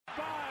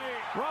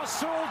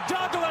Russell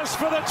Douglas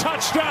for the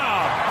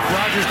touchdown.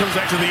 Rodgers comes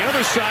back to the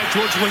other side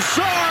towards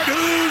Lazard,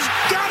 who's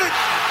got it.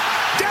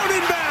 Down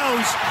in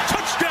bounds.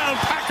 Touchdown,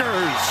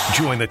 Packers.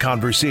 Join the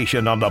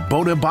conversation on the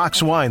Boda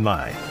Box Wine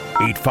Line.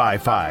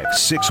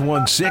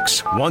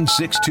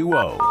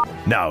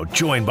 855-616-1620. Now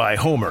joined by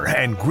Homer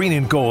and Green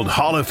and Gold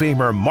Hall of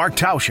Famer Mark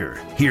Tauscher.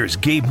 Here's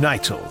Gabe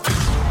Neitzel.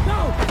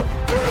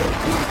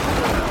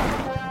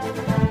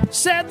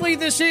 Sadly,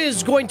 this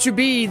is going to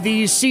be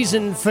the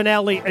season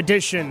finale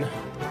edition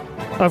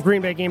of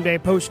Green Bay Game Day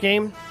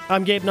Postgame.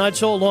 I'm Gabe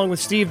Neitzel along with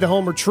Steve the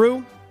Homer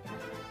True.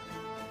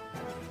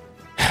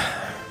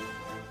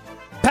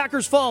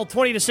 Packers fall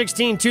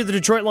 20-16 to the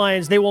Detroit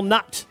Lions. They will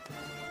not,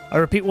 I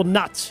repeat, will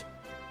not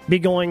be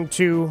going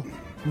to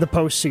the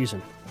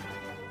postseason.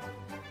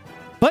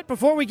 But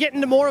before we get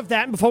into more of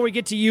that, and before we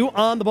get to you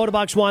on the Boda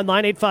Box Wine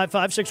Line,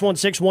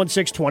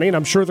 855-616-1620, and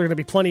I'm sure there are going to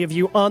be plenty of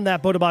you on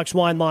that Boda Box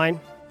Wine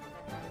Line,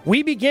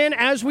 we begin,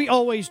 as we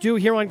always do,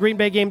 here on Green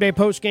Bay Game Day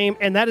Postgame,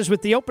 and that is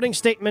with the opening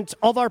statement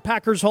of our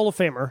Packers Hall of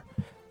Famer,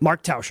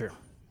 Mark Tauscher.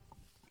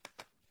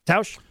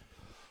 Tausch?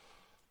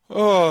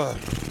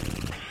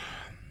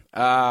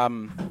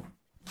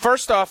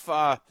 First off,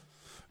 I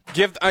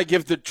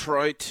give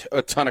Detroit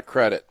a ton of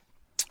credit.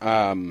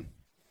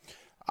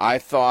 I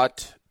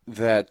thought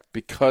that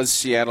because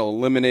Seattle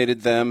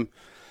eliminated them,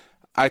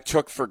 I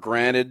took for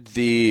granted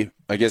the,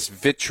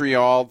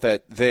 vitriol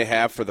that they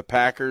have for the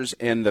Packers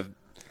and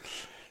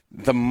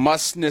the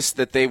mustness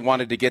that they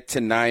wanted to get to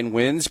 9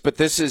 wins. But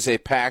this is a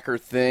Packer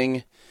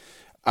thing.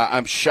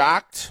 I'm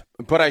shocked,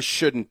 but I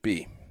shouldn't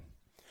be.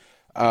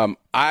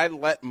 I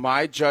let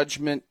my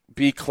judgment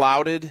be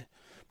clouded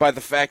by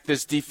the fact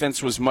this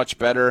defense was much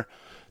better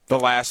the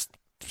last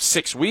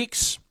 6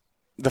 weeks.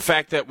 The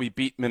fact that we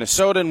beat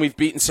Minnesota and we've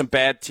beaten some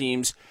bad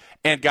teams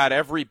and got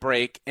every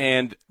break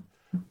and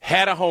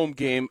had a home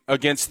game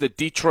against the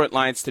Detroit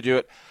Lions to do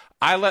it.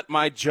 I let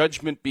my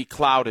judgment be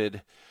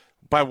clouded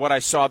by what I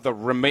saw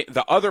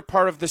the other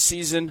part of the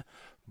season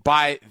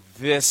by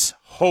this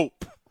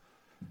hope.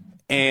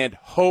 And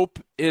hope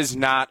is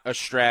not a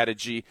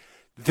strategy.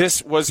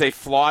 This was a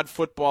flawed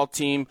football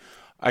team.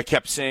 I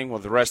kept saying, well,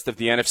 the rest of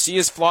the NFC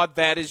is flawed.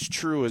 That is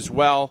true as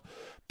well.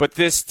 But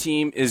this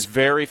team is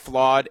very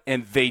flawed,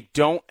 and they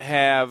don't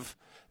have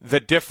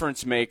the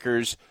difference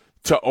makers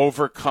to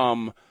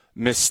overcome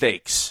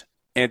mistakes.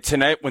 And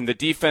tonight, when the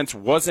defense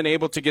wasn't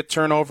able to get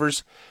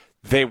turnovers,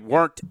 they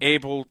weren't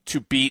able to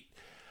beat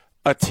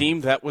a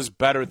team that was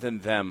better than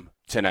them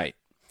tonight.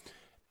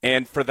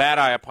 And for that,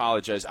 I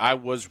apologize. I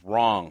was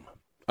wrong.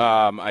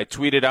 I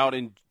tweeted out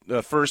in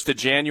the 1st of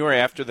January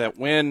after that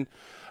win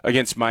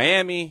against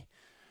Miami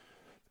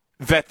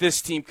that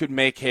this team could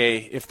make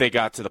hay if they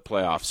got to the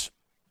playoffs.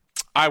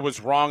 I was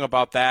wrong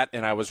about that,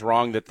 and I was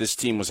wrong that this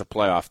team was a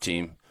playoff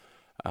team.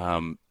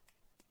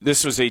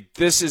 This is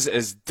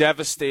as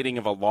devastating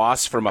of a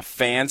loss from a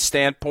fan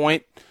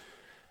standpoint,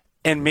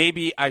 and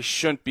maybe I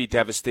shouldn't be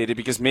devastated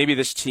because maybe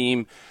this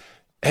team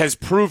has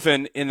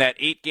proven in that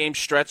 8-game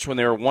stretch when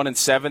they were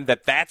 1-7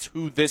 that that's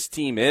who this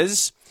team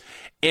is,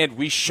 and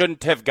we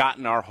shouldn't have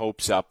gotten our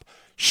hopes up.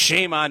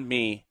 Shame on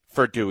me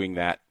for doing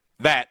that.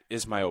 That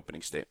is my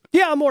opening statement.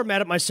 Yeah, I'm more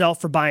mad at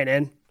myself for buying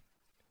in.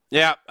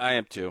 Yeah, I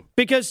am too.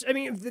 Because,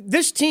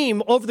 this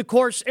team over the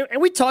course,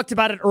 and we talked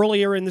about it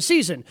earlier in the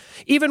season,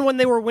 even when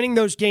they were winning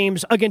those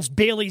games against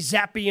Bailey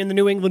Zappi and the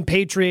New England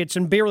Patriots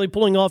and barely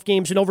pulling off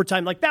games in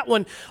overtime like that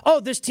one,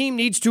 this team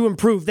needs to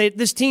improve.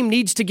 This team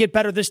needs to get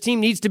better. This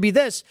team needs to be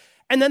this.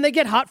 And then they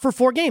get hot for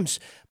 4 games.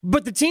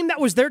 But the team that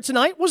was there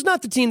tonight was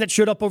not the team that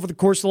showed up over the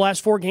course of the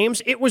last 4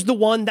 games. It was the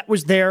one that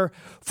was there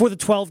for the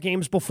 12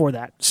 games before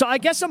that. So I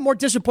guess I'm more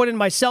disappointed in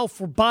myself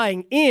for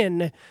buying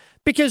in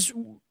because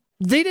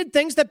they did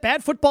things that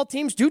bad football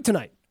teams do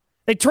tonight.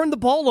 They turned the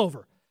ball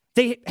over.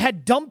 They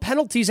had dumb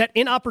penalties at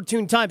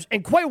inopportune times.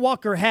 And Quay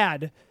Walker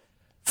had,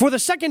 for the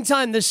second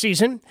time this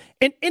season,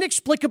 an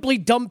inexplicably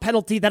dumb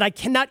penalty that I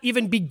cannot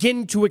even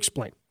begin to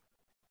explain.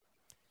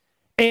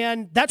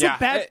 And that's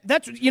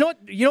you know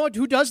what?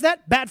 Who does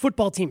that? Bad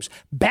football teams.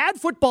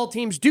 Bad football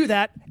teams do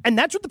that, and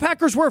that's what the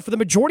Packers were for the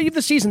majority of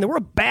the season. They were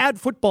a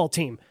bad football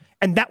team,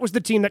 and that was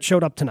the team that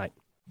showed up tonight.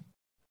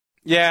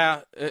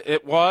 Yeah,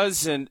 it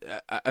was, and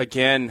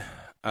again,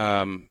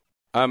 I'm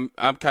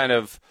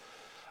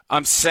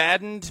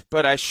saddened,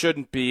 but I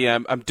shouldn't be.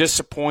 I'm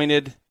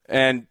disappointed,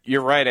 and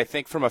you're right. I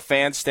think from a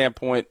fan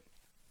standpoint,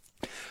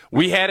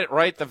 we had it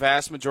right the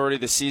vast majority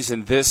of the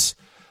season. This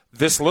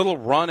little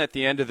run at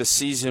the end of the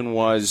season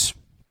was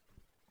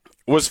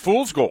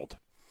fool's gold.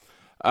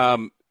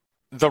 The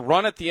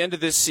run at the end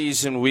of this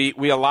season,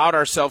 we allowed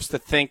ourselves to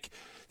think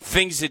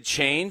things had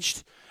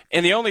changed,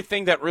 and the only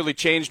thing that really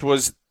changed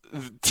was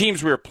the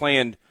teams we were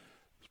played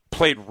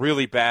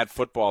really bad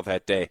football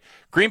that day.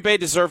 Green Bay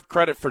deserved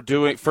credit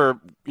for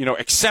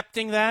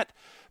accepting that,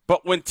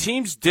 but when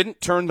teams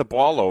didn't turn the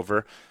ball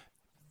over,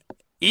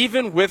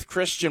 even with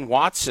Christian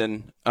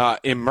Watson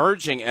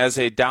emerging as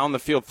a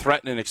down-the-field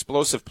threatening,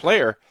 explosive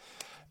player,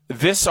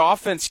 this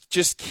offense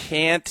just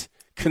can't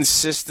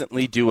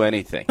consistently do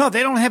anything. No,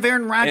 they don't have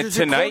Aaron Rodgers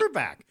at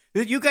quarterback.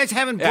 You guys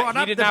haven't brought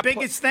up the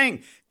biggest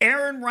thing.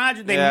 Aaron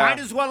Rodgers, they might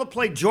as well have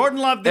played Jordan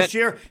Love this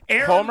year.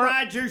 Aaron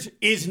Rodgers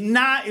is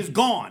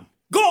gone.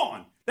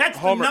 Gone. That's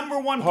the number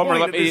one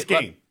point of this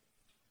game.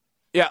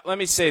 Let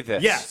me say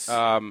this. Yes.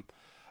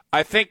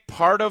 I think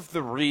part of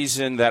the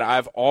reason that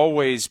I've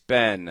always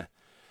been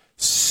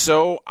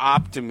so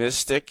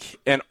optimistic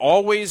and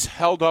always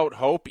held out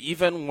hope,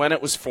 even when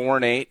it was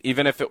 4-8,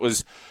 even if it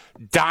was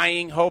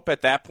dying hope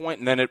at that point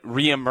and then it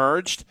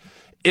reemerged,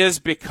 is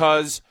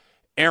because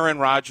Aaron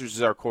Rodgers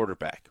is our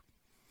quarterback.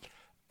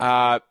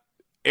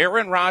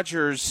 Aaron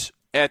Rodgers,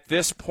 at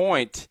this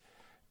point,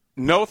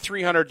 no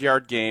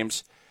 300-yard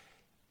games.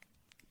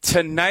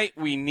 Tonight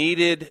we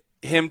needed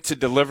him to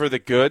deliver the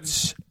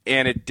goods,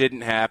 and it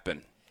didn't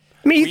happen.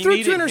 I mean, he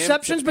threw 2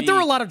 interceptions, but there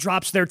were a lot of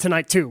drops there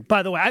tonight, too,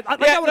 by the way.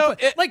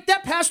 Like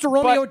that pass to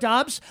Romeo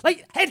Dobbs,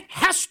 like, it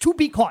has to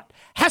be caught.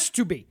 Has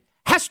to be.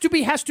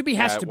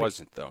 It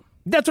wasn't, though.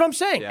 That's what I'm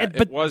saying. Yeah,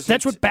 but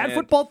that's what bad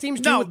football teams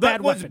do with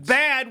bad weapons. No, what was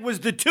bad was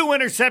the 2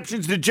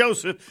 interceptions to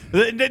Joseph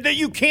that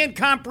you can't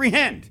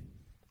comprehend.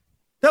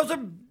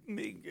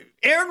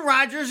 Aaron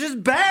Rodgers is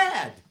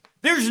bad.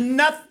 There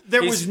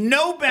was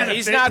no benefit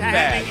he's not to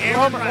bad. having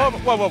Aaron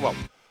Rodgers. Whoa.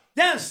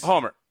 Yes.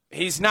 Homer,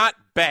 he's not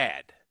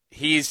bad.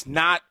 He's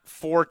not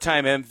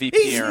 4-time MVP.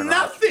 He's Aaron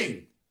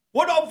nothing.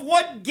 Rodgers.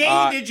 What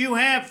game did you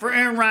have for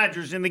Aaron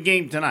Rodgers in the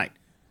game tonight?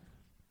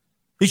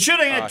 He should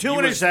have had 2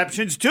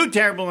 interceptions, 2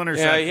 terrible interceptions.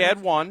 Yeah, he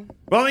had 1.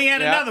 Well, he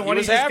had another one.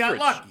 He just got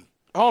lucky.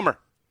 Homer.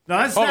 No,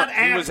 that's not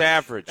average. He was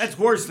average. That's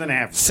worse than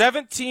average.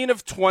 17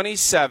 of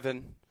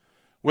 27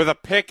 with a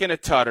pick and a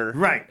tutter.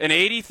 Right. An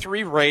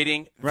 83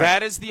 rating. Right.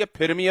 That is the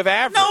epitome of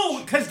average.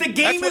 No, because the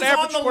game is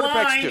on the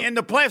line in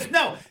the playoffs.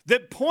 No, the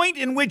point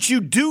in which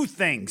you do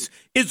things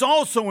is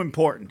also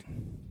important.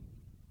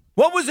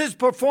 What was his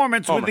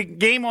performance with the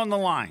game on the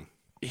line?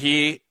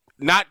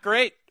 Not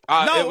great.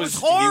 It was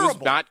horrible. He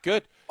was not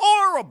good.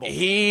 Horrible. But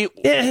he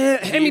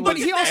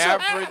also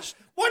averaged.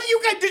 What do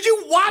you guys? Did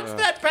you watch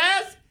that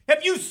pass?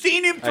 Have you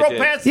seen him throw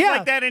passes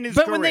like that in his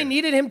career? But when they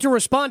needed him to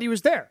respond, he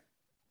was there.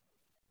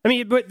 I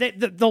mean, but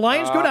the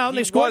Lions go down.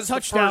 They score a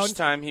touchdown. The first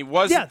time. He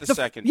wasn't the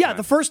second time. Yeah,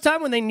 the first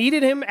time when they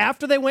needed him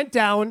after they went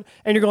down,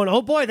 and you're going,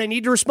 oh, boy, they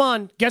need to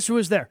respond. Guess who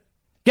was there?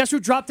 Guess who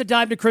dropped the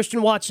dive to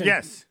Christian Watson?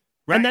 Yes.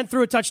 Right. And then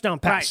threw a touchdown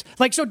pass. Right.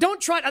 Like, so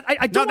don't try.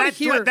 I don't want to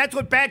hear. That's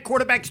what bad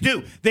quarterbacks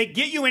do. They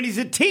get you, and he's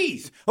a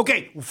tease.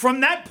 Okay,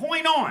 from that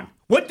point on,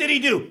 what did he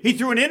do? He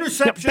threw an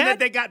interception that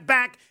they got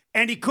back,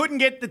 and he couldn't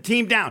get the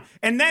team down.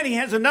 And then he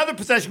has another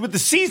possession with the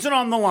season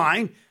on the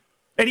line,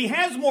 and he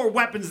has more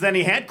weapons than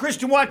he had.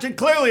 Christian Watson,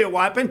 clearly a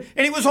weapon,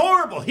 and he was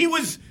horrible. He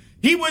was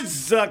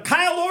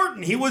Kyle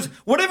Orton. He was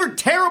whatever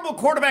terrible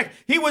quarterback.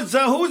 He was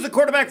who was the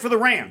quarterback for the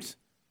Rams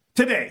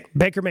today?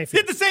 Baker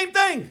Mayfield. Did the same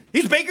thing.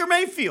 He's Baker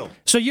Mayfield.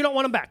 So you don't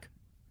want him back?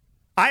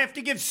 I have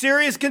to give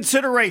serious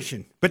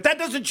consideration, but that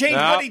doesn't change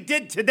what he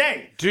did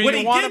today. What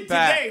he did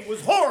today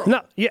was horrible.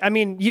 No, I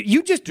mean,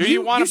 you just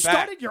you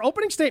started your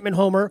opening statement,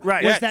 Homer,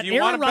 was that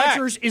Aaron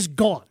Rodgers is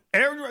gone.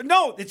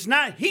 No, it's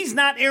not. He's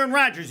not Aaron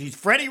Rodgers. He's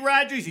Freddie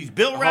Rodgers. He's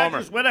Bill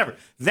Rodgers, whatever.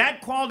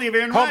 That quality of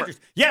Aaron Rodgers.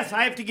 Yes,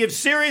 I have to give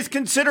serious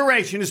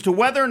consideration as to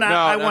whether or not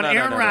I want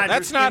Aaron Rodgers.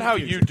 That's not how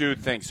you do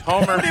things,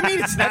 Homer. What do you mean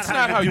it's not That's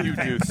not how you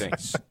do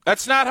things.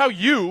 That's not how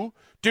you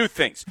do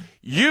things.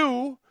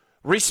 You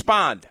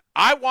respond.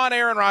 I want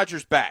Aaron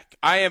Rodgers back.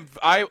 And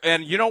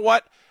you know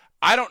what?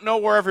 I don't know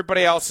where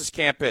everybody else's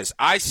camp is.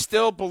 I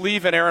still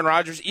believe in Aaron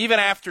Rodgers even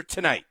after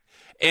tonight.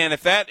 And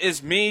if that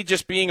is me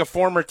just being a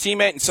former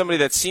teammate and somebody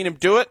that's seen him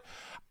do it,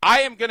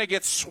 I am going to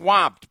get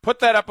swamped. Put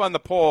that up on the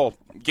poll,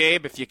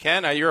 Gabe, if you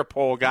can. You're a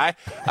poll guy.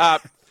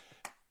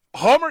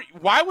 Homer,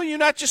 why will you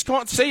not just go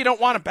out and say you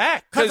don't want him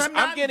back? Because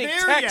I'm getting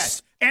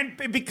texts. And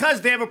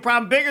because they have a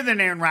problem bigger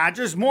than Aaron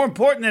Rodgers, more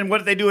important than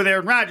what they do with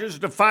Aaron Rodgers is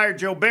to fire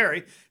Joe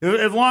Barry.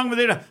 Along with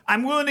it,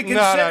 I'm willing to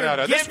consider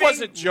No. This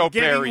wasn't Joe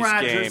Barry's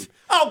game.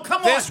 Oh,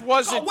 come on. This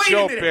wasn't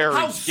Joe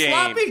Barry's game.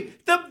 How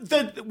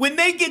sloppy? When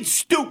they get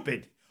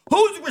stupid,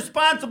 who's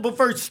responsible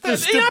for the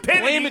stupidity not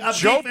blaming of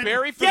Joe defense?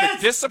 Barry for the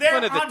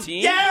discipline of the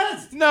team?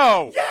 Yes.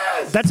 No.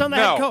 Yes. That's on the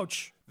head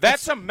coach.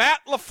 That's a Matt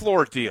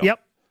LaFleur deal.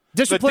 Yep.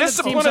 The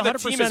discipline of the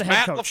team is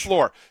Matt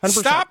LaFleur.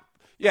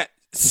 100%.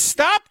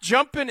 Stop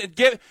jumping and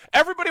get.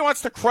 Everybody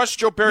wants to crush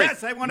Joe Barry.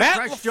 Yes, I want to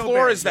crush Joe Barry.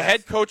 Matt LaFleur is the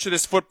head coach of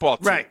this football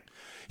team. Right.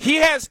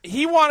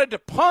 He wanted to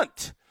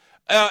punt,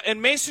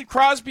 and Mason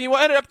Crosby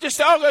ended up just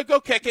go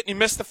kick it, and he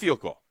missed the field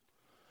goal.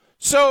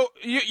 So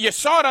you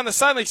saw it on the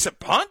sideline. He said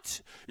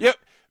punt. Yep.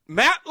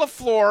 Matt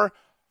LaFleur,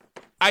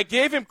 I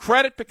gave him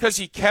credit because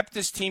he kept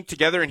his team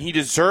together, and he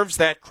deserves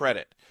that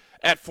credit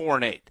at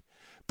 4-8.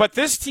 But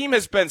this team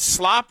has been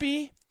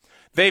sloppy.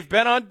 They've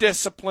been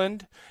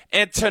undisciplined.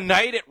 And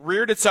tonight it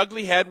reared its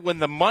ugly head when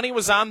the money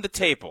was on the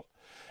table.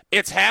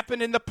 It's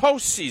happened in the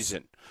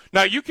postseason.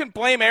 Now, you can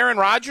blame Aaron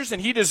Rodgers,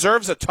 and he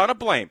deserves a ton of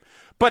blame.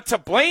 But to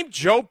blame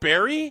Joe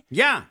Barry?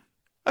 Yeah.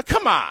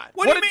 Come on.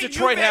 What did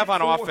Detroit have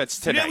on offense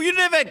tonight? You'd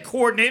have had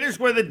coordinators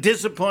where the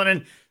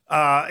discipline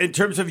in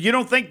terms of you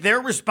don't think they're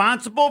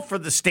responsible for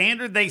the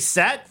standard they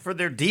set for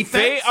their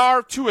defense? They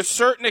are to a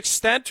certain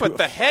extent, but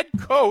the head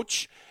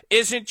coach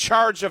is in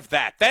charge of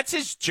that. That's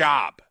his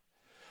job.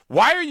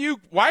 Why are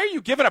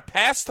you giving a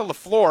pass to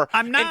LaFleur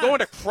and going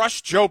to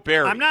crush Joe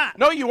Barry? I'm not.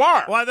 No, you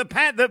are. Well, the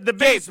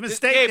biggest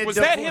mistake. Gabe, was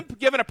that him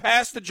giving a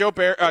pass to Joe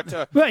Barry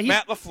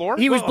Matt LaFleur?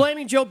 He was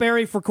blaming Joe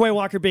Barry for Quay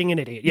Walker being an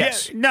idiot.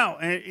 Yes. Yeah, no,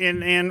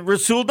 and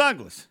Rasul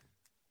Douglas.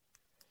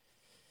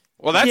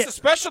 Well, that's the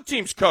special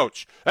teams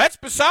coach. That's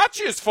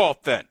Bisaccia's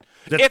fault then.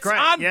 It's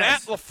on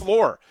Matt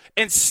LaFleur.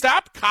 And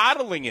stop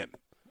coddling him,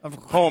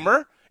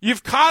 Homer.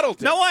 You've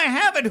coddled him. No, I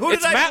haven't. Who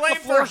did I blame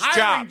for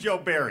hiring Joe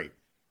Barry?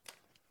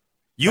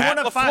 You want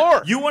to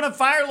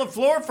fire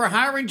LaFleur for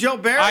hiring Joe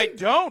Barry? I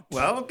don't.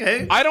 Well,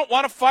 okay. I don't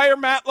want to fire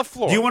Matt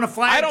LaFleur. Do you want to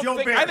fire Joe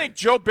Barry? I think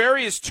Joe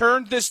Barry has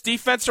turned this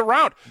defense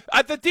around.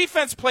 The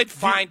defense played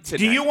fine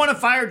today. Do you want to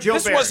fire Joe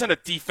Barry? This wasn't a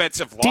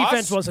defensive loss.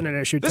 Defense wasn't an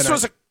issue today.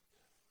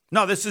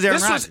 This is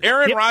Aaron Rodgers. This was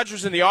Aaron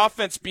Rodgers and the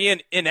offense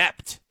being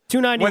inept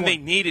 291 when they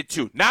needed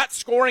to. Not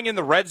scoring in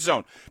the red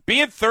zone.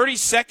 Being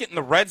 32nd in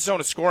the red zone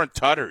of scoring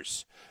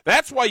tutters.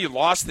 That's why you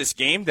lost this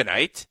game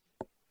tonight.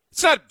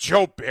 It's not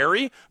Joe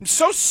Barry. I'm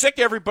so sick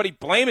of everybody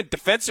blaming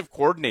defensive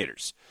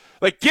coordinators.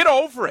 Like, get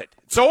over it.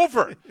 It's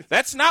over.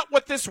 That's not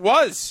what this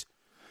was.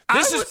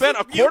 This has been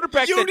a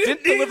quarterback that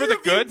didn't deliver the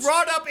goods. You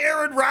brought up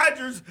Aaron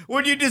Rodgers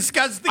when you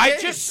discussed the game.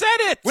 I just said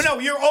it. Well, no,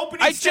 your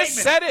opening statement. I just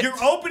said it.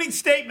 Your opening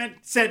statement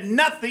said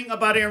nothing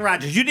about Aaron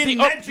Rodgers. You didn't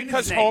mention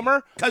his name.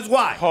 Homer. Because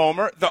why?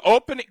 Homer.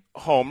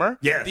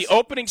 Yes. The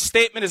opening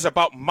statement is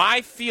about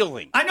my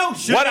feeling. I know.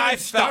 What I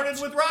started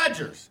with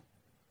Rodgers.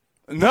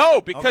 No,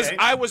 because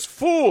I was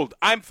fooled.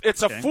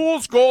 It's a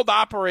fool's gold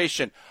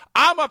operation.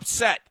 I'm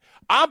upset.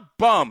 I'm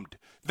bummed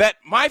that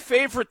my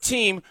favorite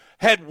team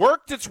had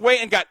worked its way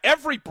and got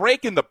every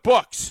break in the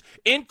books,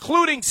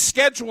 including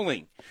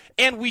scheduling,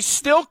 and we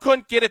still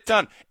couldn't get it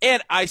done.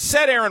 And I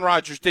said Aaron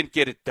Rodgers didn't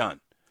get it done.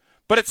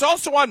 But it's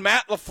also on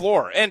Matt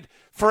LaFleur. And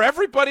for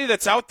everybody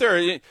that's out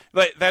there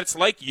that's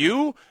like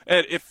you,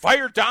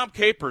 fire Dom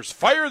Capers,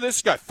 fire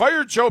this guy,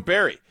 fire Joe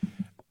Barry.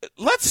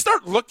 Let's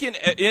start looking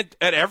at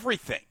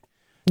everything.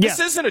 This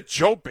isn't a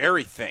Joe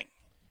Barry thing.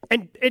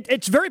 And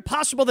it's very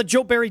possible that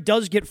Joe Barry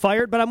does get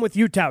fired, but I'm with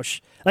you, Tausch.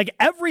 Like,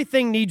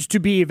 everything needs to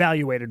be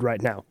evaluated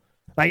right now.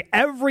 Like,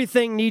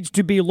 everything needs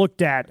to be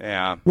looked at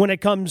when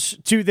it comes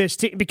to this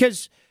team.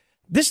 Because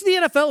this is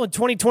the NFL in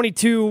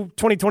 2022,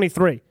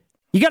 2023.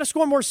 You got to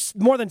score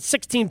more than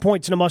 16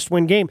 points in a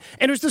must-win game.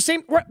 And it was the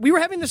same. We were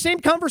having the same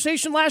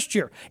conversation last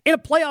year. In a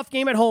playoff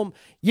game at home,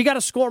 you got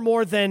to score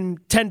more than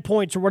 10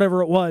 points or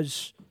whatever it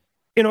was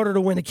in order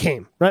to win a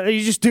game. Right?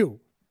 You just do.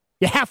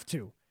 You have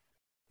to.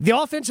 The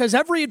offense has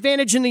every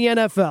advantage in the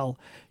NFL.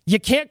 You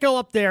can't go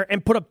up there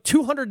and put up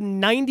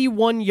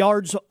 291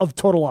 yards of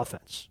total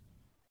offense.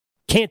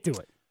 Can't do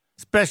it.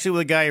 Especially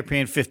with a guy you're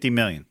paying $50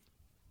 million.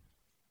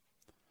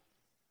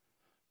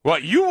 Well,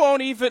 you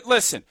won't even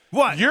listen.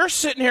 What? You're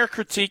sitting here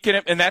critiquing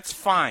him, and that's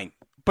fine.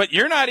 But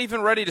you're not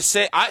even ready to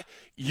say,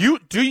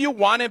 do you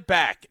want him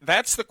back?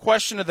 That's the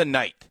question of the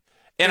night.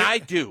 And I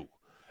do.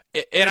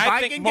 And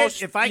I think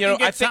most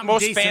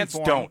fans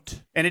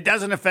don't. And it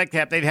doesn't affect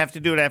cap. They'd have to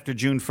do it after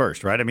June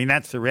 1st, right? I mean,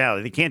 that's the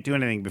reality. They can't do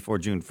anything before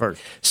June 1st.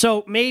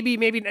 So maybe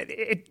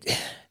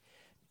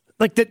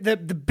like the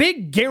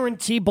big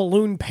guarantee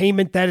balloon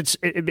payment that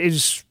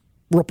is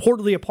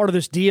reportedly a part of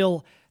this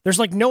deal, there's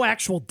like no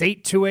actual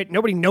date to it.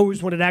 Nobody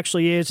knows what it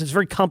actually is. It's a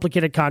very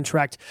complicated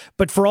contract.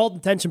 But for all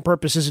intents and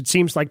purposes, it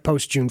seems like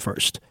post June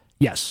 1st.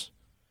 Yes.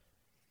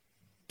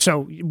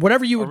 So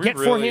whatever you would get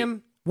for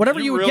him,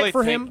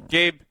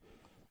 Gabe,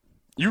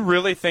 you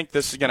really think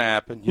this is going to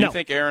happen? You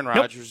think Aaron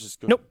Rodgers is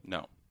going to?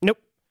 Nope.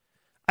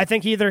 I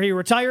think either he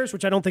retires,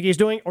 which I don't think he's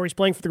doing, or he's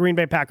playing for the Green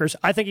Bay Packers.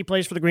 I think he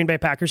plays for the Green Bay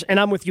Packers, and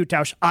I'm with you,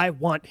 Tausch. I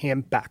want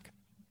him back.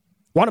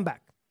 Want him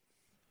back.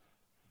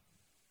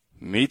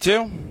 Me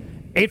too.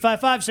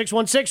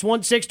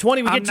 855-616-1620.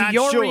 We get to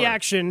your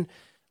reaction.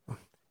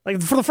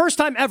 Like, for the first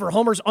time ever,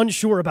 Homer's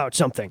unsure about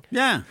something.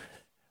 Yeah.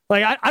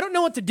 Like, I don't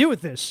know what to do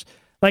with this.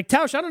 Like,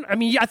 Tausch,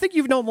 I think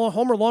you've known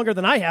Homer longer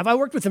than I have. I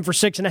worked with him for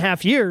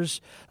 6.5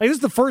 years. Like, this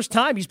is the first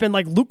time he's been,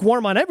 like,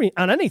 lukewarm on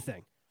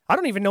anything. I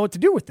don't even know what to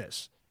do with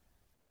this.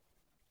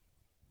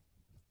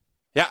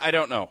 Yeah, I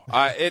don't know.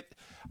 I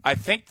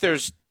think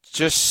there's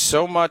just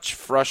so much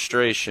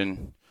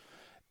frustration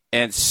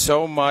and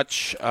so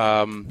much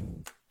I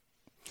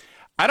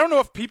don't know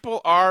if people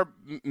are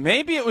 –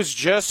 maybe it was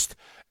just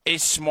a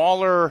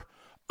smaller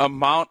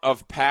amount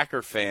of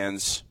Packer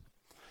fans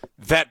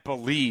that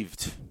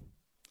believed –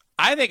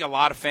 I think a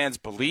lot of fans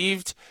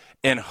believed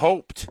and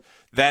hoped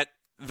that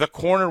the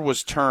corner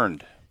was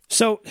turned.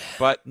 No,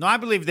 I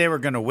believe they were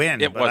going to win,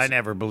 but I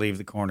never believed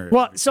the corner.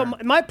 Well, so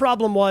my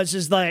problem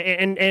is that,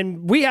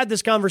 and we had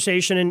this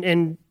conversation,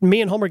 and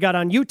me and Homer got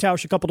on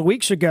Tausch a couple of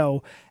weeks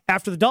ago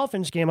after the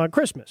Dolphins game on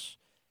Christmas,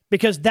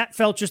 because that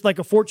felt just like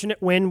a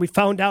fortunate win. We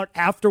found out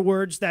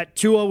afterwards that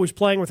Tua was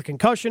playing with a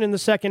concussion in the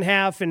second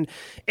half, and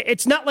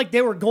it's not like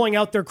they were going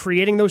out there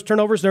creating those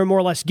turnovers. They were more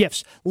or less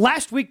gifts.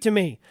 Last week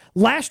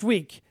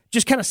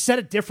just kind of set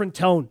a different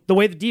tone. The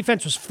way the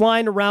defense was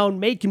flying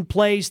around, making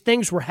plays,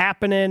 things were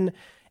happening,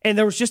 and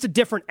there was just a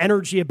different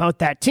energy about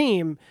that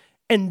team.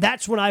 And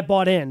that's when I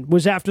bought in,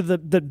 was after the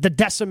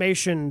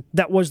decimation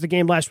that was the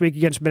game last week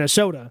against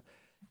Minnesota.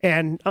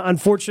 And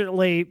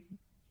unfortunately,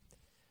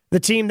 the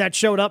team that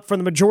showed up for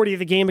the majority of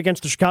the game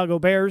against the Chicago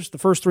Bears, the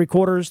first 3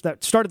 quarters,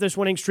 that started this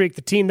winning streak,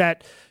 the team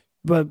that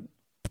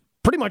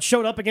pretty much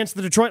showed up against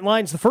the Detroit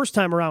Lions the first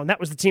time around, that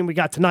was the team we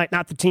got tonight,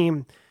 not the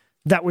team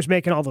that was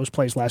making all those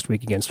plays last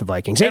week against the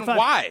Vikings. And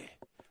why?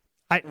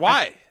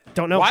 Why? I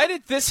don't know. Why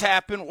did this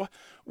happen?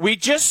 We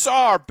just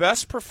saw our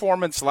best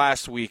performance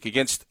last week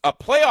against a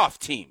playoff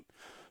team.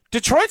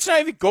 Detroit's not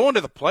even going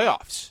to the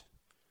playoffs.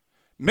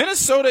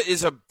 Minnesota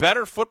is a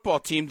better football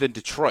team than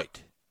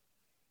Detroit.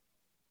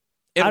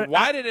 And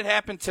why did it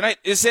happen tonight?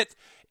 Is it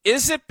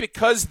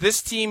because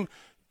this team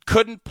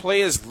couldn't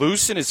play as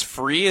loose and as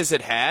free as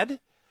it had?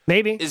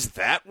 Maybe. Is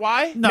that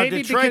why? No,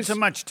 Maybe Detroit's a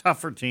much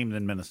tougher team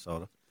than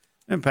Minnesota.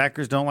 And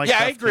Packers don't like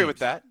tough I agree teams. with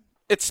that.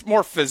 It's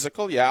more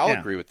physical. Yeah, I'll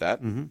agree with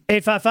that.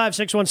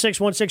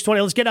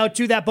 855-616-1620. Let's get out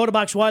to that Boda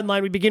Box wide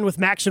line. We begin with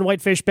Max in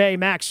Whitefish Bay.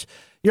 Max,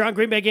 you're on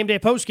Green Bay Game Day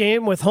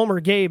postgame with Homer,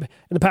 Gabe, and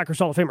the Packers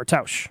Hall of Famer,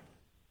 Tausch.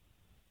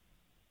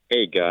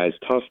 Hey, guys.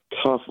 Tough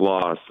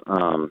loss.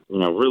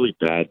 Really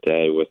bad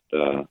day with,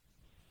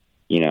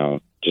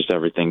 just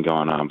everything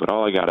going on. But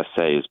all I got to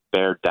say is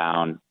bear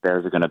down.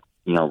 Bears are going to,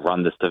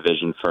 run this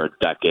division for a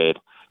decade.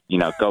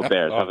 Go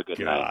Bears. Have a good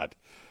night.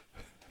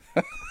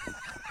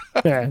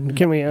 Yeah,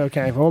 can we?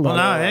 Okay, hold on.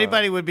 Well, no,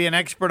 anybody would be an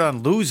expert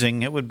on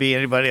losing. It would be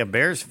anybody a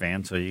Bears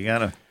fan. So you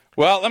gotta.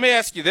 Well, let me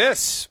ask you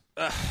this.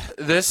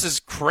 This is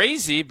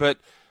crazy, but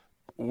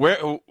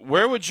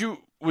where would you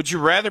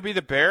rather be,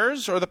 the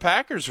Bears or the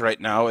Packers right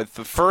now at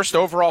the first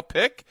overall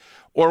pick,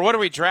 or what are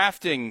we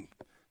drafting?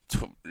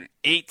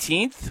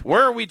 18th?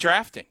 Where are we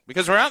drafting?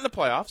 Because we're out in the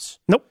playoffs.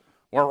 Nope.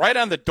 We're right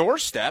on the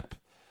doorstep.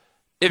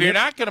 If you're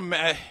not going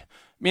to.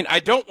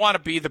 I don't want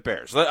to be the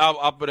Bears.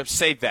 I'll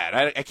say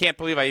that. I can't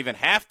believe I even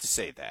have to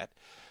say that.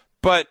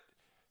 But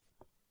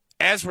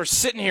as we're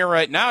sitting here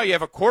right now, you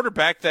have a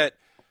quarterback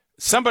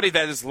somebody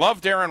that has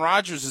loved Aaron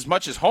Rodgers as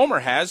much as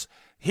Homer has.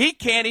 He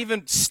can't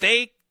even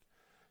say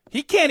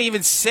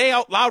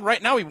out loud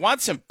right now he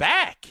wants him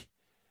back.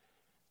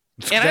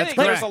 And I think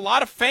there's a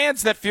lot of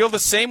fans that feel the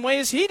same way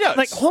as he does.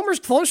 Like,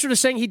 Homer's closer to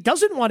saying he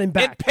doesn't want him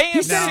back. And pay him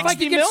he said, if I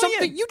could get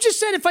something, you just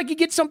said if I could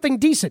get something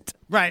decent.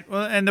 Right.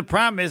 Well, and the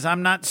problem is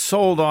I'm not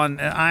sold on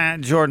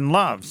Jordan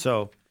Love,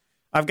 so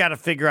I've got to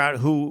figure out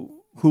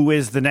who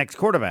is the next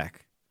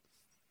quarterback.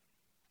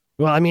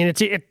 Well,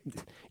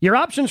 your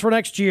options for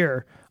next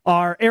year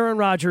are Aaron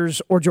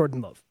Rodgers or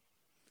Jordan Love.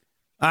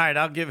 All right,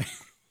 I'll give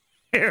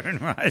Aaron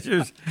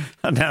Rodgers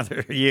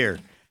another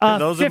year.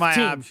 Those 15. Are my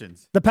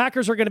options. The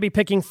Packers are going to be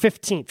picking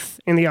 15th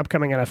in the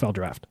upcoming NFL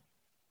draft.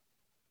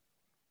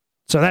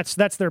 So that's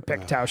their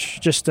pick, Tausch,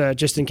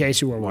 just in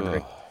case you were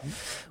wondering.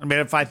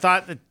 If I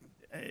thought that...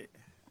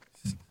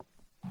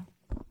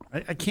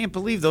 I can't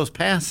believe those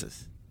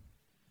passes.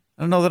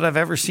 I don't know that I've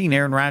ever seen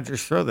Aaron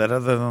Rodgers throw that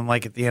other than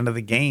like at the end of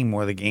the game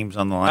where the game's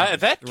on the line.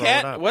 That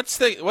cat, what's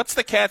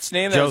the cat's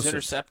name that was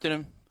intercepting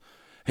him?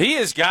 He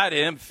has got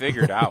him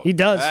figured out. He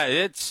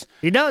does.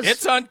 He does.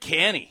 It's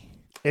uncanny.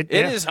 It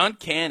is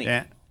uncanny.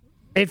 Yeah.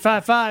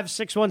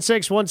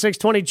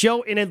 855-616-1620.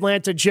 Joe in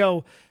Atlanta.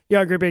 Joe, you're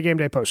on Green Bay Game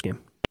Day postgame.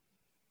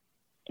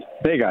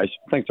 Hey, guys.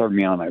 Thanks for having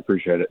me on. I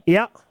appreciate it.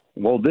 Yeah.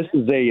 Well, this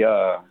is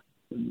a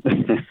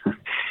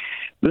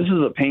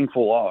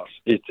painful loss.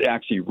 It's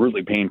actually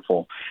really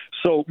painful.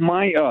 So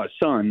my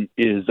son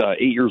is 8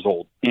 years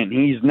old, and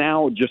he's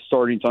now just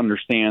starting to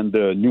understand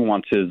the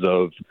nuances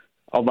of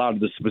a lot of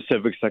the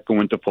specifics that go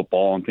into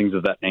football and things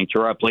of that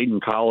nature. I played in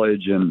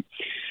college, and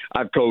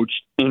I've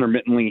coached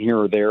intermittently here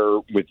or there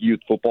with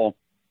youth football.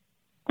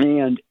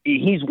 And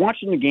he's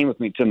watching the game with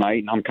me tonight,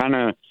 and I'm kind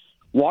of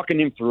walking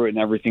him through it and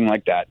everything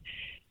like that.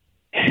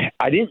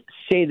 I didn't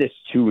say this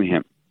to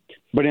him,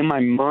 but in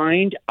my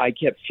mind, I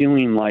kept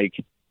feeling like,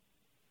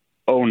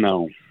 oh,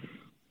 no,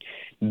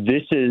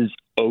 this is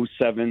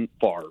 07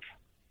 Favre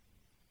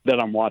that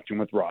I'm watching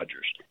with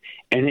Rodgers.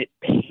 And it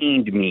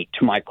pained me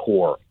to my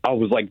core. I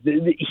was like,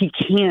 he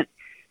can't.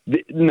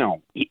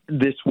 No,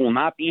 this will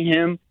not be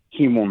him.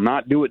 He will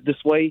not do it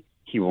this way.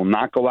 He will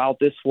not go out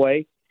this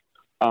way.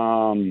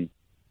 I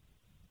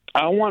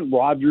want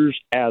Rodgers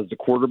as the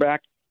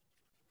quarterback,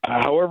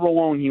 however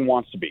long he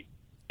wants to be.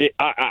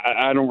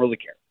 I don't really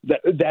care.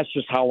 That's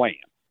just how I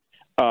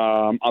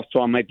am.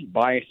 So I might be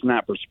biased in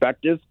that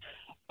perspective.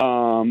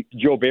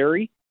 Joe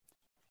Barry,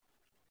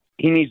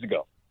 he needs to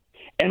go.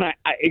 And I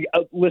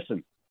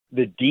listen,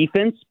 the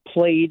defense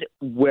played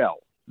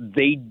well.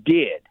 They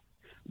did.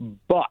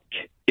 But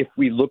if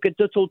we look at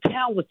the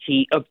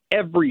totality of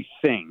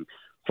everything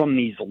from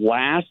these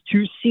last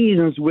 2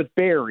 seasons with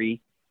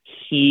Barry,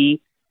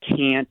 he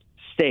can't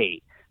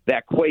stay.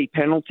 That Quay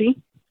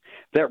penalty,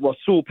 that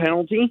Rasul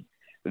penalty,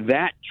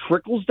 that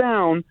trickles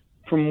down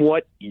from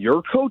what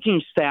your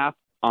coaching staff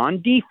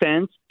on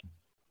defense,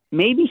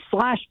 maybe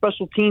 /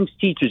 special teams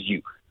teaches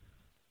you.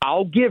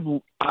 I'll give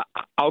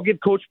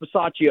Coach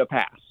Bisaccia a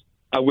pass.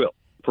 I will.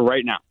 For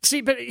right now.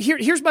 See, but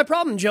here's my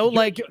problem, Joe.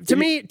 Like, to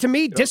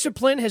me,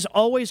 discipline has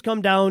always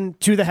come down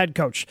to the head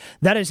coach.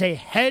 That is a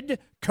head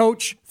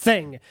coach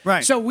thing.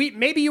 Right. So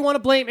maybe you want to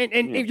blame,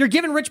 and you're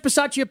giving Rich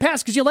Bisaccia a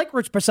pass because you like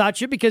Rich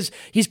Bisaccia because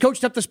he's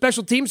coached up the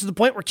special teams to the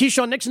point where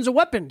Keyshawn Nixon's a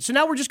weapon. So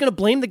now we're just going to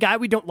blame the guy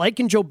we don't like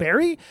in Joe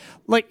Barry?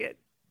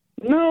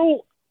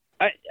 No,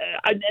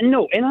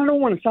 no, and I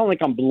don't want to sound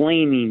like I'm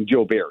blaming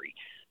Joe Barry.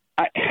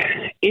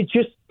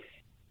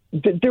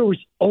 There was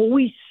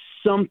always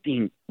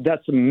something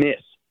that's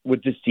amiss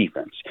with this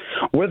defense,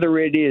 whether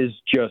it is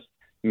just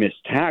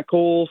missed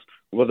tackles,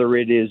 whether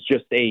it is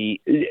just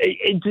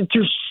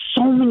there's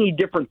so many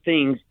different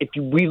things if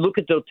we look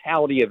at the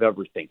totality of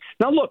everything.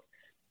 Now, look,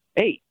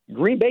 hey,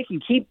 Green Bay can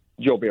keep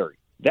Joe Barry.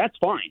 That's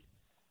fine.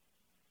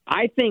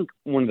 I think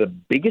one of the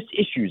biggest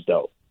issues,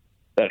 though,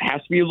 that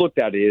has to be looked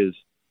at is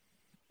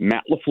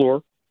Matt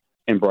LaFleur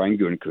and Brian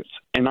Gutekunst.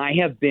 And I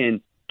have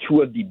been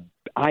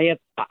I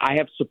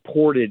have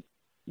supported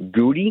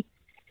Goody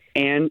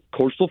and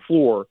Coach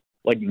LaFleur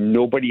like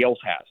nobody else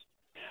has.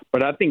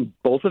 But I think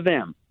both of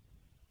them,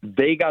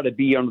 they got to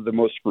be under the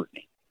most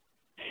scrutiny.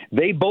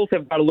 They both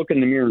have got to look in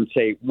the mirror and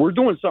say, we're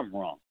doing something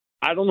wrong.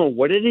 I don't know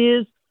what it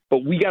is,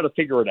 but we got to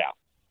figure it out.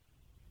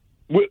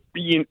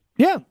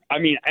 Yeah. I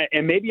mean,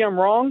 and maybe I'm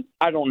wrong.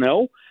 I don't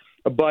know.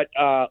 But,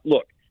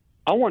 look,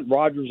 I want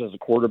Rodgers as a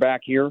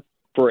quarterback here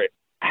for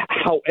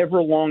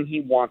however long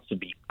he wants to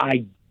be.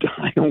 I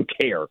don't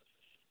care.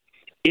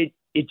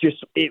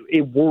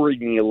 It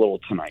worried me a little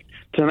tonight.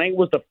 Tonight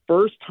was the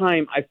first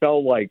time I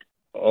felt like,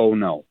 oh,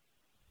 no.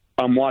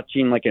 I'm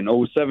watching like an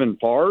 07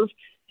 Favre,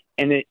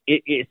 and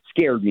it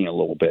scared me a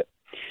little bit.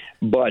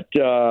 But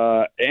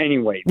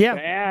anyway,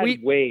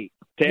 bad way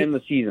to end the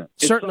season.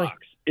 It certainly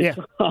sucks. It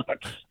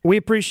sucks. We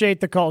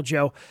appreciate the call,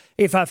 Joe.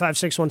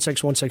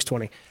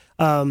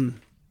 855-616-1620.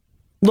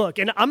 Look,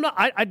 and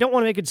I don't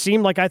want to make it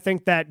seem like I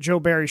think that Joe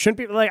Barry shouldn't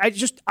be. Like,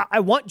 I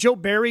want Joe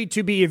Barry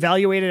to be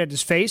evaluated at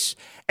his face.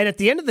 And at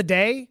the end of the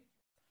day,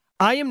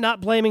 I am not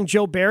blaming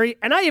Joe Barry,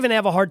 and I even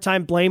have a hard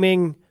time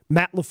blaming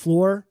Matt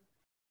LaFleur.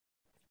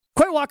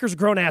 Quay Walker's a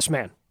grown-ass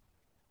man.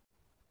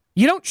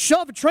 You don't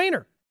shove a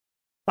trainer.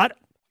 I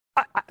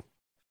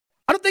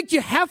don't think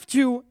you have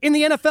to, in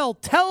the NFL,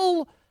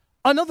 tell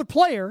a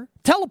player,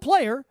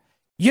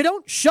 you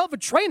don't shove a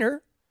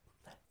trainer,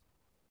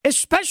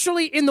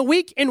 especially in the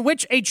week in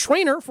which a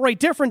trainer for a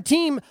different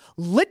team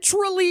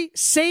literally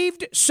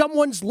saved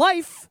someone's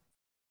life,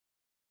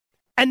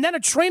 and then a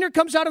trainer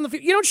comes out on the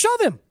field. You don't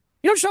shove him.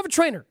 You don't shove a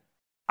trainer.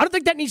 I don't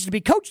think that needs to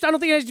be coached. I don't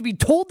think it needs to be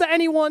told to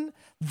anyone.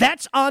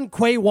 That's on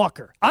Quay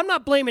Walker. I'm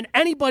not blaming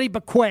anybody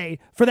but Quay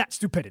for that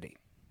stupidity.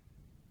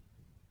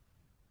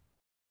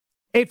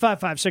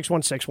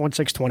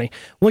 855-616-1620.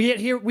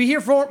 We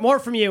hear more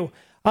from you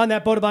on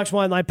that Boda Box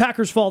Wine Line.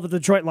 Packers fall to the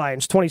Detroit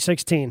Lions,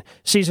 2016.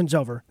 Season's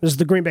over. This is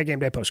the Green Bay Game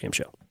Day postgame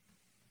show.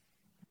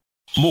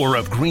 More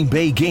of Green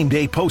Bay Game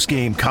Day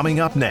postgame coming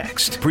up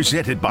next.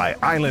 Presented by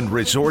Island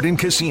Resort and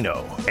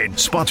Casino and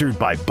sponsored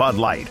by Bud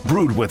Light,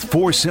 brewed with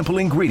 4 simple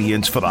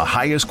ingredients for the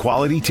highest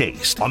quality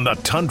taste on the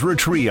Tundra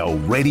Trio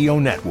Radio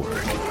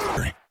Network.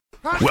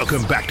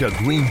 Welcome back to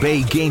Green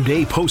Bay Game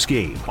Day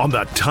postgame on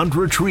the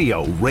Tundra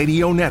Trio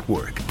Radio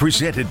Network.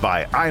 Presented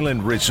by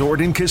Island Resort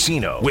and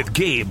Casino with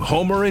Gabe,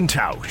 Homer, and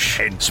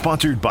Tauscher. And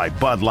sponsored by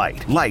Bud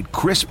Light. Light,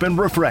 crisp, and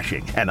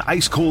refreshing. An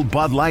ice-cold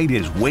Bud Light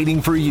is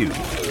waiting for you.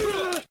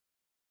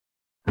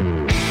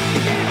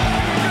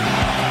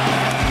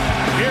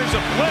 Here's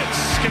a blitz.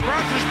 Can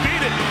Rodgers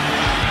beat it?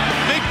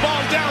 Big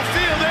ball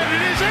downfield, and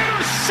it is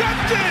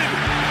intercepted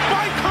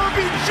by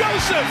Kirby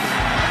Joseph.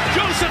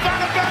 Joseph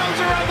out of bounds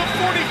around the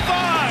 45.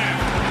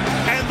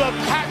 And the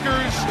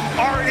Packers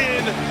are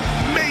in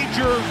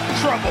major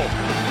trouble.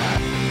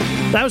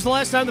 That was the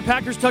last time the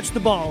Packers touched the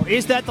ball.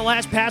 Is that the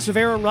last pass of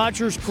Aaron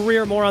Rodgers'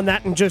 career? More on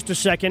that in just a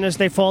second as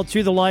they fall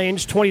to the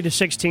Lions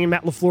 20-16.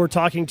 Matt LaFleur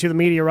talking to the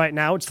media right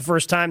now. It's the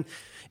first time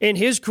in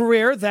his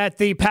career that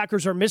the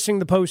Packers are missing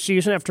the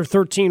postseason after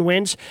 13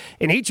 wins.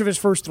 In each of his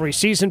first 3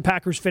 seasons,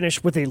 Packers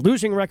finished with a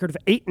losing record of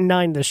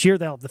 8-9 this year.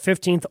 They'll have the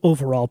 15th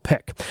overall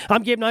pick.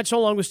 I'm Gabe Neitzel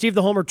along with Steve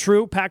the Homer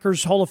True,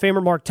 Packers Hall of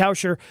Famer Mark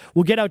Tauscher.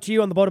 We'll get out to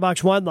you on the Boda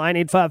Box Wine Line,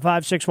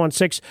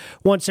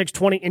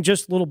 855-616-1620 in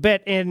just a little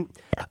bit. And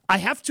I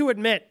have to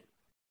admit,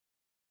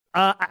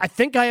 I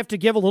think I have to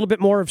give a little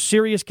bit more of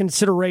serious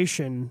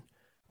consideration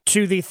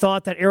to the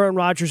thought that Aaron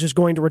Rodgers is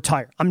going to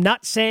retire. I'm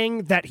not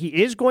saying that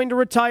he is going to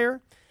retire.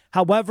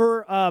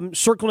 However,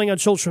 circling on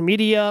social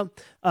media,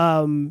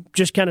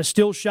 just kind of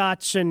still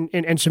shots and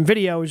some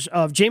videos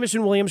of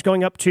Jameson Williams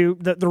going up to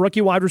the rookie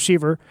wide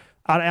receiver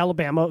out of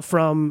Alabama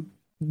from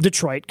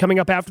Detroit, coming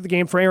up after the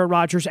game for Aaron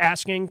Rodgers,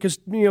 asking, because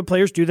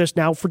players do this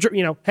now, for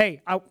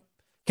hey,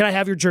 can I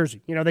have your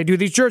jersey? They do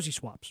these jersey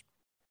swaps.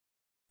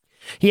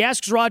 He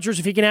asks Rodgers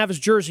if he can have his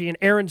jersey, and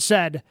Aaron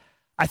said,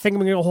 I think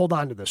I'm going to hold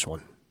on to this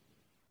one.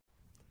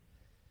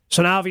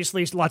 So now,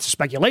 obviously, lots of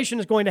speculation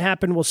is going to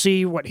happen. We'll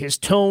see what his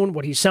tone,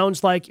 what he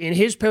sounds like in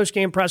his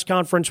post-game press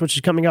conference, which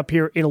is coming up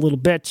here in a little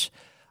bit.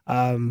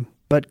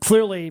 But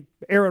clearly,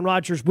 Aaron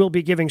Rodgers will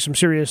be giving some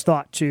serious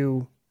thought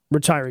to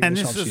retiring. And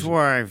this is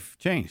where I've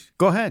changed.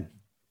 Go ahead.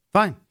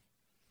 Fine.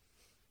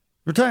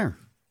 Retire.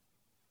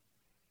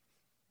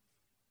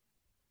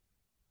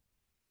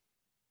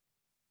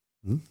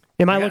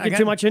 Am I looking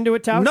too much into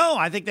it, Tausch? No,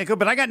 I think they could,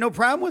 but I got no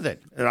problem with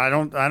it.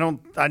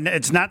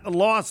 It's not the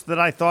loss that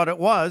I thought it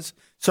was.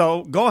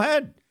 So go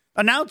ahead,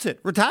 announce it,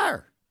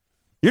 retire.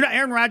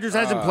 Aaron Rodgers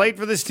hasn't played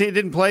for this team,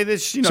 didn't play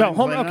this. So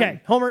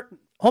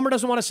Homer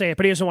doesn't want to say it,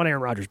 but he doesn't want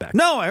Aaron Rodgers back.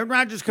 No, Aaron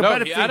Rodgers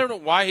competitive. I don't know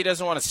why he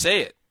doesn't want to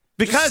say it.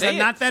 Because I'm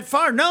not that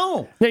far.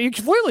 No. Yeah, you're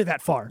clearly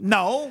that far.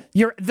 No.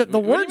 The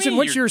words in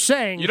which you're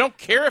saying. You don't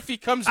care if he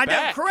comes back. I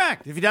don't.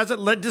 Correct. If he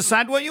doesn't,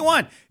 decide what you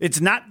want. It's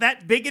not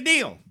that big a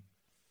deal.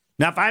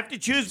 Now, if I have to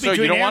choose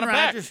between Aaron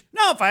Rodgers,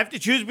 if I have to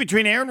choose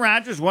between Aaron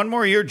Rodgers, one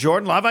more year,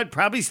 Jordan Love, I'd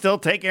probably still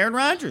take Aaron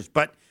Rodgers.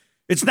 But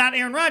it's not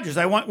Aaron Rodgers.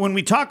 When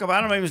we talk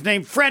about him, his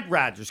name Fred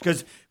Rodgers,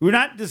 because we're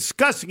not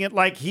discussing it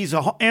like he's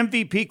a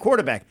MVP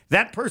quarterback.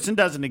 That person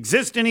doesn't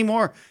exist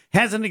anymore.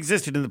 Hasn't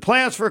existed in the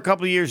playoffs for a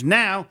couple of years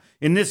now.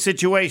 In this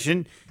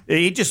situation,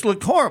 he just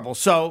looked horrible.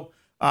 So,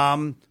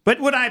 but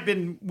what I've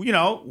been,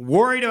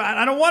 worried about,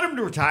 I don't want him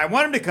to retire. I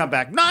want him to come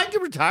back. No, I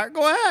can retire.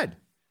 Go ahead.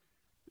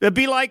 It'd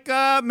be like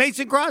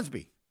Mason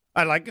Crosby.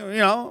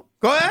 Go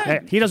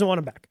ahead. He doesn't want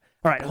him back.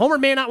 All right. Homer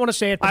may not want to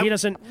say it, but he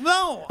doesn't.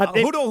 No.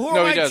 Who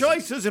are my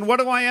choices and what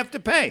do I have to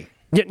pay?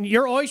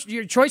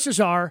 Your choices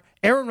are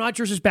Aaron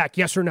Rodgers is back,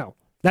 yes or no.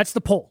 That's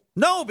the poll.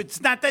 No, but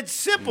it's not that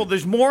simple.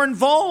 There's more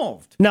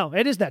involved. No,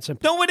 it is that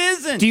simple. No, it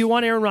isn't. Do you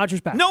want Aaron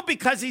Rodgers back? No,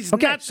 because he's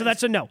okay, not. So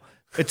that's a no.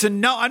 It's a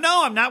no. I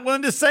know. I'm not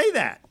willing to say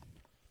that.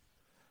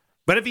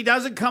 But if he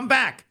doesn't come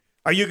back,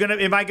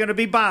 am I going to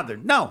be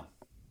bothered? No.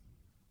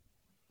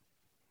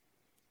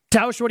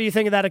 Tausch, what do you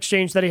think of that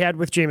exchange that he had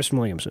with Jameson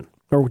Williams?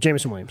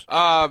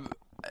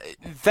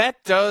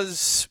 That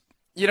does,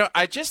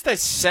 I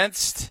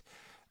sensed,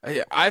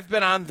 I've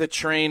been on the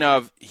train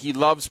of he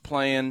loves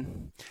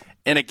playing.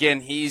 And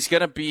again, he's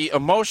going to be,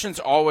 emotions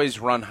always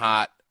run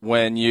hot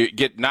when you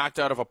get knocked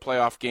out of a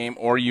playoff game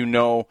or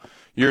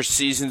your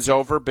season's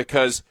over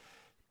because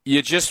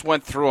you just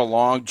went through a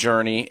long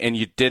journey and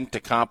you didn't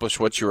accomplish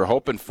what you were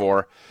hoping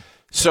for.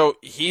 So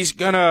he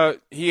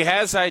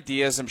has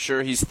ideas, I'm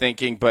sure he's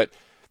thinking, but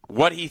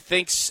what he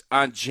thinks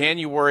on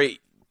January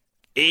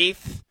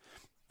 8th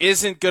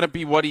isn't going to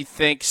be what he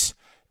thinks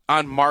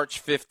on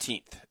March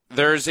 15th.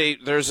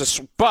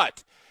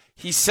 But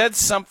he said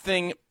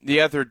something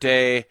the other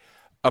day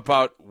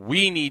about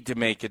we need to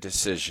make a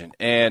decision.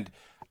 And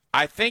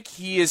I think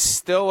he is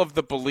still of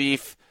the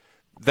belief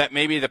that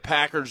maybe the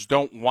Packers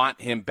don't want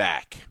him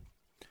back.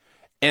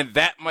 And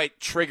that might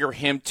trigger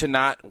him to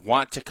not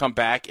want to come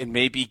back and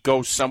maybe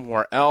go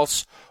somewhere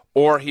else,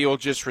 or he'll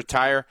just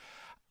retire.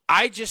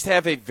 I just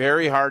have a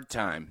very hard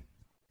time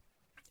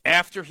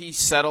after he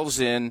settles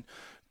in,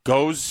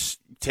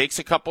 takes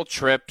a couple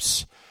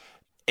trips,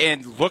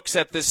 and looks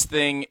at this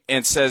thing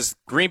and says,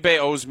 Green Bay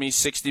owes me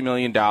 $60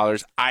 million.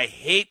 I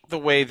hate the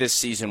way this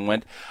season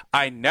went.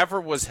 I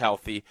never was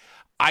healthy.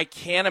 I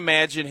can't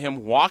imagine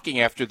him walking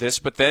after this,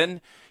 but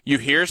then you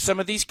hear some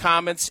of these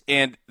comments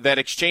and that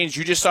exchange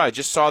you just saw. I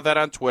just saw that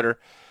on Twitter.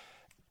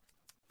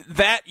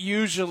 That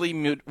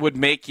usually would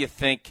make you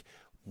think,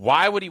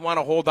 why would he want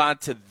to hold on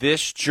to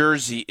this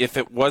jersey if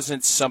it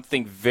wasn't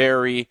something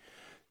very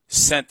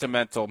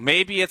sentimental?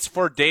 Maybe it's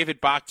for David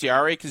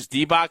Bakhtiari because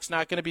D-Bach's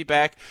not going to be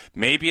back.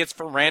 Maybe it's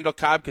for Randall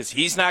Cobb because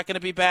he's not going to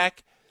be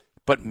back.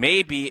 But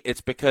maybe it's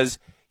because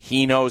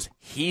he knows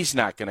he's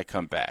not going to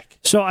come back.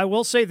 So I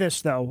will say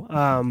this, though,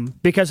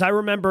 because I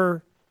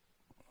remember,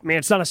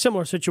 it's not a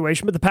similar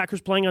situation, but the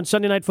Packers playing on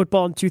Sunday Night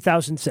Football in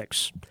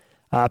 2006.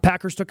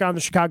 Packers took on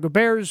the Chicago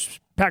Bears.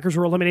 Packers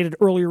were eliminated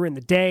earlier in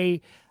the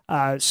day.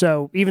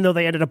 So even though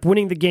they ended up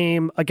winning the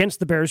game against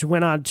the Bears, who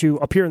went on to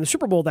appear in the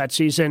Super Bowl that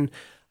season,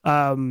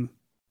 Brett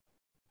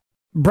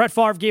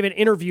Favre gave an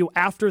interview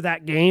after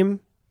that game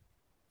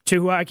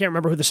to I can't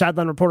remember who the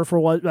sideline reporter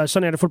for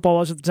Sunday Night Football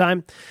was at the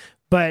time,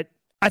 but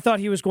I thought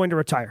he was going to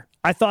retire.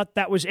 I thought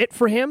that was it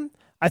for him.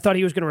 I thought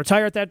he was going to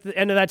retire at the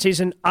end of that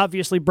season.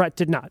 Obviously, Brett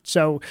did not.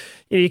 So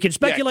you can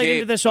speculate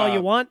into this all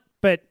you want,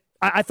 but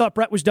I thought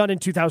Brett was done in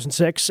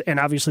 2006, and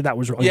obviously that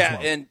was wrong. Yeah,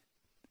 and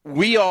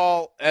we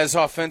all, as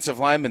offensive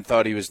linemen,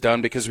 thought he was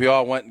done because we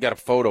all went and got a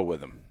photo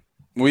with him.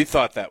 We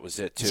thought that was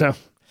it, too.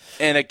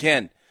 And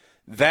again,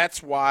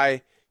 that's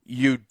why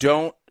you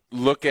don't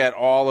look at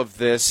all of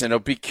this, and I'll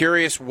be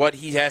curious what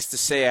he has to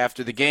say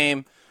after the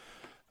game.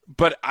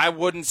 But I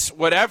wouldn't,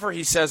 whatever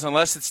he says,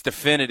 unless it's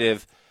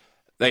definitive,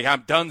 like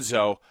I'm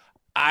donezo,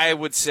 I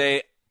would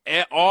say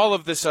all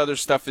of this other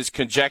stuff is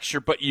conjecture,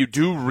 but you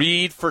do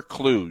read for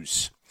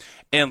clues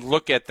and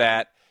look at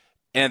that.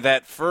 And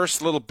that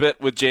first little bit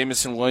with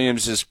Jameson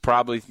Williams is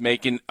probably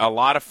making a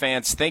lot of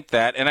fans think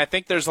that. And I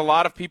think there's a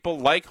lot of people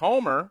like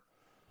Homer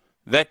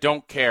that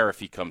don't care if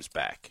he comes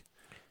back,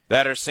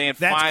 that are saying,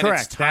 fine,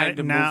 it's time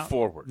to move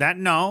forward.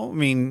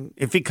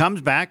 If he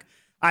comes back,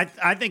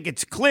 I think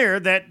it's clear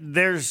that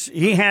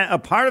a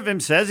part of him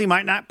says he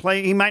might not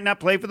play. He might not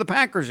play for the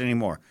Packers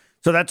anymore.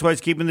 So that's why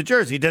he's keeping the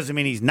jersey. It doesn't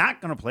mean he's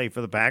not going to play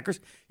for the Packers.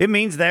 It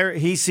means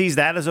he sees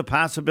that as a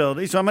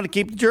possibility. So I'm going to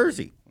keep the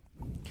jersey.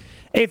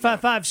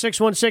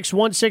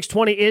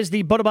 855-616-1620 is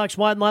the Butterbox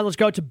Wide Line. Let's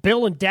go to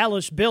Bill in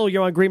Dallas. Bill,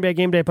 you're on Green Bay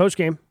Game Day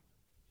Postgame.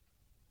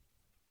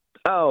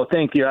 Oh,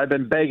 thank you. I've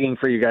been begging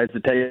for you guys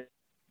to take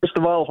First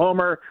of all,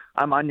 Homer,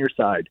 I'm on your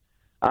side.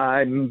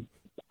 I'm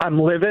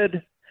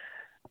livid.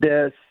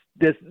 This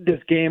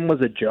game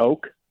was a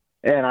joke,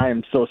 and I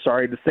am so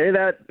sorry to say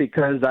that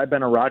because I've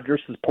been a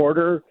Rodgers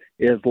supporter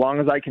as long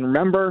as I can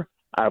remember.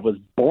 I was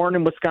born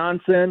in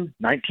Wisconsin,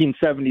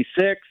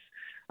 1976.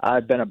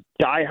 I've been a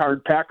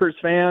diehard Packers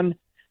fan.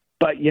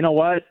 But you know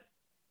what?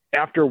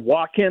 After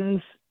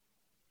Watkins,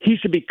 he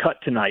should be cut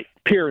tonight,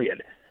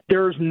 period.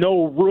 There's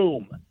no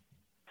room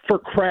for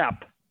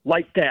crap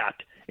like that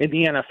in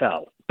the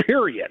NFL,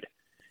 period.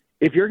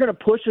 If you're going to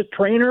push a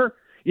trainer,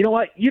 you know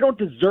what? You don't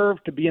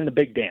deserve to be in the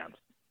big dance.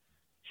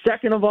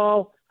 Second of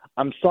all,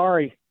 I'm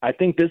sorry. I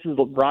think this is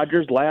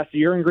Rodgers' last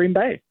year in Green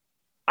Bay.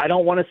 I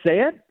don't want to say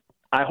it.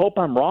 I hope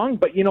I'm wrong,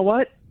 but you know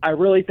what? I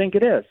really think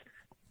it is.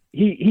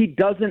 He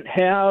doesn't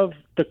have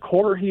the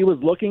core he was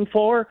looking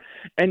for.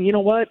 And you know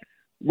what?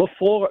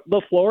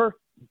 LaFleur,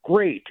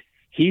 great.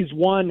 He's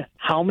won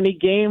how many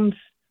games?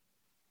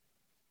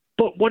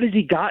 But what has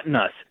he gotten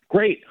us?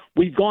 Great.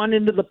 We've gone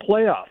into the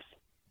playoffs.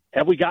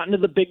 Have we gotten to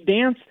the big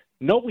dance?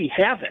 No, we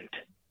haven't.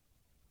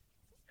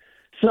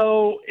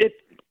 So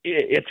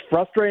it's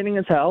frustrating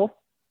as hell.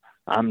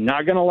 I'm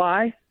not going to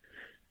lie.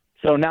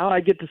 So now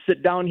I get to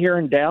sit down here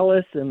in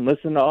Dallas and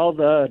listen to all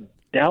the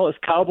Dallas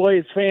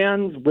Cowboys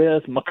fans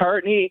with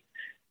McCartney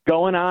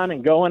going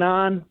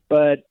on.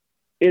 But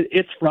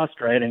it's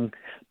frustrating.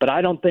 But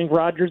I don't think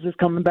Rodgers is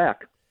coming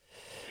back.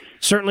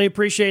 Certainly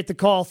appreciate the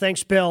call.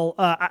 Thanks, Bill.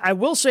 I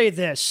will say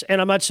this, and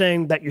I'm not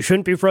saying that you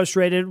shouldn't be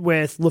frustrated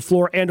with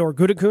LaFleur and or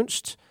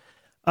Gutekunst.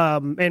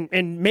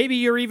 And maybe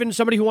you're even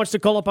somebody who wants to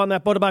call up on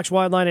that Botobox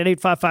Wild line at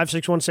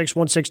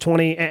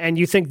 855-616-1620, and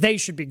you think they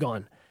should be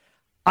gone.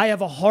 I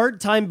have a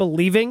hard time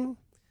believing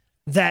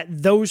that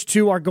those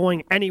two are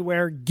going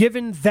anywhere,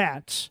 given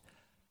that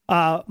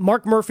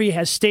Mark Murphy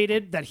has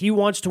stated that he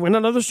wants to win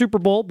another Super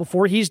Bowl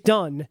before he's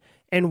done,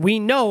 and we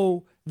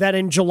know that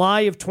in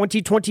July of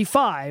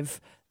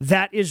 2025,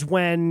 that is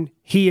when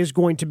he is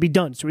going to be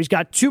done. So he's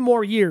got 2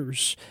 more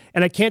years,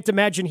 and I can't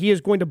imagine he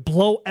is going to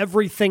blow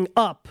everything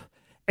up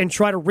and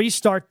try to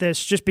restart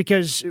this just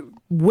because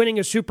winning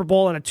a Super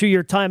Bowl on a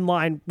 2-year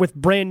timeline with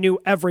brand new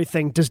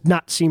everything does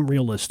not seem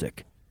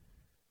realistic.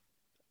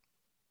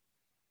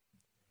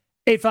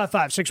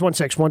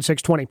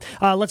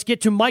 855-616-1620. Let's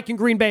get to Mike in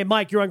Green Bay.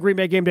 Mike, you're on Green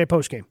Bay Game Day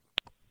Postgame.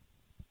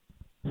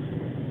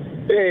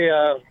 Hey,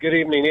 good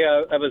evening.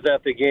 Yeah, I was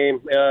at the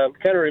game.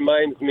 Kind of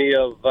reminds me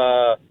of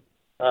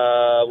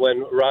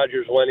when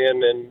Rodgers went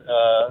in and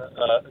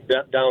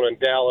down in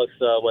Dallas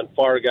when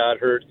Farr got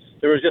hurt.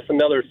 There was just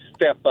another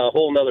step, a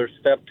whole other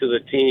step to the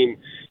team,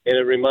 and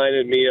it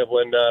reminded me of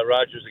when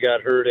Rodgers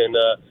got hurt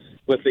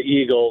with the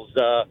Eagles.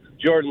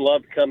 Jordan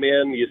Love come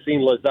in. You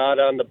seen Lazard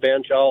on the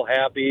bench, all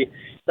happy.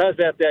 I was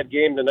at that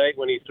game tonight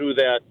when he threw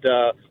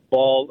that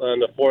ball in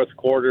the fourth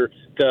quarter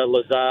to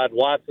Lazard.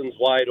 Watson's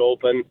wide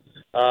open.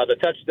 The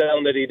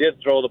touchdown that he did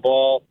throw the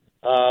ball,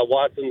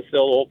 Watson's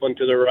still open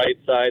to the right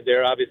side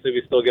there. Obviously,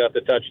 we still got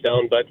the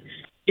touchdown, but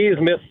he's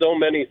missed so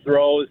many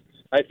throws.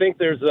 I think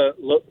there's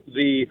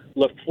the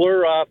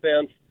LaFleur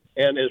offense,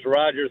 and as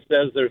Rodgers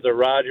says, there's a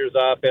Rodgers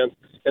offense.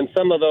 And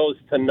some of those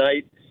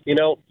tonight, you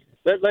know,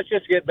 let's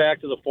just get back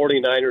to the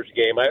 49ers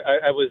game.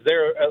 I was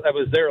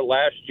there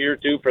last year,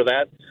 too, for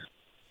that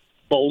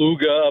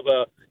beluga of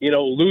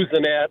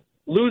losing at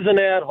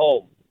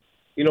home.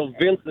 You know,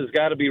 Vince has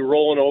got to be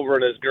rolling over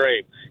in his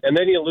grave. And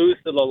then you lose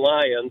to the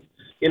Lions.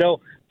 You know,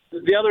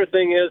 the other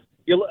thing is,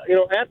 you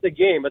know, at the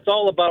game, it's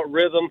all about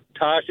rhythm.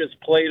 Tauscher's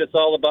played. It's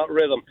all about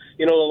rhythm.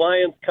 You know, the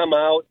Lions come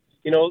out.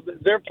 You know,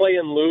 they're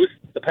playing loose.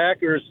 The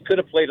Packers could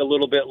have played a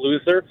little bit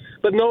looser,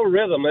 but no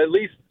rhythm. At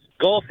least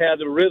Golf had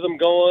the rhythm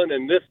going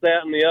and this,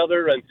 that, and the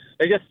other. And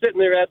they're just sitting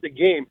there at the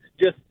game,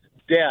 just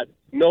dead.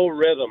 No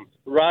rhythm.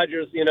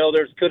 Rodgers, you know,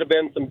 there could have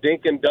been some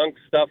dink and dunk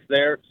stuff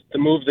there to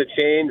move the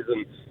chains.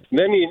 And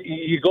then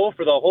you go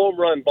for the home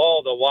run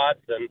ball to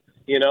Watson,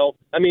 you know.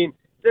 I mean,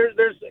 there's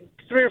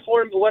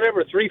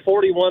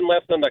 3:41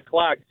 left on the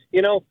clock.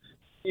 You know,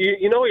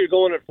 you know you're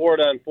going for it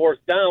on fourth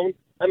down.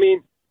 I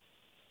mean,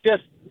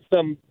 just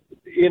some,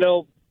 you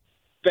know,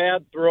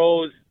 bad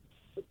throws,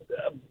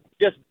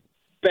 just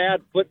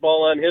bad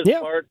football on his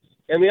part.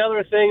 And the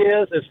other thing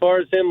is, as far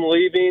as him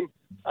leaving,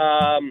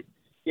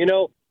 you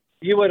know,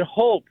 you would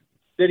hope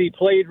that he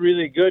played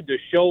really good to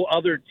show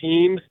other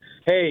teams,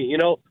 hey, you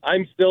know,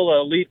 I'm still an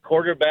elite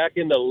quarterback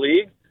in the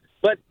league.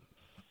 But,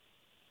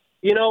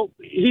 you know,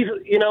 you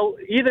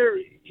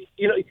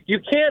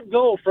can't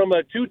go from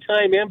a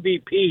 2-time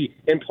MVP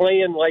and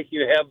playing like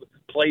you have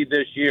played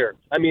this year.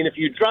 I mean, if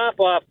you drop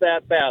off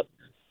that fast,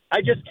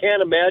 I just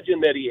can't imagine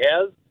that he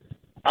has.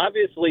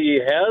 Obviously he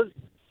has,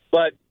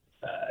 but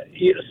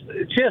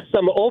just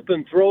some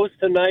open throws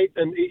tonight,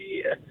 and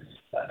it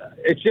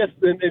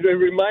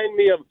reminded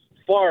me of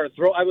Farr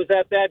throw. I was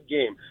at that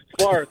game.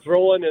 Farr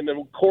throwing, and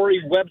then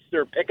Corey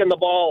Webster picking the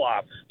ball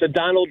off to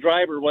Donald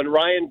Driver when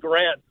Ryan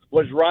Grant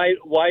was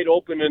wide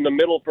open in the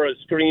middle for a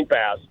screen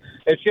pass.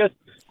 It's just,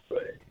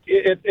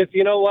 it's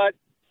you know what?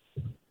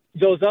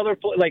 Those other,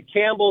 like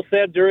Campbell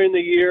said during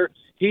the year,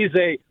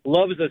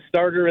 loves a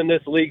starter in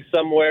this league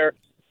somewhere.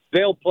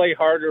 they'll play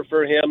harder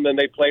for him than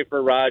they play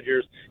for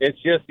Rodgers. It's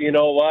just, you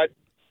know what?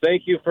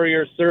 Thank you for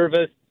your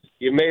service.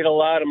 You made a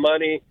lot of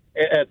money.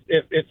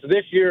 If it's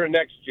this year or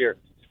next year,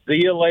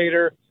 see you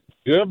later.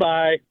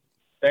 Goodbye.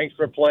 Thanks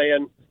for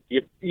playing.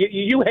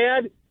 You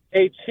had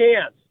a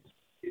chance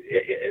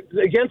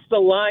against the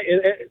line.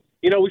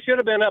 We should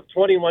have been up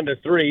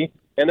 21-3,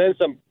 and then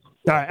some.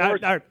 All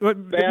right.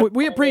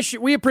 We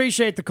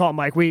appreciate the call,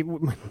 Mike. We a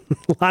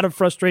lot of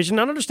frustration,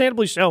 and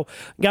understandably so.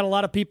 Got a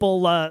lot of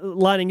people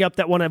lining up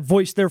that want to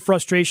voice their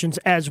frustrations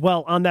as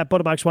well on that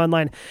Botobox Wine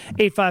line,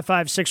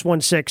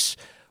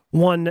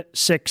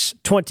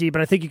 855-616-1620.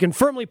 But I think you can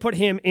firmly put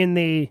him in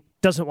the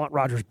doesn't want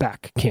Rodgers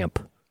back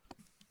camp.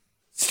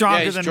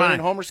 Stronger he's than joining mine.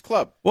 Homer's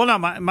club. Well, no,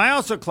 my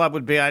also club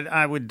would be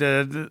I would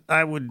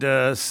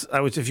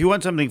if you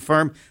want something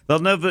firm, they'll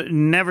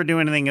never do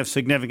anything of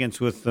significance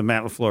with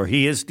Matt LaFleur.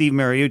 He is Steve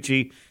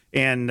Mariucci,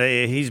 and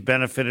he's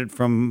benefited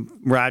from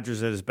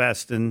Rodgers at his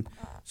best, and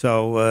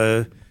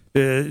so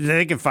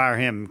they can fire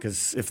him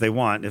because if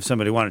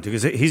somebody wanted to,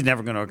 because he's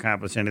never going to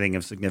accomplish anything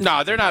of significance.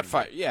 No, they're not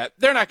fire. Yeah,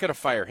 they're not going to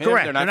fire him.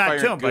 Correct, they're not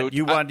firing too, but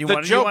you wanted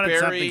Barry,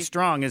 something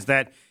strong. Is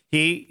that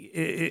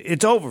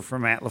it's over for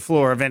Matt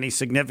LaFleur of any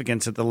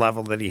significance at the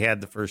level that he had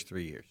the first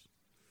 3 years.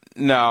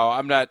 No,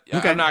 I'm not.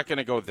 Okay. I'm not going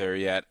to go there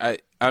yet.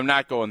 I'm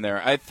not going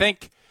there. I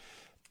think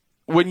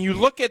when you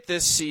look at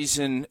this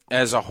season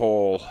as a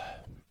whole,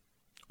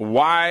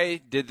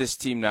 why did this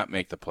team not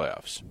make the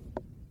playoffs?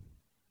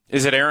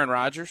 Is it Aaron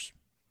Rodgers?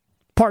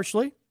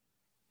 Partially.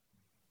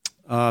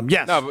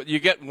 Yes. No, but you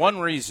get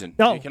one reason.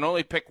 No. You can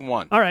only pick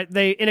one. All right.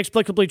 They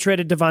inexplicably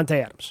traded Davante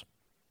Adams.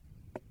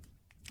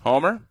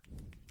 Homer?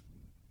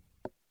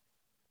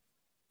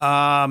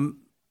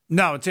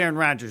 No, it's Aaron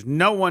Rodgers.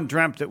 No one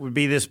dreamt it would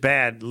be this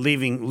bad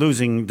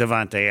losing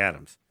Davante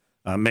Adams.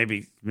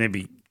 Maybe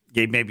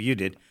Gabe, maybe you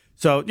did.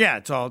 So yeah,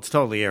 it's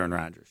totally Aaron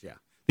Rodgers. Yeah,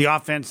 the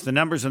offense, the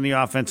numbers on the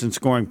offense and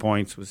scoring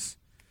points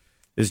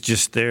is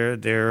just their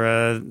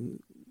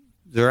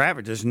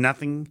average. There's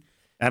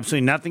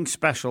absolutely nothing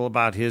special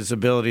about his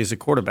ability as a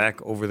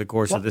quarterback over the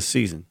course of this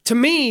season. To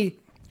me,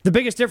 the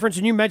biggest difference,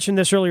 and you mentioned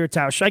this earlier,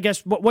 Tausch. I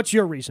guess what's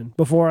your reason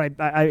before I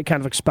kind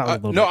of expound a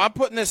little bit? No, I'm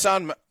putting this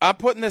on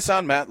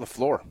Matt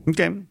LaFleur.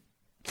 Okay,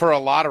 for a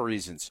lot of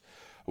reasons.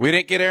 We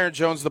didn't get Aaron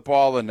Jones the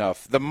ball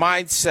enough. The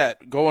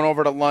mindset going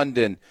over to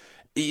London,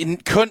 you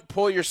couldn't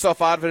pull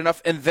yourself out of it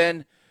enough, and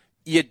then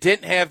you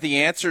didn't have the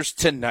answers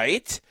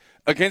tonight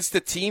against a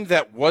team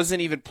that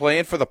wasn't even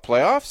playing for the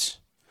playoffs,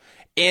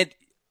 and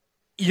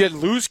you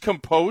lose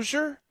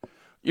composure.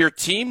 Your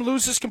team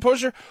loses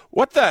composure.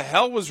 What the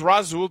hell was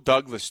Rasul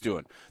Douglas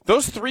doing?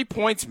 Those 3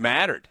 points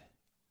mattered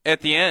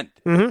at the end.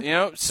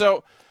 Mm-hmm.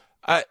 So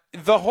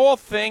the whole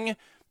thing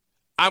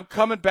I'm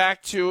coming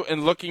back to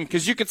and looking,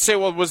 because you could say,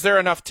 well, was there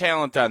enough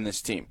talent on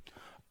this team?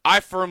 I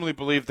firmly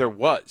believe there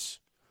was.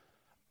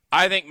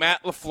 I think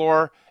Matt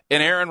LaFleur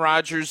and Aaron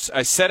Rodgers,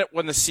 I said it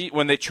when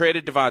they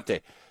traded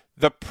Davante,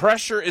 the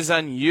pressure is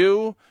on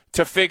you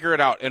to figure it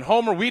out. And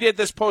Homer, we did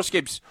this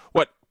postgame.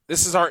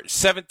 This is our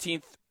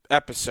 17th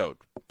episode.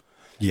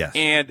 Yes.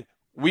 And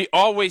we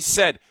always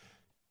said,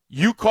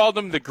 you called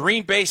them the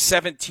Green Bay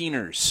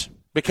 17ers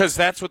because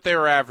that's what they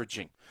were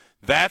averaging.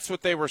 That's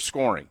what they were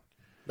scoring.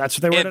 That's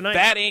what they were tonight.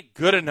 That ain't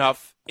good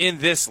enough in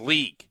this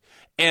league.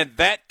 And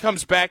that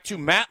comes back to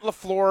Matt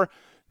LaFleur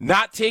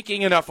not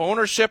taking enough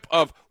ownership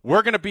of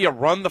we're going to be a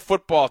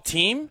run-the-football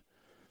team.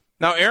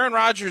 Now, Aaron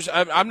Rodgers,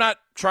 I'm not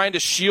trying to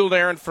shield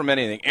Aaron from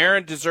anything.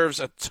 Aaron deserves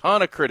a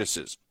ton of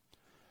criticism.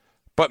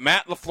 But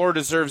Matt LaFleur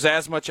deserves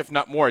as much, if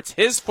not more. It's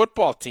his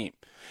football team.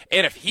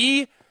 And if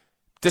he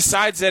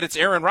decides that it's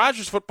Aaron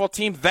Rodgers' football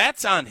team,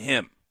 that's on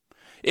him.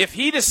 If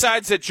he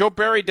decides that Joe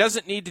Barry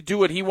doesn't need to do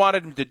what he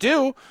wanted him to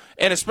do,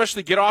 and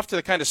especially get off to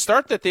the kind of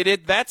start that they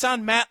did, that's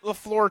on Matt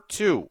LaFleur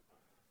too.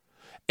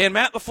 And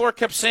Matt LaFleur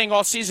kept saying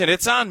all season,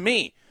 it's on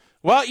me.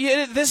 Well,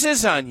 this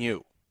is on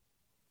you.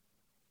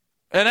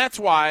 And that's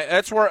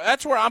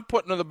where I'm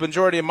putting the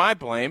majority of my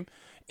blame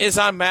is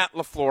on Matt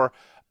LaFleur.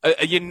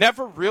 You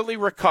never really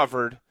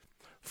recovered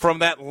from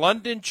that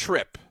London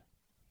trip.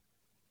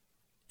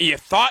 You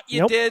thought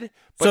you did,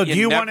 but so you do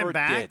you never want him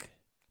back? did.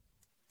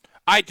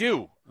 I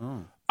do.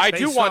 Oh. I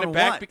do Based want on him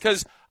back what?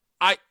 because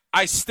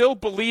I still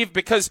believe,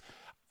 because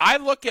I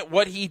look at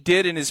what he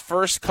did in his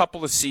first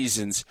couple of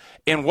seasons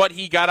and what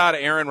he got out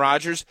of Aaron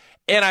Rodgers,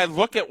 and I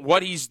look at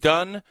what he's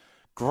done.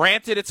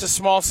 Granted, it's a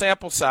small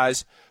sample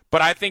size,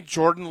 but I think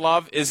Jordan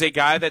Love is a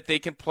guy that they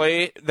can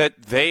play,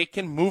 that they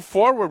can move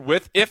forward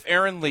with if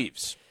Aaron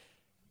leaves.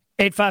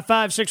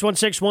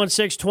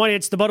 855-616-1620.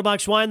 It's the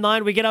Botobox Wine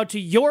Line. We get out to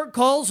your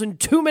calls in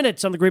 2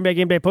 minutes on the Green Bay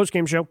Game Day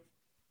postgame show.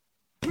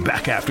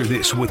 Back after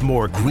this with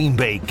more Green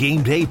Bay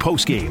Game Day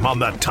postgame on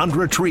the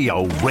Tundra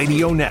Trio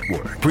Radio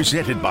Network.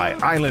 Presented by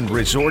Island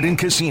Resort and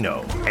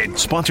Casino and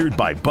sponsored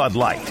by Bud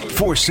Light.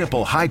 4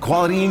 simple,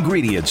 high-quality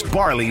ingredients: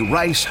 barley,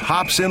 rice,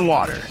 hops, and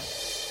water.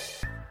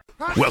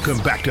 Welcome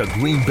back to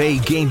Green Bay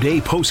Game Day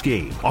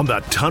Postgame on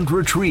the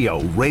Tundra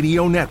Trio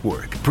Radio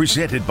Network.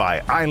 Presented by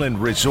Island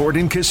Resort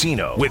and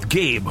Casino with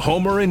Gabe,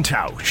 Homer, and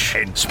Tausch.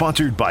 And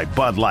sponsored by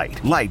Bud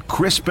Light. Light,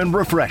 crisp, and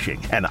refreshing.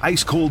 An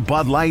ice-cold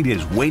Bud Light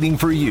is waiting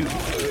for you.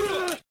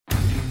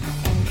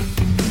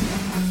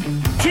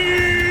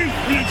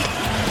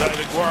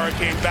 Aguirre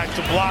came back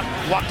to block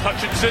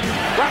Hutchinson.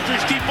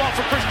 Rodgers deep ball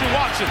for Christian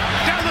Watson.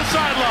 Down the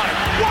sideline.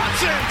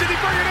 Watson, did he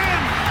bring it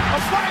in? A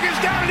flag is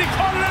down and he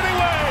caught it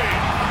anyway.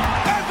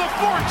 At the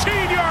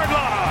 14-yard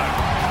line.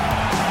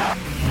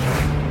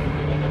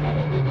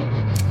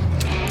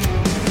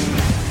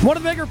 One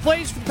of the bigger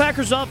plays for the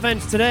Packers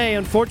offense today,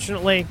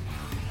 unfortunately,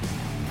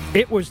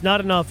 it was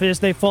not enough as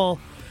they fall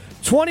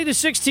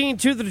 20-16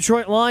 to the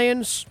Detroit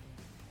Lions.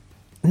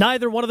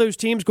 Neither one of those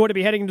teams going to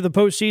be heading into the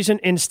postseason.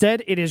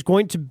 Instead, it is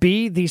going to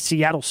be the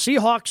Seattle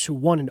Seahawks, who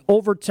won in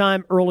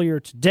overtime earlier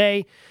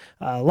today.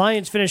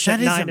 Lions finished at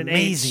 9-8. That is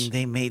amazing.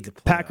 They made the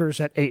playoffs. Packers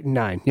at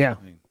 8-9. Yeah,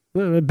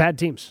 bad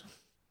teams.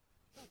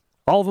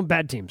 All of them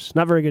bad teams.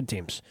 Not very good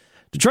teams.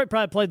 Detroit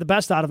probably played the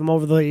best out of them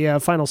over the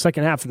final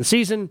second half of the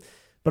season.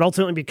 But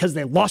ultimately, because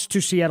they lost to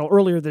Seattle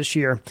earlier this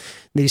year,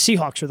 the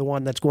Seahawks are the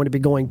one that's going to be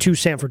going to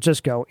San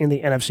Francisco in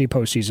the NFC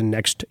postseason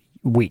next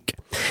week.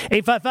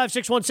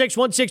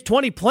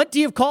 855-616-1620.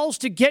 Plenty of calls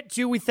to get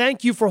to. We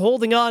thank you for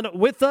holding on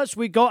with us.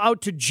 We go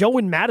out to Joe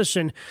in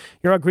Madison.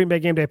 You're on Green Bay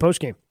Game Day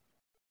postgame.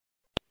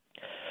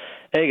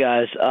 Hey,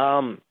 guys.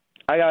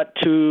 I got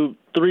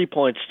 3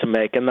 points to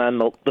make, and then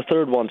the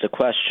third one's a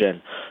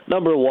question.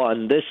 Number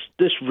one,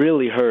 this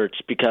really hurts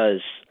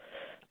because,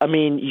 I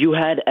mean, you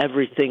had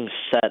everything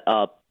set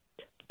up.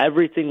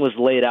 Everything was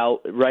laid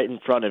out right in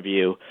front of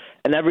you,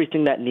 and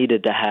everything that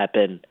needed to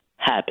happen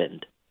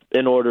happened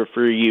in order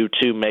for you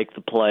to make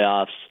the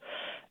playoffs,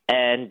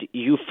 and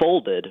you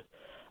folded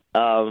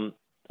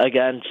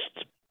against,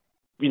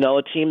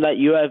 a team that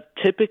you have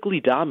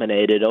typically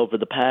dominated over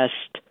the past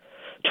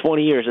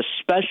 20 years,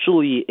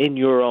 especially in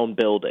your own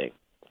building.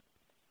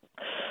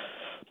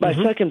 My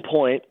second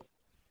point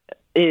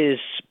is,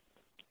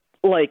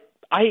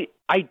 I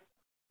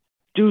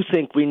do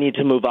think we need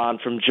to move on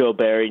from Joe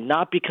Barry,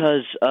 not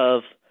because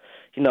of,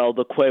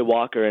 the Quay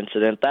Walker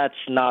incident. That's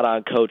not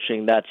on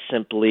coaching. That's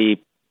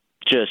simply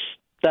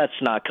that's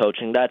not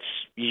coaching. That's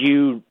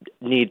you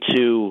need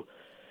to,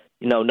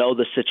 know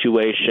the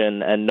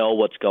situation and know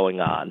what's going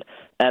on.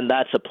 And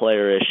that's a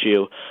player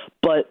issue.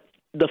 But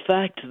the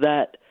fact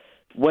that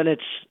when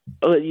it's,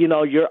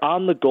 you're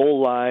on the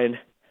goal line,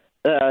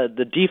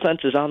 the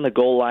defense is on the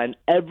goal line,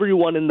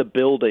 everyone in the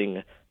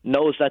building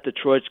knows that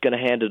Detroit's going to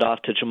hand it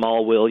off to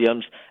Jamal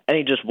Williams, and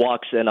he just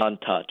walks in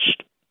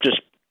untouched,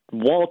 just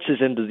waltzes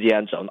into the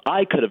end zone.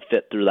 I could have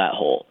fit through that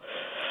hole.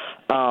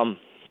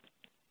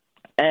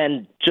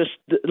 And just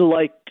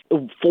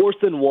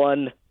 4th and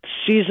 1,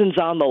 season's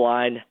on the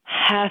line,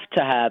 have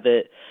to have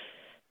it,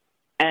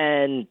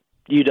 and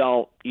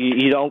the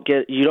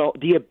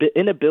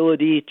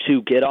inability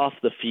to get off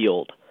the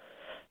field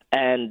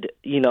and,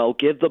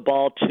 give the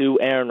ball to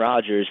Aaron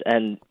Rodgers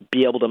and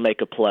be able to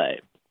make a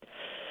play.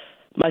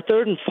 My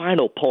third and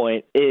final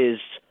point is,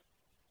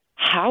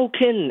 how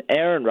can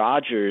Aaron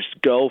Rodgers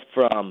go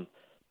from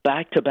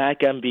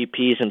back-to-back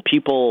MVPs and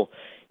people,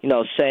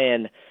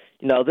 saying,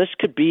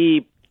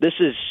 this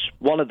is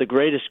one of the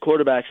greatest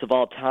quarterbacks of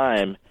all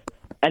time,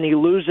 and he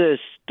loses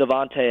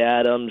Davante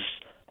Adams,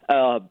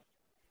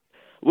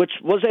 which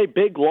was a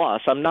big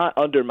loss. I'm not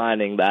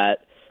undermining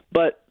that,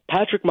 but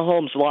Patrick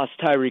Mahomes lost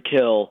Tyreek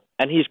Hill,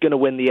 and he's going to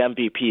win the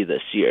MVP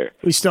this year.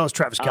 He still has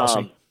Travis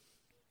Kelce.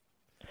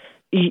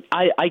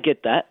 I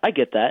get that,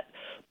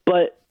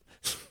 but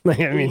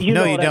I mean, you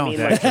don't.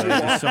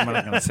 Actually, so I'm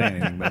not going to say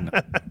anything, but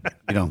no,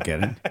 you don't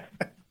get it.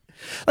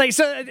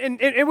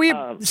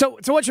 So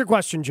what's your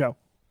question, Joe?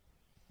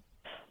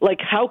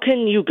 How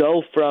can you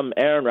go from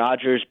Aaron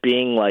Rodgers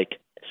being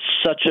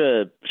such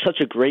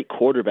a great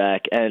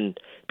quarterback and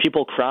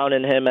people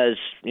crowning him as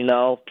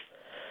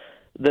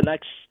the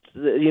next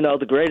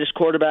the greatest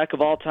quarterback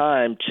of all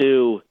time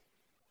to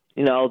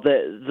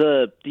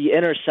the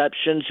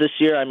interceptions this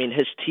year? I mean,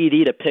 his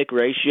TD to pick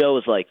ratio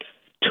is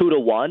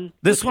 2-1.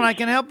 This one I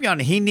can help you on.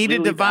 He needed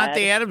really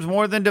Davante Adams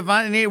more than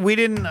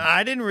Davante.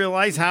 I didn't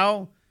realize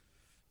how.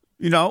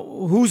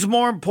 Who's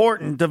more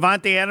important,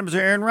 Davante Adams or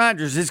Aaron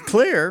Rodgers? It's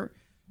clear.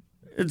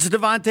 It's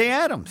Davante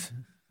Adams.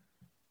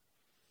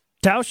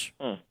 Tausch?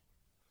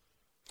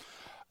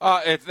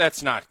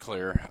 That's not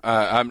clear.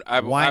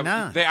 Why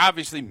not? They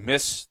obviously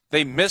missed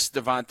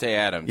Davante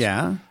Adams.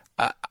 Yeah.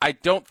 I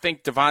don't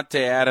think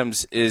Davante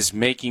Adams is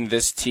making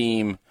this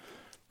team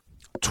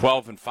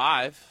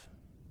 12-5.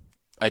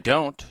 I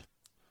don't.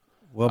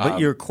 Well, but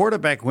your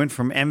quarterback went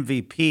from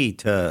MVP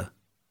to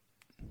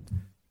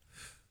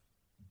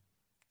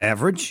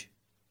average.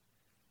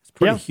 It's a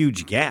pretty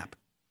huge gap.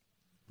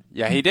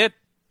 Yeah, he did.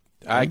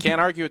 I can't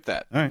argue with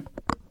that. All right.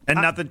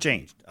 And nothing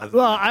changed.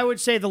 Well, I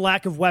would say the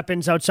lack of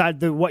weapons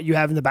outside what you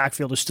have in the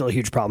backfield is still a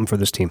huge problem for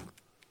this team.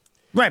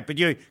 Right, but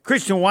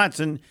Christian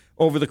Watson,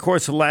 over the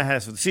course of the last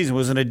half of the season,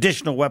 was an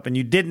additional weapon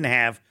you didn't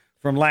have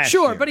from last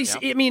year. Sure, but he's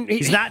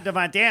not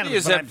Devontae Adams. He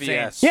is but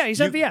MVS. Yeah, he's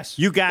MVS.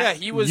 You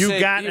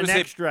got an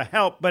extra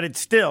help, but it's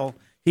still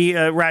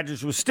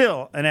Rodgers was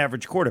still an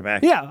average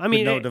quarterback. Yeah, I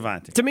mean, no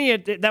Devontae. To me,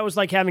 that was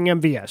like having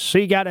MVS. So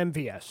you got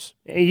MVS.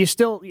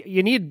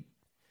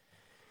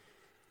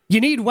 You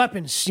need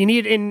weapons. You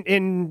need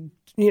in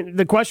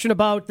the question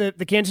about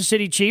the Kansas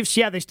City Chiefs.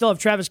 Yeah, they still have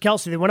Travis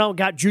Kelce. They went out and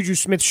got Juju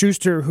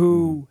Smith-Schuster,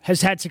 who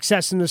has had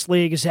success in this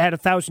league, has had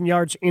 1,000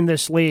 yards in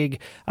this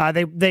league.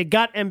 They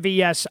got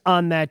MVS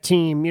on that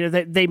team.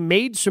 They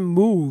made some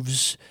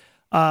moves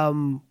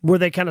where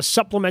they kind of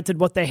supplemented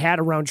what they had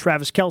around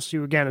Travis Kelce,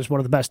 who again is one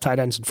of the best tight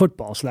ends in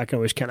football. So that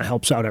always kind of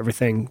helps out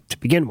everything to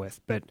begin with.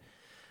 But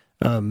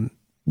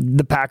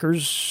the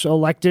Packers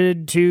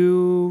elected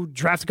to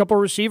draft a couple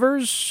of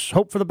receivers,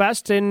 hope for the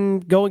best,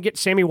 and go and get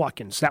Sammy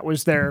Watkins. That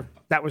was their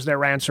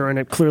answer, and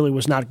it clearly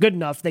was not good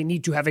enough. They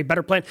need to have a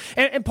better plan.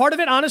 And part of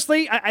it,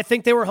 honestly, I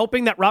think they were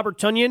hoping that Robert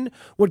Tonyan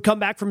would come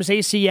back from his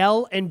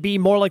ACL and be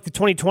more like the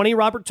 2020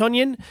 Robert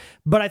Tonyan.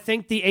 But I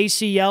think the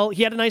ACL,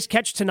 he had a nice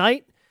catch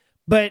tonight,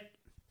 but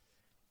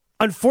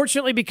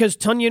unfortunately, because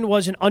Tonyan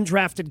was an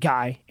undrafted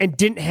guy and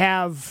didn't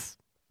have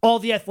all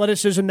the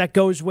athleticism that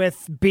goes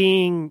with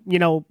being,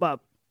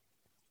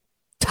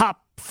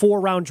 top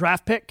 4-round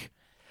draft pick,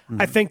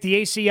 I think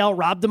the ACL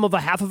robbed him of a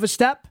half of a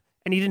step,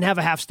 and he didn't have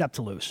a half step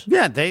to lose.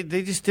 Yeah, they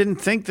just didn't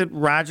think that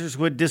Rodgers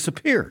would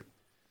disappear.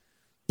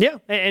 Yeah,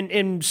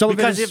 and some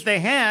because of it if they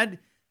had,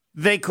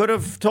 they could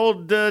have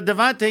told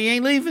Devontae he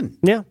ain't leaving.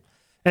 Yeah,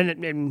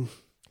 and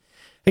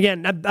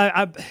again,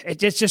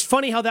 it's just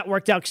funny how that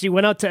worked out because he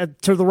went out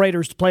to the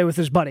Raiders to play with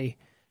his buddy.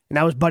 And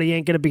now his buddy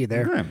ain't going to be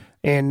there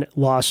in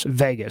Las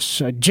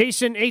Vegas.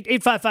 Jason,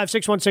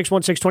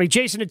 855-616-1620.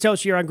 Jason and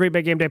Tauscher here on Green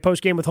Bay Game Day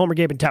Postgame with Homer,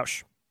 Gabe, and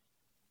Tausch.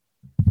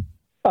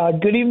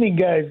 Good evening,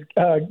 guys.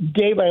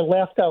 Gabe, I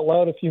laughed out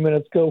loud a few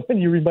minutes ago when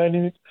you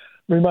reminded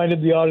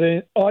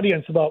the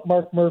audience about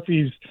Mark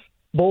Murphy's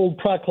bold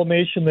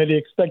proclamation that he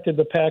expected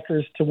the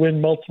Packers to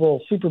win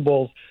multiple Super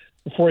Bowls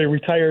before he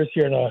retires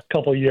here in a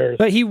couple of years.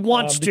 But he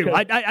wants to.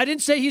 I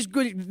didn't say he's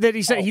good. That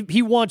he said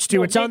he wants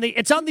to. It's on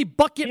the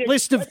bucket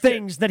list of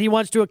things that he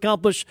wants to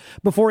accomplish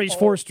before he's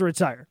forced to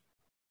retire.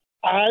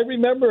 I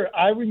remember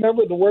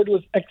the word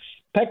was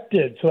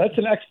expected. So that's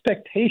an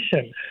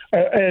expectation.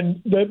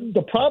 And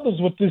the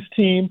problems with this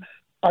team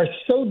are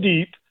so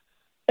deep,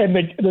 and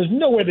there's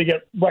no way they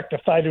get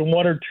rectified in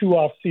 1 or 2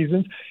 off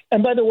seasons.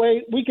 And by the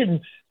way, we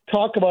can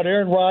talk about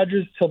Aaron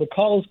Rodgers till the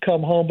calls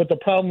come home, but the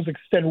problems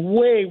extend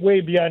way, way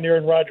beyond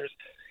Aaron Rodgers.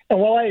 And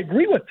while I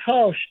agree with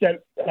Tausch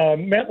that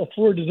Matt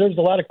LaFleur deserves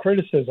a lot of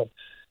criticism,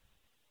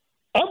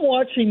 I'm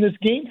watching this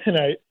game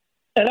tonight,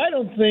 and I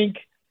don't think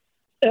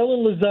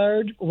Ellen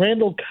Lazard,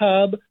 Randall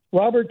Cobb,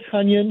 Robert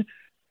Tonyan,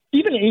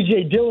 even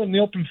A.J. Dillon in the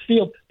open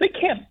field, they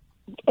can't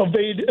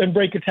evade and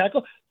break a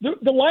tackle.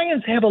 The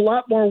Lions have a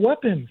lot more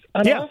weapons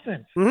on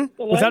offense.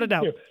 Mm-hmm. Without a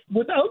doubt.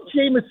 Without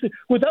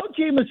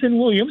Jamison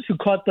Williams, who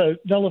caught the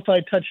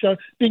nullified touchdown,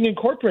 being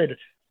incorporated.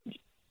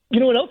 You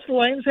know what else the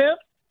Lions have?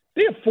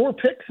 They have 4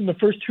 picks in the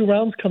first 2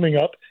 rounds coming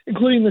up,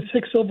 including the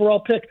 6th overall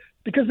pick,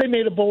 because they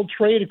made a bold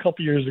trade a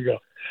couple years ago.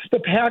 The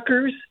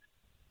Packers,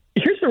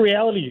 here's the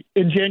reality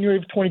in January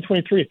of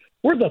 2023.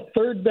 We're the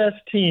 3rd best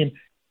team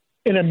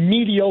in a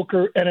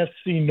mediocre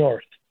NFC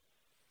North.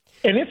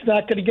 And it's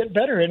not going to get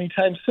better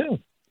anytime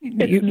soon.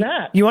 It's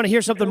not. You want to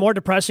hear something more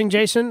depressing,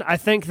 Jason? I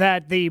think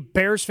that the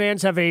Bears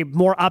fans have a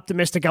more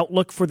optimistic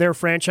outlook for their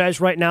franchise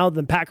right now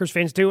than Packers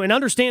fans do. And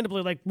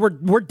understandably, like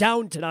we're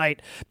down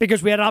tonight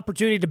because we had an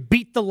opportunity to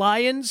beat the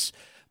Lions.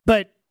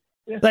 But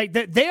like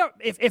they are,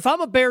 if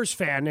I'm a Bears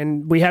fan,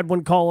 and we had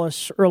one call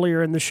us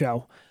earlier in the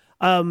show,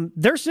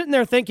 they're sitting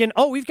there thinking,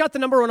 oh, we've got the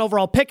number 1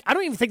 overall pick. I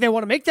don't even think they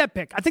want to make that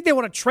pick. I think they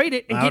want to trade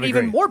it and get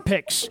even more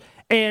picks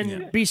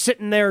and be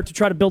sitting there to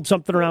try to build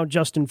something around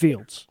Justin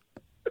Fields.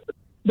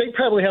 They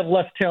probably have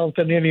less talent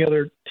than any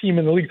other team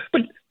in the league.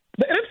 But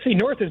the NFC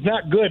North is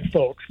not good,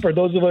 folks, for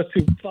those of us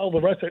who follow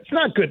the rest of it. It's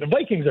not good. The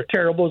Vikings are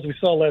terrible, as we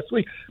saw last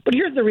week. But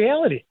here's the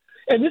reality.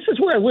 And this is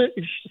where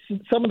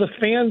some of the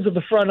fans of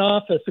the front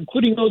office,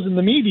 including those in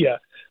the media,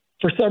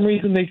 for some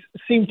reason they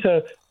seem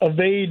to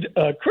evade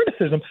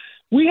criticism.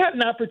 We had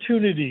an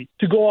opportunity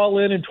to go all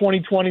in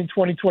 2020,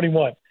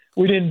 2021.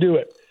 We didn't do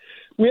it.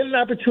 We had an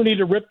opportunity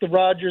to rip the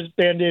Rodgers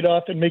Band-Aid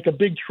off and make a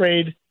big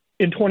trade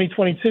in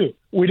 2022.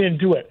 We didn't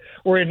do it.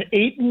 We're in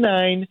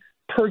 8-9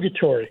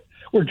 purgatory.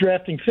 We're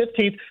drafting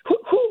 15th.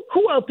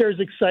 Who out there is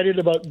excited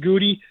about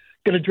Goody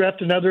going to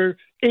draft another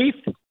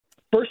 8th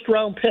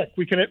first-round pick?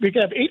 We can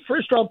have 8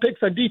 first-round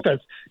picks on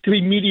defense to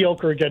be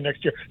mediocre again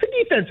next year. The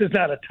defense is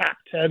not a top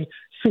 10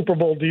 Super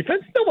Bowl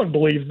defense. No one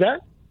believes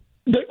that.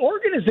 The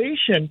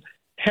organization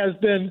has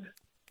been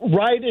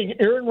riding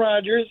Aaron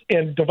Rodgers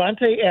and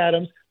Devontae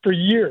Adams for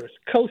years,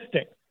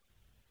 coasting.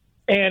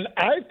 And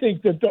I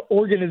think that the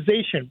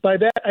organization, by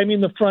that I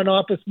mean the front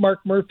office, Mark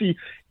Murphy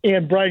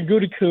and Brian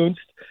Gutekunst,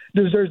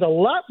 deserves a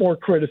lot more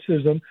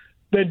criticism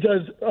than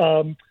does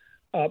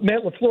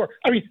Matt LaFleur.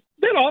 I mean,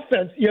 that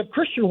offense, you have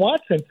Christian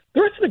Watson.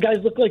 The rest of the guys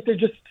look like they're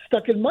just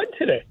stuck in mud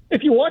today.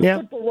 If you watch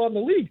football around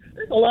the league,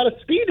 there's a lot of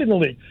speed in the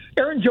league.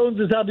 Aaron Jones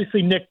is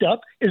obviously nicked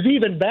up. Is he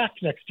even back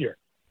next year?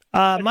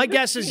 My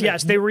guess is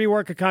yes, they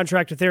rework a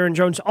contract with Aaron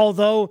Jones,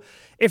 although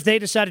if they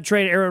decide to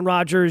trade Aaron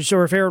Rodgers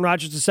or if Aaron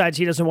Rodgers decides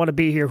he doesn't want to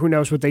be here, who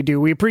knows what they do.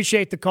 We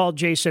appreciate the call,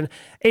 Jason.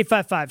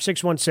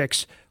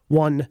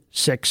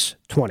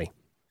 855-616-1620.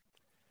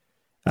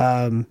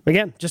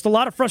 Again, just a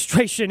lot of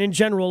frustration in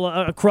general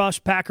across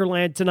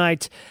Packerland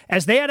tonight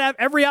as they had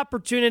every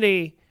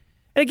opportunity.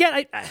 And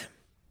again,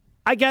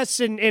 I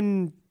guess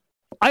I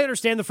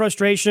understand the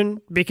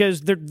frustration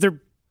because there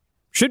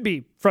should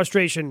be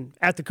frustration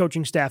at the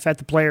coaching staff, at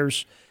the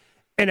players,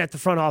 and at the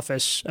front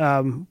office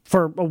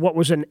for what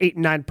was an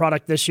 8-9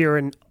 product this year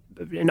and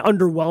an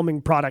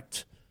underwhelming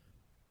product.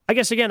 I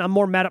guess, again, I'm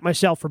more mad at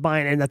myself for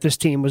buying in that this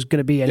team was going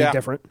to be any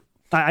different.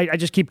 I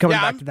just keep coming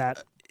back to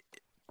that.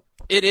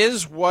 It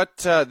is what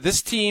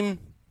this team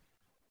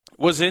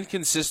was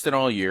inconsistent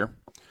all year.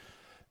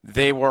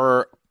 They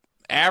were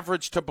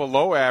average to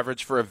below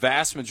average for a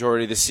vast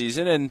majority of the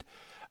season, and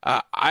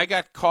I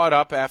got caught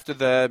up after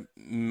the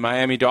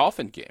Miami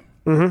Dolphin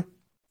game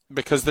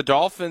because the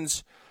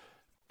Dolphins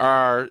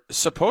are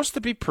supposed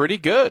to be pretty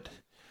good.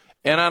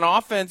 And on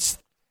offense,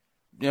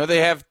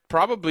 they have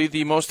probably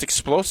the most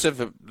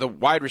explosive, the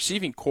wide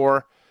receiving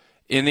core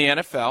in the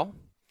NFL.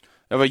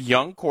 They have a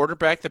young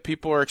quarterback that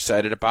people are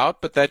excited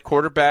about, but that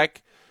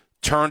quarterback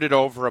turned it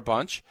over a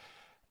bunch.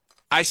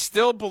 I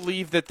still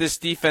believe that this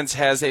defense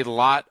has a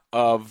lot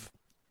of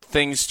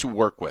things to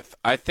work with.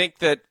 I think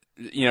that,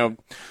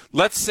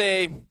 let's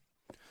say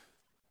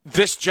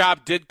this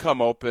job did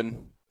come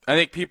open. I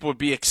think people would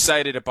be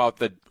excited about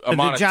the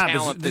amount of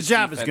talent this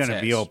job is defense going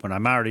to be open.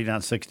 I'm already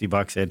down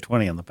 $60. I had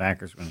 20 on the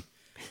Packers winning.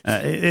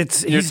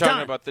 You're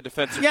talking about the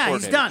defensive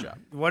coordinator he's done. Job.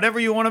 Whatever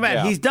you want to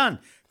bet, he's done.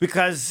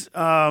 Because,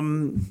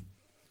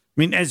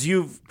 as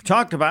you've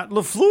talked about,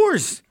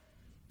 LaFleur's,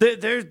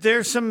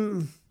 there's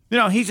some,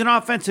 he's an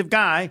offensive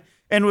guy.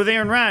 And with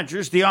Aaron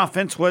Rodgers, the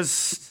offense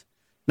was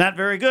not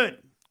very good.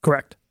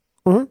 Correct.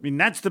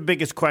 That's the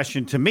biggest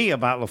question to me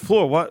about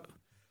LaFleur. What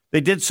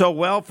they did so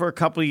well for a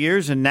couple of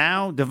years, and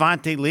now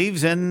Devontae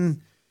leaves,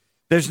 and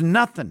there's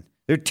nothing.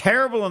 They're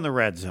terrible in the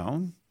red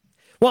zone.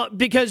 Well,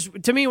 because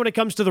to me, when it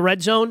comes to the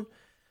red zone,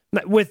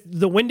 with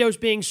the windows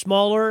being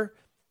smaller,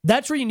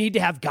 that's where you need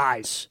to have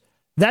guys.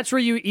 That's where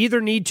you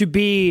either need to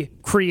be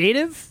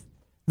creative,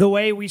 the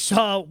way we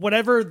saw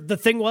whatever the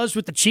thing was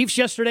with the Chiefs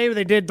yesterday, where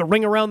they did the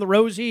ring around the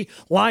rosy,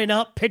 line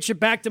up, pitch it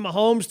back to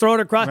Mahomes, throw it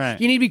across.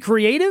 Right. You need to be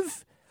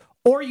creative,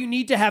 or you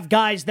need to have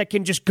guys that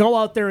can just go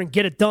out there and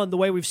get it done, the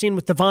way we've seen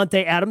with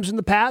Devontae Adams in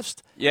the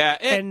past. Yeah,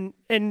 and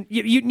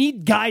you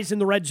need guys in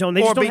the red zone.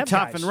 They just don't have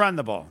tough guys. And run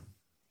the ball.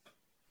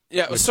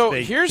 Yeah. So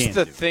here's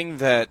the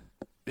thing,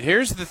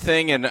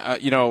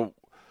 and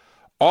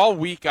all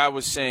week I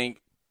was saying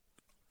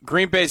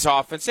Green Bay's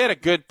offense, they had a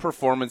good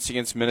performance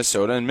against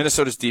Minnesota, and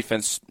Minnesota's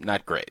defense,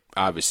 not great.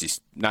 Obviously,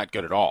 not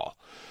good at all.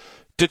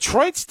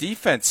 Detroit's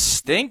defense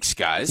stinks,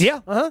 guys. Yeah.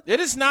 It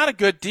is not a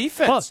good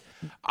defense.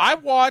 I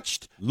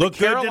watched the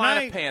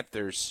Carolina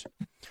Panthers.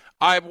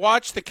 I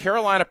watched the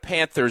Carolina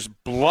Panthers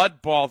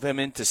bloodball them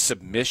into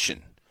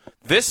submission.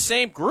 This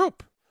same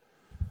group.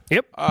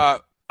 Yep.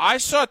 I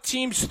saw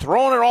teams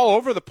throwing it all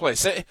over the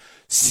place.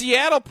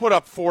 Seattle put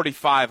up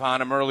 45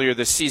 on them earlier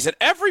this season.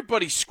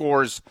 Everybody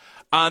scores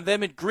on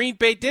them, and Green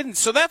Bay didn't.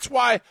 So that's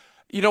why,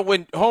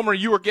 when Homer,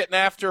 you were getting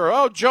after,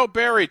 Joe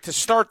Barry to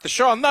start the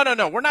show.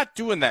 No, we're not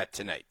doing that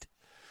tonight.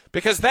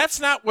 Because that's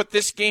not what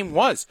this game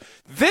was.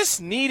 This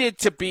needed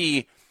to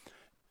be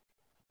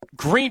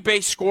Green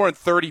Bay scoring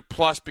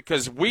 30-plus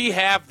because we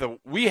have the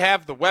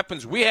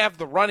weapons, we have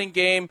the running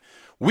game,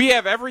 we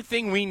have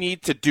everything we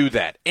need to do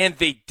that. And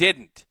they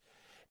didn't.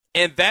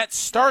 And that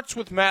starts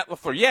with Matt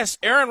LaFleur. Yes,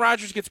 Aaron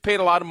Rodgers gets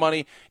paid a lot of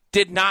money,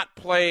 did not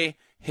play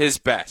his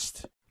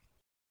best.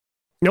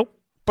 Nope.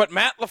 But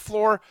Matt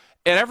LaFleur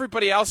and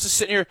everybody else is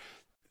sitting here.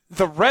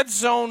 The red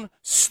zone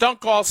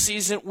stunk all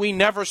season. We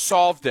never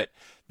solved it.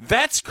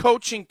 That's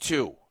coaching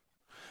too.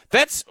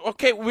 That's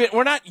okay.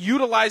 We're not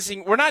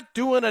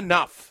doing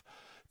enough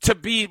to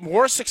be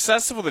more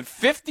successful than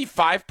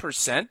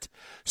 55%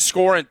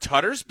 scoring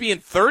tutters, being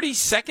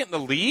 32nd in the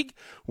league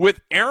with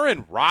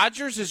Aaron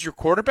Rodgers as your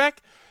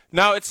quarterback.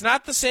 Now, it's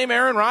not the same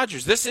Aaron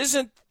Rodgers. This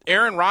isn't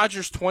Aaron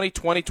Rodgers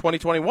 2020,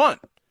 2021.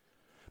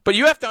 But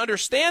you have to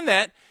understand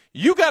that.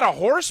 You got a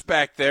horse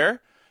back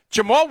there.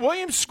 Jamal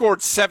Williams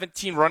scored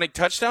 17 running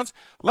touchdowns.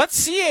 Let's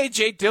see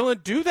A.J.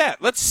 Dillon do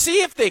that. Let's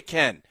see if they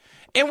can.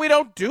 And we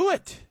don't do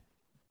it.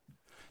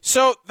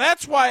 So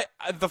that's why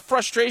the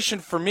frustration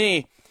for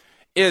me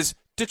is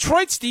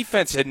Detroit's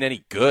defense isn't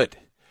any good.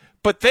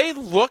 But they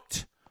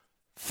looked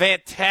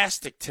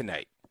fantastic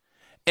tonight.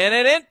 And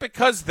it ain't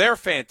because they're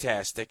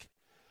fantastic.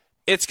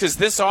 It's because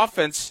this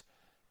offense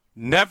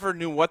never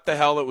knew what the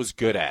hell it was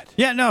good at.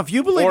 Yeah, no, if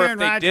you believe Aaron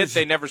Rodgers... Or if they did,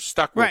 they never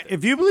stuck with it. Right,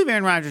 if you believe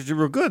Aaron Rodgers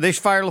were good, they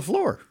should fire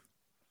LaFleur.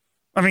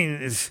 I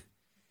mean,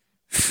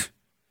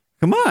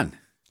 come on.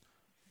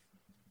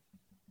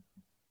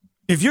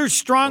 If you're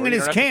strong in you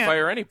his don't camp, have to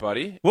fire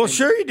anybody. Well,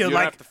 sure you do. You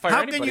don't have to fire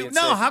how anybody can you? and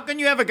No, say- how can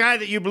you have a guy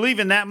that you believe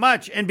in that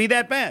much and be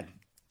that bad?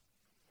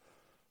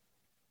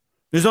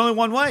 There's only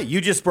one way.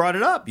 You just brought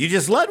it up. You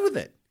just led with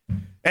it.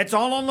 It's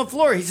all on the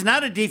floor. He's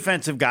not a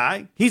defensive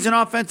guy. He's an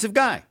offensive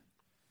guy.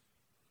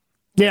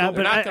 Yeah, They're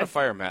but not going to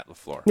fire Matt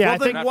LaFleur. Yeah, Well, I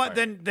think then what?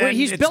 Then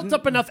he's it's- built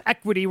up enough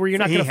equity where you're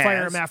not going to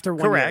fire him after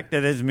 1 year. Correct.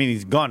 That doesn't mean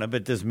he's gonna,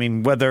 but doesn't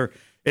mean whether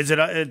is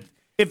it.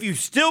 If you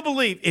still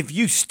believe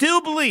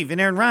in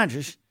Aaron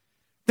Rodgers,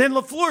 then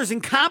LaFleur is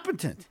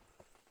incompetent.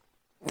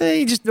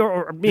 They just,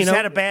 He's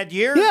had a bad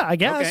year. Yeah, I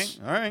guess.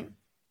 Okay, all right.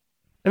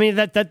 I mean,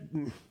 that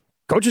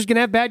coaches can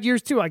have bad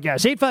years too, I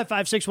guess.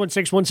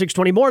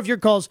 855-616-1620. More of your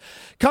calls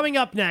coming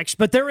up next.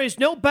 But there is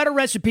no better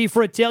recipe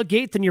for a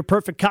tailgate than your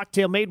perfect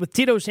cocktail made with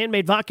Tito's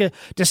handmade vodka,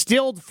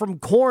 distilled from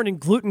corn and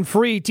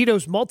gluten-free.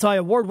 Tito's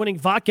multi-award-winning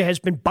vodka has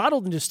been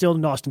bottled and distilled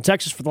in Austin,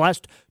 Texas for the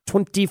last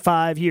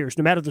 25 years.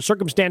 No matter the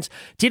circumstance,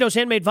 Tito's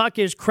handmade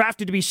vodka is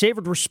crafted to be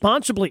savored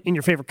responsibly in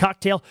your favorite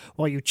cocktail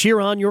while you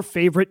cheer on your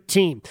favorite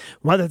team.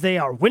 Whether they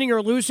are winning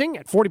or losing,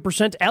 at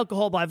 40%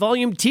 alcohol by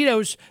volume,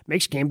 Tito's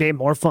makes game day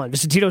more fun.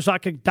 Visit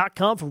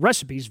Tito'sVodka.com for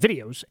recipes,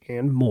 videos,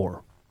 and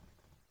more.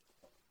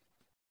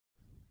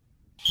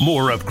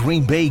 More of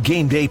Green Bay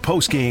Game Day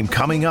postgame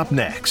coming up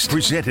next.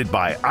 Presented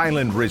by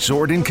Island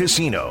Resort and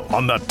Casino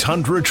on the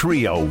Tundra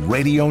Trio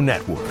Radio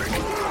Network.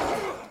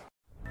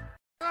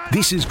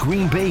 This is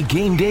Green Bay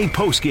Game Day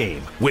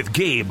postgame with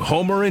Gabe,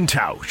 Homer, and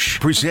Tausch.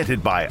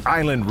 Presented by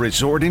Island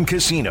Resort and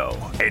Casino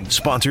and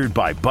sponsored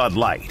by Bud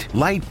Light.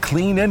 Light,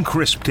 clean, and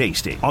crisp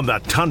tasting on the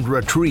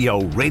Tundra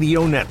Trio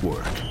Radio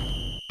Network.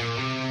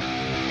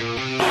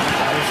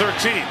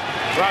 13.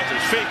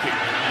 Rodgers faking.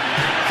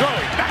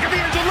 Throwing. Back of the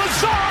end zone.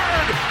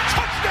 Lazard!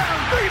 Touchdown,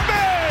 Green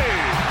Bay!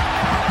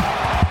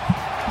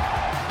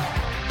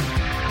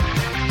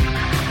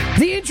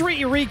 The injury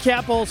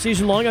recap all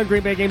season long on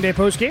Green Bay Game Day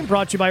postgame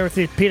brought to you by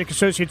Orthopedic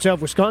Associates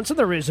of Wisconsin.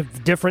 There is a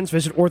difference.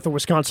 Visit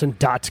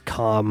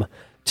orthowisconsin.com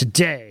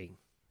today.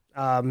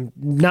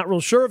 Not real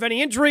sure of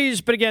any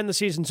injuries, but again, the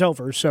season's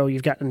over, so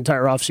you've got an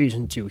entire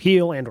offseason to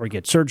heal and or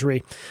get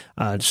surgery.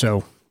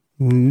 So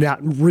not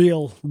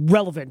real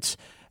relevant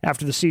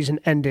after the season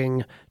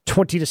ending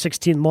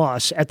 20-16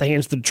 loss at the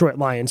hands of the Detroit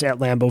Lions at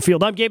Lambeau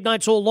Field. I'm Gabe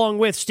Neitzel along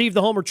with Steve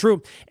the Homer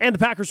True and the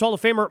Packers Hall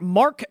of Famer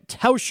Mark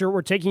Tauscher.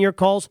 We're taking your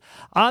calls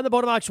on the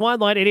Botobox wine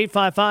line at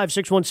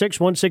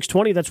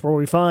 855-616-1620. That's where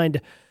we find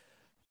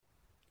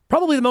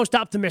probably the most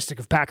optimistic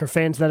of Packer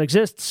fans that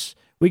exists.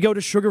 We go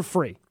to Sugar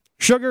Free.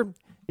 Sugar,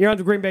 you're on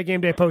the Green Bay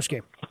Game Day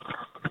postgame.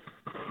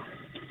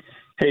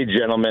 Hey,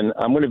 gentlemen,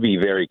 I'm going to be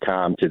very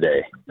calm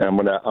today. I'm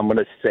going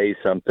to say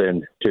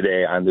something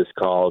today on this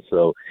call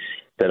so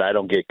that I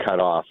don't get cut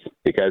off,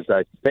 because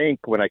I think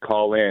when I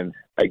call in,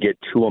 I get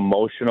too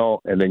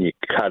emotional and then you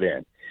cut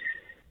in.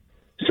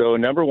 So,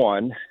 number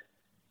one,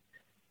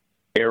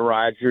 Aaron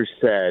Rodgers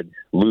said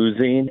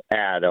losing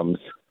Adams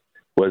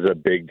was a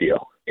big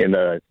deal in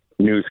the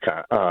news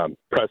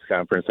press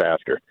conference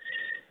after.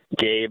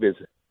 Gabe is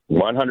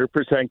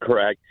 100%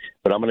 correct,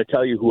 but I'm going to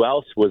tell you who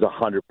else was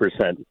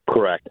 100%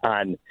 correct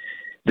on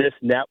this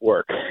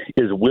network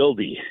is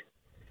Wildy,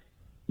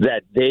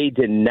 that they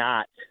did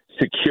not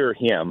secure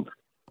him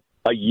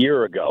a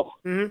year ago.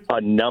 Mm-hmm.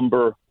 A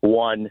number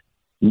one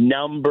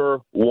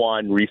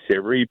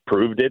receiver. He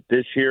proved it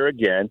this year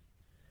again.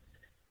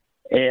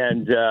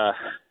 And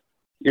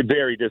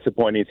very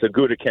disappointing. So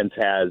Gutekunst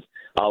has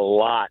a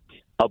lot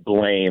of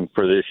blame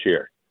for this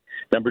year.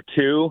 Number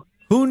two.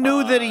 Who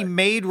knew that he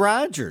made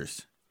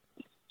Rodgers?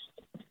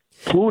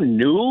 Who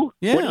knew?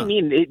 Yeah. What do you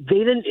mean? They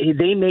didn't.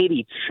 They made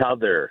each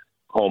other,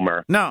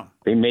 Homer. No.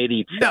 They made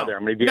each other.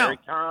 I'm going to be very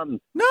calm,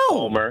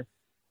 Homer.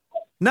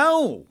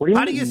 No.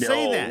 How do you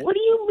say that? What do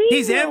you mean?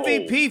 He's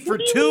MVP for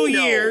 2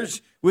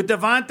 years with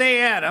Devontae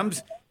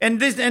Adams, and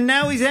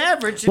now he's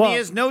average, and he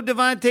has no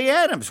Devontae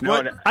Adams.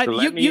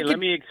 Let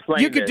me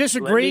explain. You could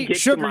disagree,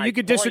 Sugar. You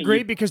could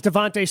disagree because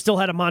Devontae still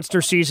had a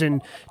monster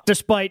season,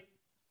 despite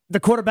the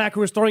quarterback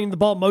who was throwing the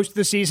ball most of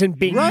the season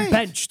being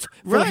benched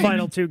for the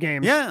final 2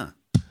 games. Yeah.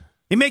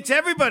 He makes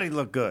everybody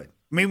look good.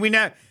 I mean,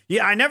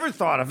 I never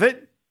thought of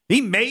it.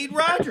 He made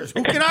Rodgers.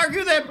 Who can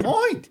argue that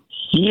point?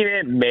 He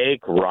didn't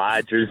make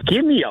Rodgers.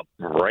 Give me a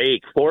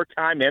break.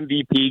 4-time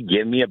MVP.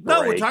 Give me a break.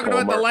 No, we're talking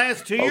about the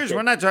last 2 years. Okay.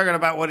 We're not talking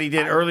about what he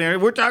did earlier.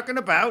 We're talking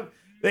about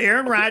the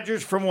Aaron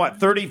Rodgers from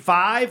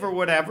 35 or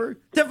whatever.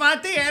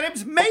 Devontae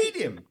Adams made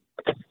him.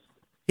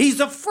 He's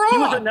a fraud. He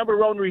was a number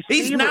one receiver.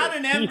 He's not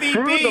an MVP. He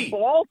threw the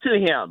ball to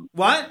him.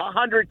 What?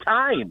 100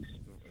 times.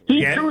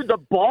 He threw the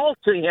ball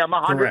to him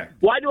 100. Correct.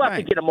 Why do I have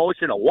to get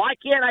emotional? Why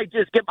can't I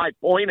just get my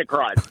point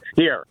across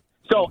here?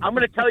 So I'm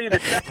going to tell you the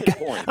second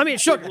point. I mean,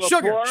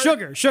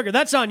 Sugar,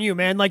 that's on you,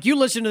 man. Like, you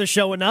listen to the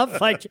show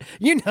enough. Like,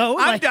 you know.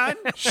 I'm done.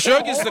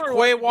 Sugar is the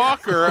Quay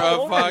Walker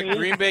of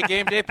Green Bay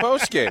Game Day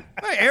postgame.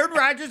 Aaron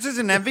Rodgers is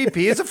an MVP.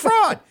 He's a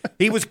fraud.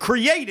 He was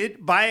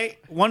created by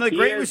one of the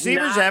great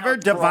receivers ever,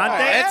 Devontae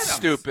Adams. That's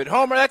stupid.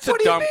 Homer, that's a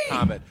dumb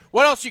comment.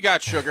 What else you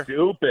got, Sugar?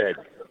 Stupid.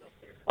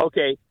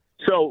 Okay,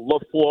 so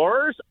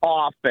LaFleur's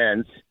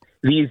offense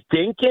these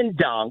dink and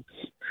dunks,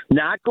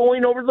 not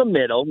going over the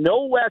middle,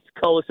 no West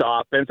Coast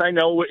offense. I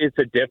know it's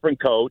a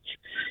different coach.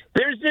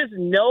 There's just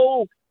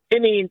no,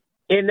 and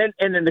then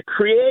the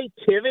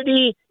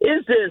creativity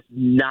is just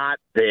not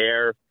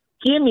there.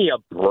 Give me a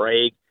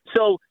break.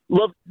 So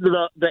look,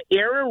 the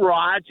Aaron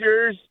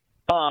Rodgers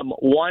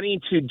wanting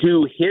to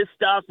do his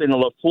stuff in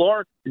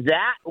LaFleur,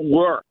 that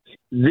worked.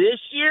 This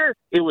year,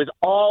 it was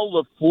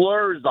all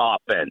LaFleur's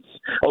offense,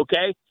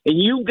 okay? And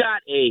you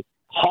got a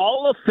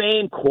Hall of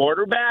Fame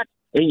quarterback,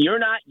 and you're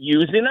not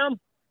using him.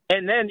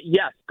 And then,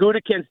 yes,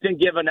 Gutekunst didn't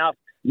give enough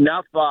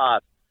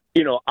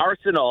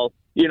arsenal.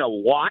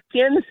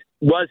 Watkins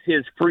was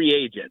his free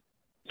agent.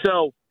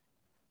 So,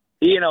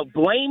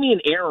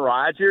 blaming Aaron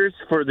Rodgers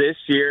for this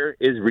year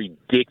is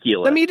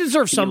ridiculous. I mean, he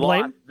deserves some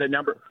blame. The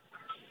number.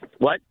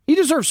 What? He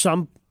deserves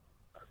some.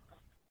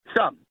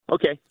 Some.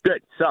 Okay,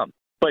 good. Some.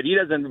 But he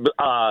doesn't,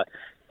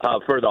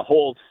 for the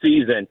whole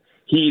season,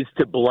 he's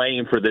to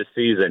blame for this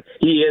season.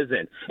 He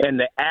isn't. And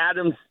the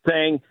Adams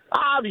thing,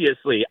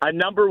 obviously, a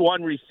number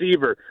one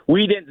receiver.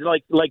 We didn't,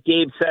 like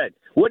Gabe said,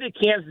 what did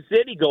Kansas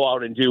City go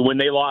out and do when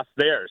they lost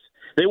theirs?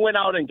 They went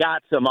out and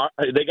got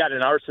they got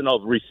an arsenal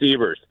of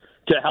receivers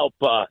to help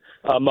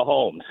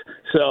Mahomes.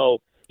 So,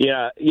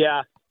 yeah.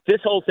 This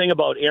whole thing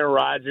about Aaron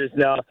Rodgers,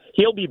 now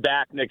he'll be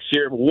back next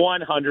year,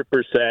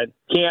 100%.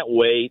 Can't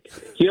wait.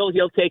 He'll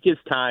take his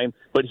time,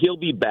 but he'll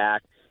be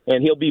back,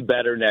 and he'll be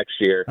better next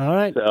year. All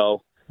right.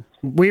 So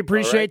we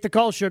appreciate the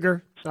call,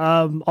 Sugar.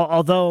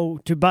 Although,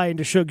 to buy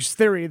into Sugar's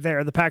theory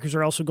there, the Packers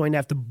are also going to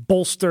have to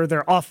bolster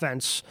their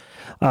offense.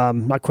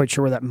 Not quite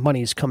sure where that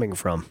money is coming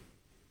from.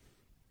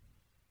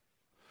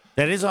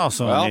 That is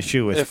also an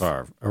issue with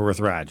Favre or with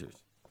Rodgers.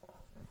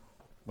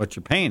 What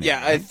you're paying?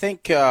 Yeah, I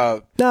think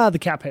the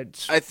cap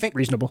hits. I think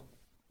reasonable.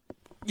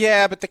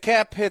 Yeah, but the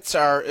cap hits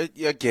are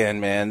again,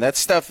 man. That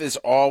stuff is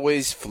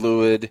always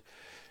fluid.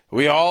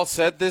 We all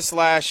said this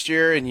last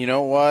year, and you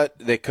know what?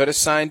 They could have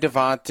signed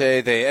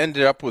Devontae. They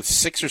ended up with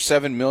 $6 or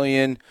 $7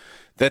 million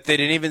that they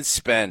didn't even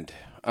spend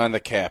on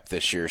the cap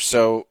this year.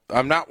 So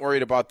I'm not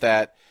worried about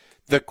that.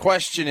 The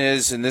question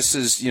is, and this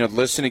is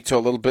listening to a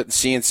little bit and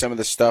seeing some of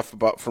the stuff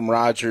from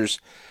Rodgers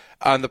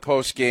on the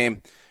post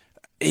game.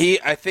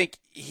 I think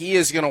he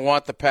is going to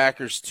want the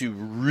Packers to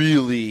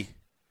really,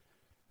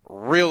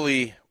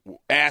 really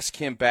ask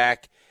him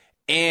back,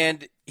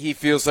 and he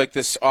feels like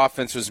this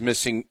offense was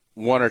missing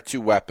one or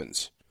two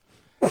weapons.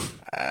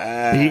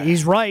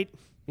 He's right.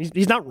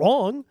 He's not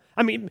wrong.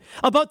 I mean,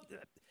 about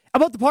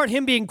the part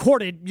him being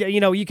courted,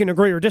 you can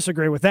agree or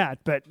disagree with that,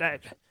 but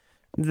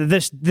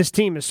this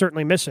team is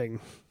certainly missing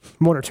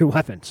one or two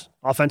weapons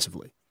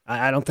offensively.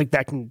 I don't think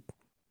that can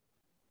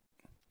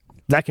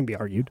be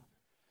argued.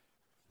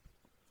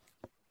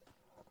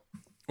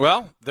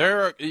 Well,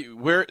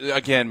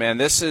 again, man,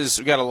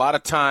 we got a lot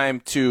of time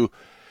to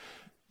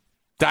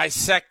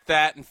dissect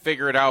that and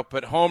figure it out.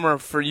 But, Homer,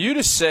 for you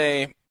to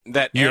say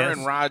that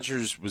Aaron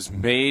Rodgers was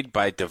made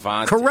by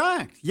Devontae.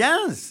 Correct.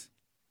 Yes.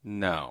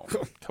 No.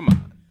 Come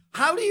on.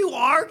 How do you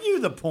argue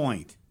the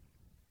point?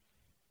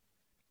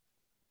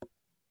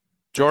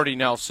 Jordy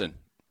Nelson.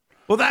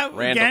 Well, that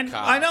Randall again,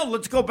 Cobb. I know.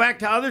 Let's go back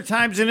to other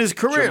times in his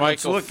career.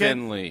 Michael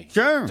Finley.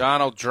 Sure.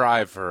 Donald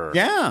Driver.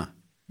 Yeah.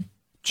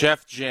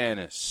 Jeff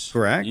Janis.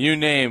 Correct. You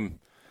name.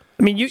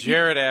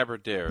 Jared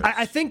Aberdare.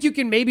 I think you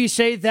can maybe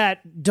say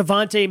that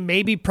Devontae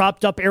maybe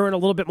propped up Aaron a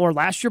little bit more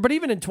last year, but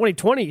even in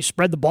 2020, he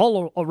spread the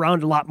ball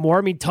around a lot more.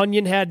 I mean,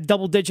 Tunyon had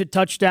double-digit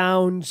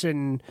touchdowns,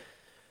 and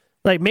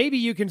maybe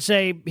you can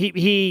say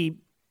he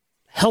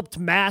helped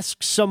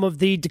mask some of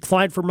the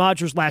decline from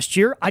Rodgers last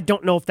year. I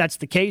don't know if that's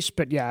the case,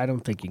 but yeah, I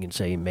don't think you can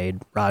say he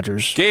made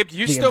Rodgers. Gabe, do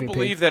you still MVP.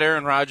 believe that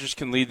Aaron Rodgers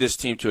can lead this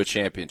team to a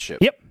championship?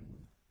 Yep.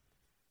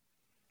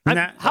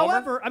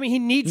 However, he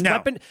needs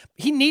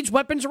He needs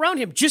weapons around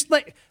him. Just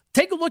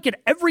take a look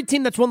at every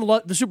team that's won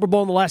the Super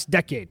Bowl in the last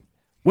decade.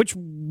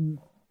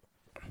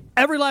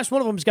 Every last one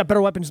of them has got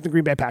better weapons than the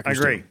Green Bay Packers.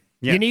 I agree.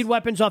 Yes. You need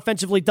weapons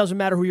offensively. Doesn't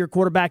matter who your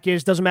quarterback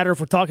is. Doesn't matter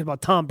if we're talking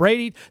about Tom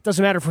Brady.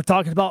 Doesn't matter if we're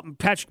talking about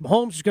Patrick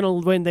Mahomes, who's going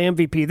to win the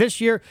MVP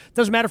this year.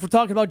 Doesn't matter if we're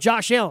talking about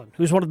Josh Allen,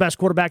 who's one of the best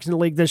quarterbacks in the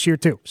league this year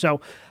too.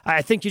 So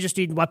I think you just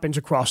need weapons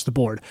across the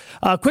board.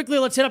 Quickly,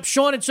 let's hit up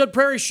Sean in Sud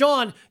Prairie.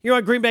 Sean, you're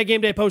on Green Bay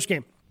Game Day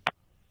postgame.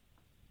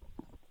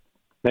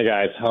 Hey,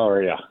 guys. How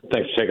are you?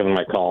 Thanks for taking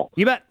my call.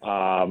 You bet.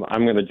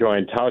 I'm going to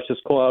join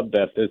Tauscher's club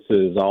that this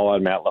is all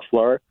on Matt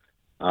LaFleur.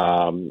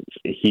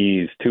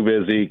 He's too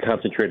busy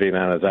concentrating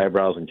on his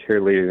eyebrows and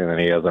cheerleading than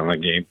he is on a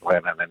game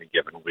plan on any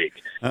given week.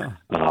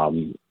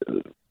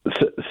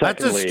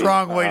 That's a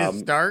strong way to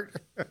start.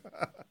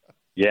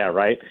 Yeah,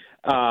 right.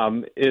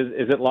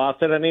 Is it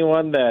lost on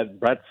anyone that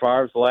Brett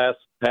Favre's last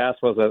pass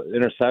was an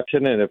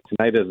interception, and if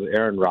tonight is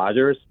Aaron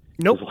Rodgers,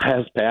 nope, his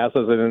last pass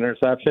is an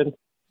interception?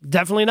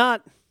 Definitely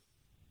not.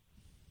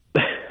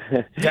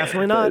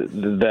 Definitely not.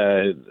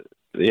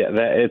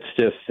 It's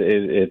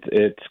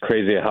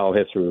crazy how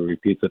history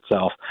repeats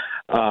itself.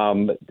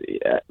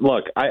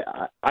 Look,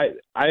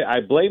 I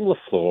blame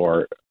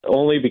LaFleur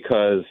only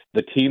because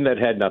the team that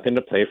had nothing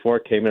to play for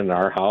came in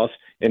our house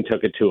and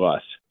took it to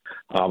us.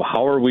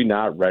 How are we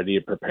not ready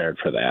and prepared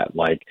for that?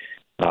 Like,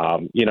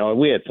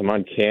 we had some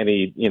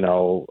uncanny,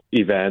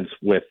 events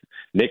with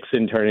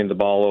Nixon turning the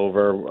ball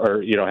over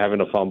or,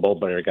 having a fumble,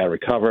 but it got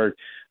recovered.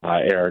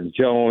 Aaron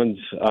Jones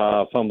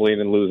fumbling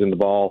and losing the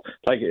ball.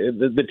 Like,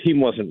 the team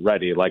wasn't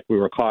ready. Like, we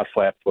were caught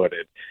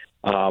flat-footed.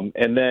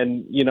 And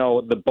then,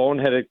 the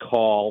boneheaded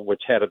call,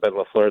 which had been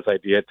LaFleur's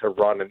idea to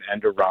run an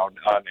end around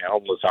on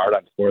Allen Lazard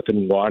on 4th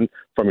and 1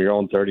 from your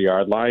own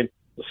 30-yard line,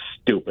 was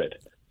stupid.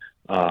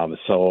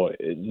 So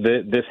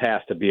this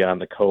has to be on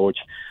the coach.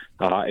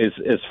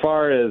 As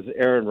far as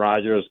Aaron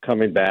Rodgers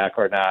coming back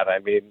or not, I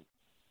mean,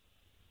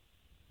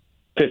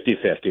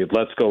 50-50.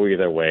 Let's go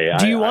either way.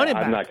 Do you want him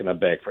I'm back? not going to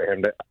beg for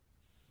him to.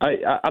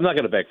 I'm not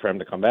going to beg for him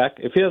to come back.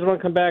 If he doesn't want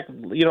to come back,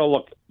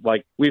 look,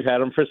 like we've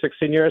had him for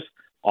 16 years.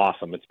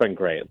 Awesome. It's been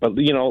great. But,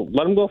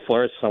 let him go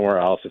flourish somewhere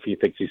else if he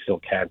thinks he still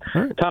can.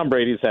 Right. Tom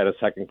Brady's had a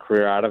second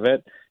career out of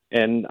it,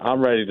 and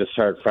I'm ready to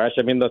start fresh.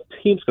 I mean, the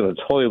team's going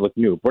to totally look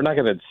new. We're not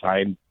going to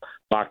sign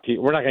Bakhtiari.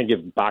 We're not going to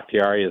give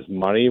Bakhtiari his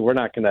money. We're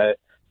not going to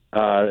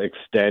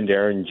extend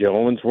Aaron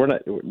Jones. We're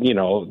not,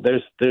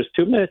 there's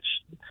too much.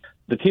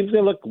 The team's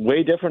going to look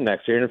way different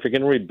next year, and if you're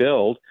going to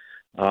rebuild,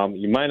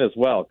 you might as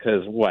well,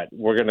 because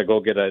we're going to go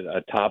get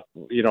a top,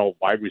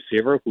 wide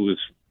receiver who's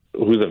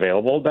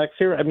available next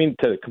year. I mean,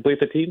 to complete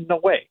the team, no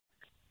way.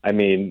 I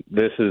mean,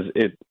 this is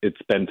it.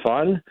 It's been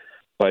fun,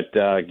 but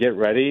get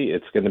ready.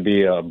 It's going to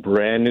be a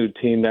brand new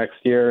team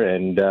next year,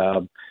 and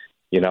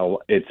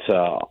it's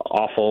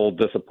awful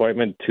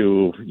disappointment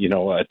to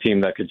a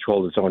team that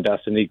controlled its own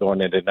destiny going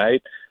into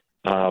tonight.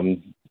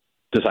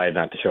 Decided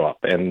not to show up,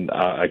 and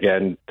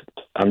again,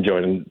 I'm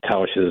joining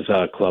Tauscher's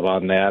club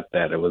on that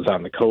it was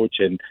on the coach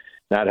and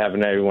not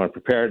having everyone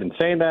prepared. And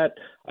saying that,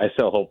 I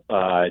still hope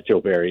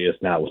Joe Barry is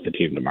not with the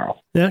team tomorrow.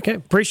 Yeah, okay.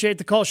 Appreciate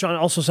the call, Sean. It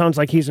also sounds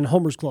like he's in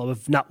Homer's club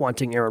of not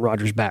wanting Aaron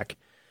Rodgers back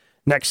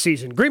next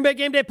season. Green Bay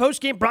Game Day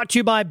postgame brought to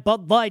you by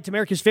Bud Light,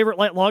 America's favorite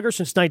light lager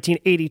since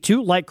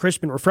 1982. Light,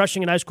 crisp, and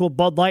refreshing, and ice-cold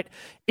Bud Light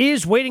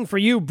is waiting for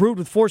you, brewed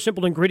with 4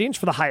 simple ingredients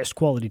for the highest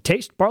quality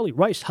taste: barley,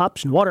 rice,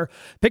 hops, and water.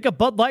 Pick up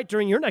Bud Light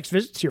during your next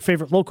visit to your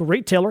favorite local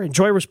retailer.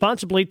 Enjoy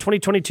responsibly.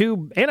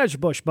 2022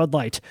 Anheuser-Busch Bud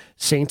Light,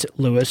 St.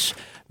 Louis,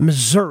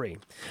 Missouri.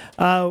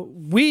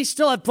 We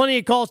still have plenty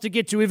of calls to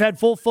get to. We've had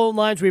full phone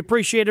lines. We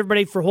appreciate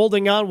everybody for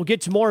holding on. We'll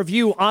get to more of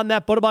you on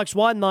that Botobox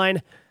Wine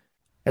line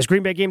as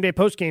Green Bay Game Day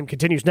postgame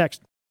continues next.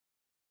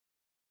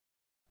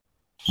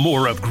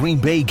 More of Green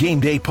Bay Game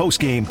Day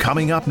postgame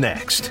coming up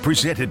next.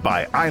 Presented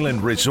by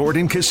Island Resort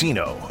and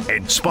Casino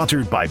and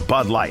sponsored by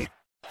Bud Light.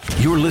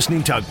 You're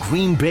listening to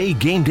Green Bay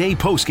Game Day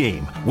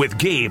postgame with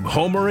Gabe,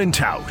 Homer, and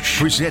Tausch.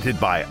 Presented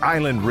by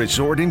Island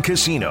Resort and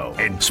Casino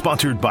and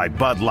sponsored by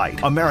Bud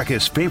Light,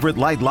 America's favorite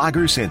light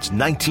lager since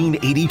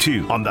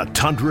 1982 on the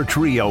Tundra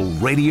Trio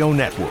Radio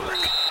Network.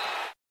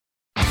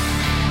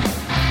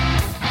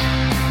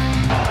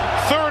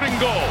 3rd and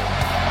goal.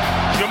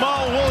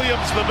 Jamal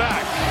Williams, the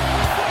back.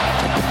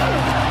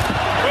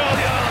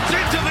 Williams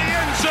into the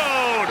end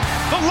zone.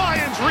 The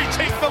Lions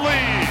retake the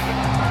lead.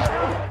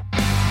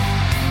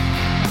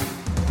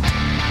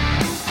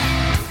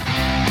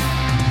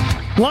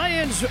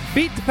 Lions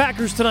beat the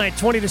Packers tonight,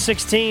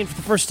 20-16. For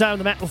the first time in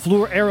the Matt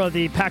LaFleur era,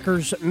 the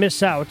Packers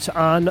miss out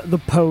on the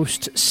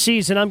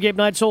postseason. I'm Gabe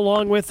Neitzel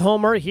along with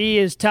Homer. He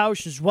is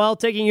Tausch as well.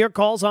 Taking your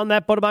calls on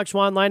that Botobox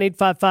Wine line,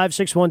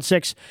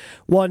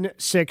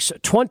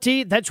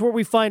 855-616-1620. That's where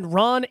we find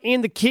Ron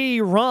in the key.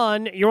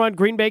 Ron, you're on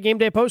Green Bay Game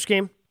Day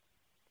postgame.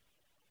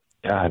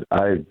 God,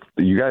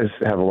 you guys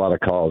have a lot of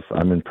calls.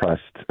 I'm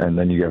impressed. And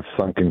then you have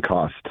sunken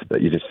cost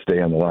that you just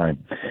stay on the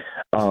line.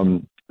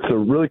 So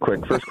really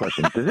quick, first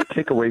question: Does it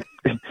take away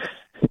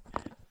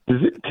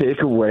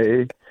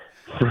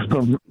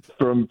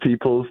from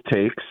people's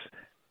takes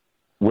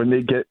when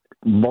they get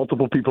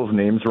multiple people's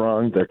names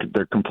wrong?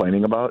 They're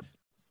complaining about?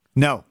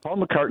 No. Paul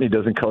McCartney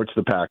doesn't coach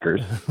the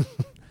Packers.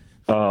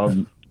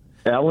 Alan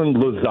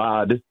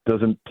Lazard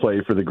doesn't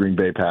play for the Green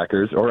Bay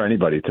Packers or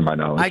anybody, to my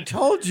knowledge. I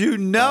told you,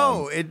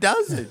 no, it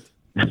doesn't.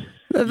 You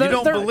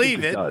don't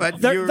believe it,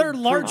 but they're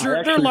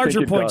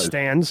larger point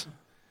stands.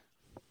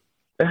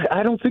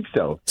 I don't think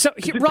so. So,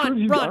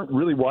 Ron, aren't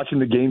really watching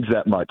the games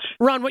that much.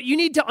 Ron, what you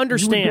need to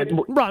understand,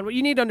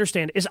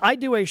 is I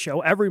do a show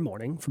every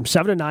morning from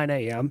 7 to 9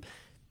 a.m.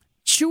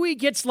 Chewy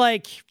gets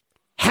like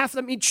half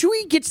the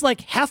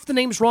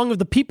names wrong of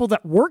the people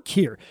that work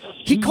here.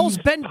 He calls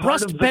Ben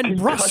Brust Ben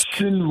Brust.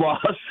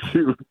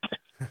 Lawsuit.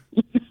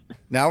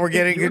 Now we're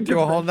getting into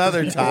a whole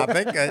nother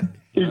topic.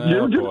 If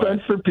your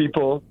defense for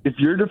people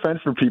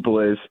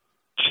is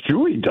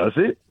Chewy does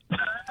it,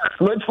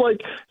 that's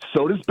like,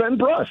 so does Ben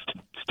Brust.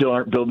 Still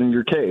aren't building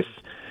your case.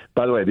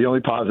 By the way, the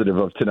only positive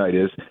of tonight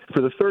is,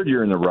 for the 3rd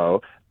year in a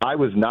row, I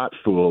was not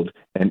fooled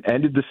and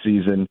ended the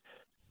season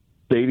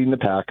fading the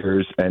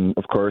Packers and,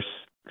 of course,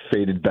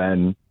 faded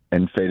Ben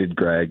and faded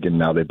Greg, and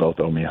now they both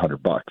owe me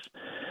 $100.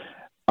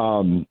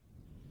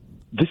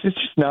 This is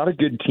just not a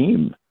good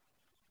team.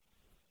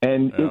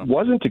 And it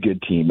wasn't a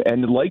good team.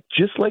 And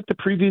just like the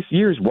previous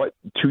years,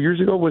 2 years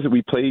ago was it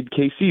we played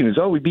KC? And it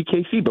was, we beat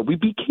KC, but we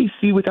beat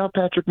KC without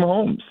Patrick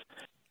Mahomes.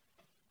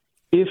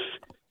 If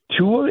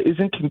Tua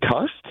isn't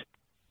concussed,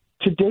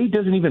 today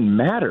doesn't even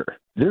matter.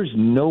 There's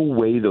no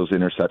way those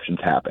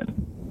interceptions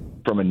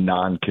happen from a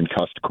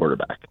non-concussed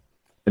quarterback.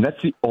 And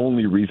that's the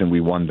only reason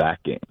we won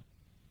that game.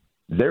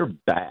 They're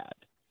bad,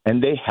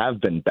 and they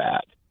have been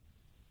bad.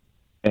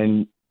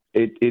 And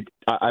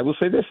I will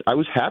say this. I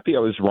was happy I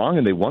was wrong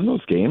and they won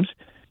those games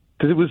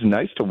because it was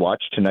nice to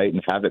watch tonight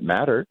and have it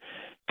matter,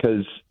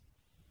 because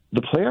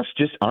the playoffs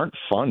just aren't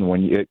fun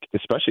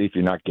especially if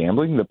you're not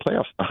gambling. The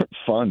playoffs aren't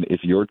fun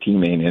if your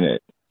team ain't in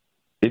it.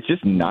 It's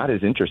just not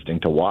as interesting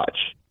to watch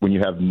when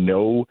you have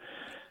no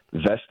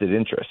vested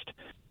interest.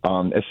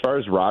 As far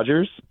as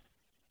Rodgers,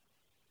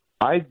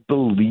 I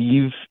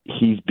believe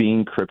he's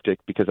being cryptic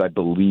because I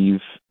believe,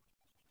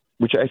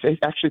 which I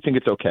actually think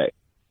it's okay,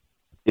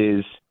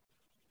 is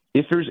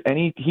if there's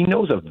he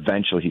knows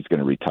eventually he's going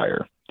to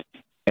retire.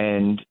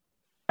 And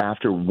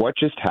after what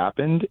just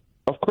happened,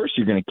 of course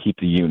you're going to keep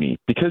the uni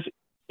because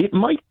it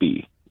might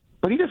be.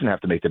 But he doesn't have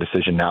to make the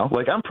decision now.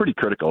 Like, I'm pretty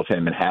critical of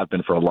him and have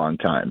been for a long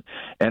time.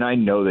 And I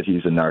know that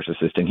he's a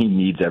narcissist and he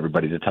needs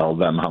everybody to tell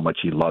them how much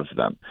he loves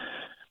them.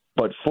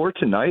 But for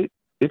tonight,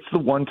 it's the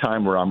one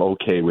time where I'm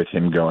okay with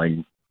him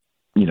going,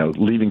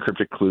 leaving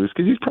cryptic clues,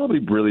 because he's probably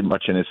really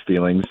much in his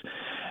feelings.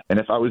 And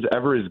if I was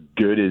ever as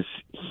good as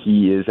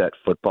he is at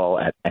football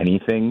at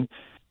anything,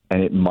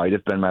 and it might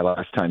have been my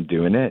last time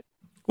doing it.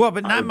 Well,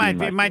 but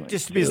it might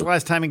just be his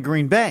last time in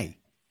Green Bay.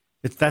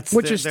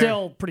 Which is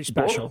still pretty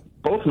special.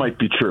 Both might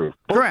be true.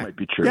 Both Correct. might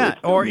be true. Yeah,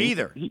 or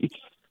either.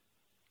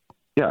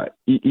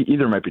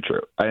 Either might be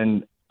true.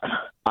 And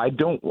I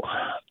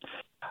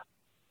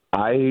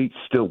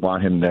still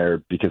want him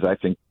there because I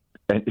think,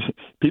 and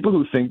people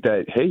who think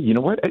that, hey, you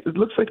know what? It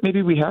looks like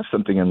maybe we have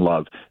something in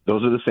Love.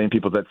 Those are the same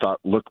people that thought,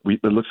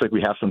 it looks like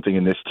we have something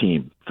in this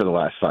team for the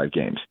last 5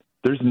 games.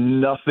 There's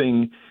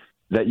nothing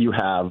that you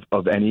have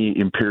of any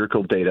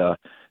empirical data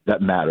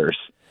that matters.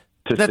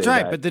 That's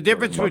right, but the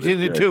difference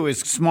between the two is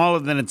smaller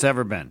than it's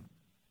ever been.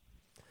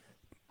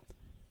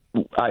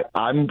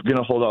 I'm going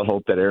to hold out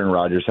hope that Aaron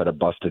Rodgers had a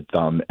busted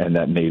thumb and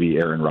that maybe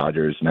Aaron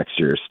Rodgers next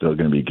year is still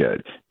going to be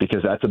good,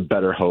 because that's a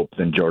better hope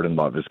than Jordan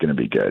Love is going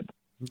to be good.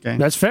 Okay.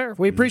 That's fair.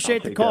 We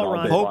appreciate the call,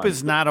 Ron. Hope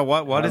is not a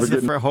what? What is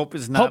it for? Hope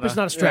is not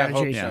a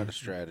strategy. Hope's not a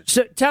strategy.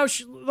 So,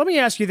 Tausch, let me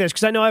ask you this,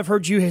 because I know I've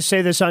heard you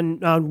say this on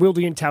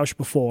Wildy and Tausch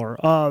before,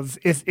 of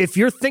if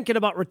you're thinking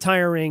about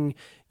retiring,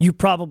 you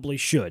probably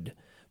should.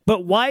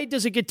 But why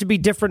does it get to be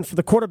different for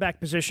the quarterback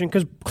position?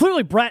 Because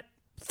clearly Brett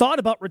thought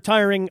about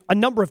retiring a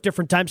number of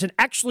different times and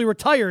actually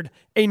retired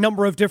a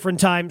number of different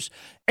times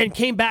and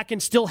came back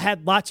and still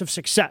had lots of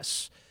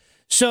success.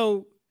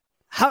 So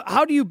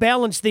how do you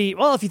balance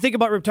if you think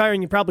about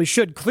retiring, you probably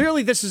should.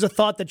 Clearly this is a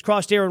thought that's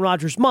crossed Aaron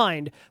Rodgers'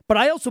 mind, but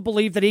I also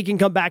believe that he can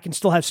come back and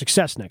still have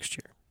success next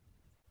year.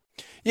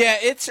 Yeah,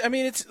 it's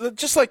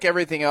just like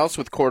everything else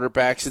with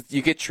quarterbacks.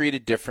 You get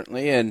treated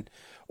differently, and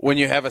when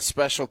you have a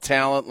special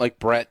talent like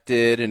Brett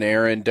did and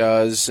Aaron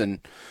does, and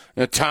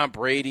Tom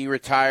Brady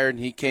retired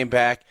and he came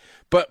back.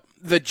 But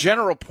the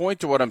general point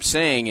to what I'm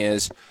saying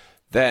is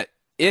that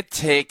it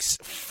takes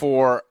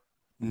for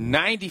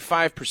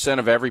 95%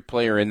 of every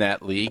player in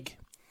that league,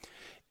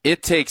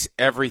 it takes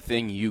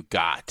everything you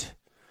got.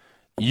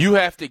 You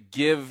have to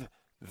give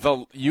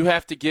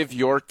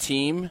your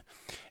team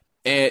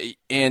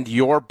and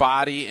your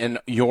body and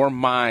your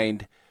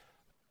mind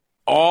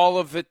all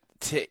of it.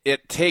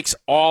 It takes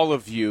all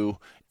of you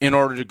in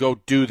order to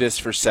go do this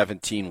for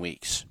 17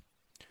 weeks.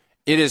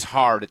 It is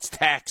hard. It's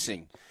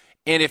taxing.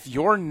 And if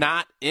you're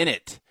not in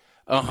it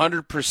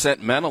 100%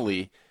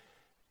 mentally,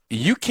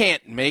 you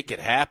can't make it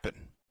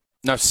happen.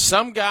 Now,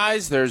 some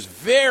guys, there's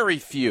very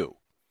few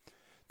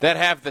that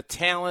have the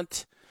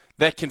talent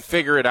that can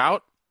figure it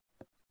out.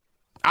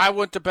 I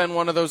wouldn't have been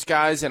one of those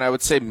guys, and I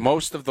would say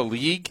most of the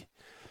league.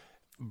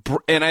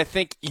 And I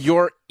think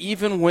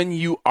even when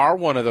you are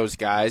one of those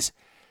guys,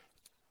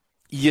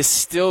 you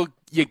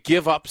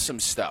give up some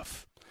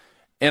stuff.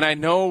 And I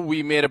know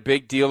we made a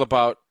big deal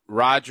about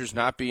Rodgers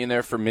not being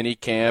there for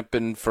minicamp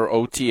and for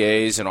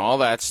OTAs and all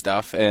that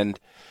stuff. And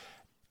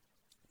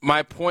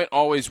my point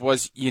always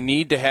was you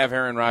need to have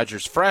Aaron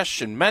Rodgers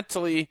fresh and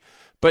mentally,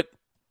 but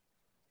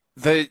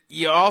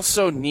you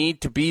also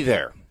need to be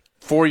there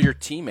for your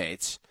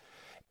teammates.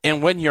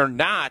 And when you're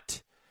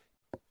not,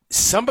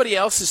 somebody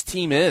else's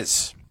team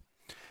is.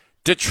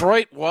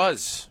 Detroit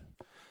was.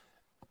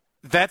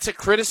 That's a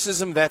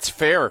criticism that's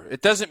fair.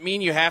 It doesn't mean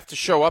you have to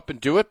show up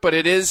and do it, but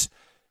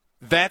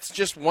that's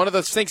just one of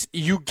those things.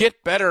 You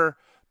get better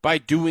by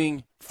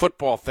doing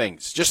football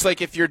things. Just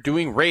like if you're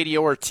doing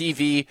radio or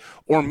TV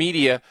or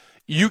media,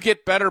 you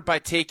get better by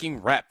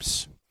taking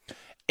reps.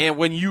 And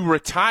when you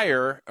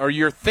retire or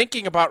you're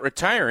thinking about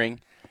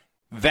retiring,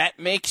 that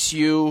makes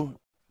you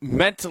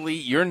mentally,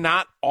 you're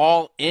not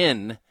all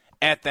in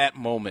at that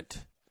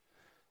moment.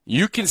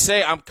 You can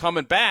say, I'm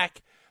coming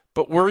back,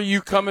 but were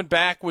you coming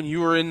back when you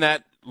were in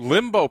that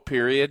limbo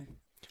period?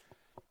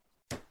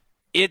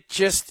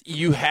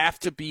 You have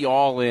to be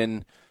all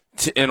in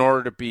in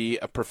order to be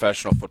a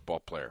professional football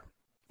player.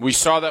 We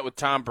saw that with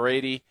Tom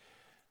Brady.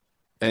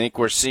 I think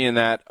we're seeing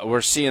that.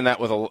 We're seeing that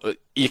with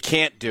you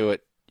can't do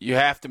it. You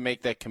have to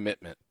make that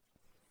commitment.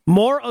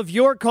 More of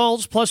your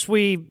calls, plus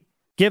we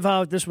give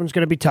out, this one's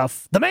going to be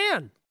tough, the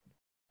man.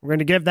 We're going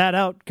to give that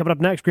out. Coming up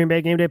next, Green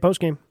Bay Game Day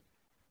Postgame.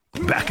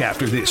 Back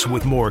after this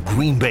with more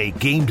Green Bay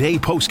Game Day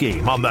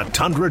Postgame on the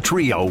Tundra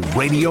Trio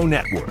Radio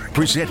Network.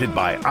 Presented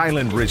by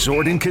Island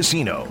Resort and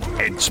Casino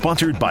and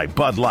sponsored by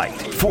Bud Light.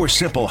 4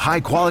 simple,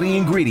 high-quality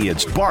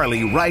ingredients: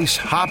 barley, rice,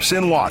 hops,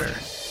 and water.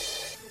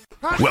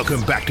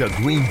 Welcome back to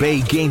Green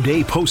Bay Game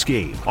Day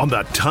Postgame on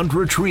the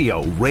Tundra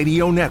Trio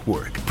Radio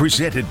Network.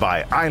 Presented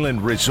by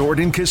Island Resort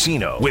and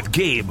Casino with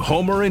Gabe,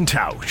 Homer, and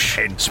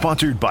Tauscher. And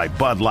sponsored by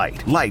Bud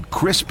Light. Light,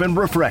 crisp, and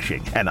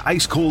refreshing. An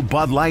ice-cold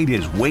Bud Light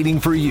is waiting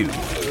for you.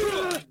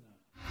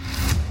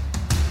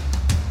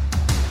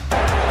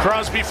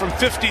 Crosby from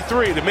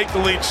 53 to make the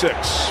lead 6. Got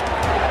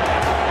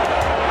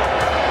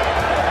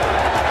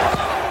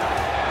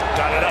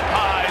it up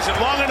high. Is it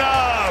long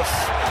enough?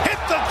 Hit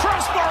the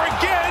crossbar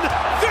again.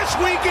 This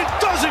week it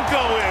doesn't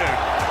go in.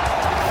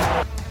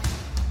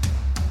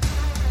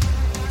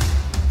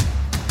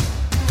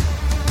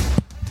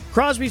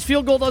 Crosby's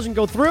field goal doesn't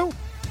go through.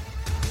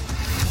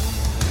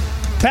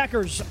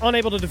 Packers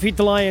unable to defeat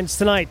the Lions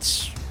tonight,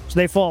 so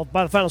they fall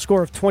by the final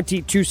score of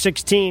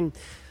 22-16.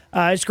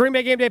 It's Green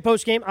Bay Game Day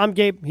Postgame. I'm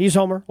Gabe. He's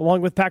Homer,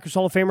 along with Packers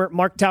Hall of Famer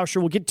Mark Tauscher.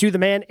 We'll get to the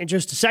man in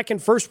just a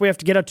second. First, we have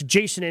to get out to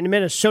Jason in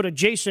Minnesota.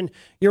 Jason,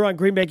 you're on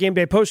Green Bay Game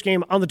Day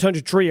Postgame on the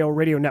Tundra Trio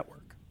Radio Network.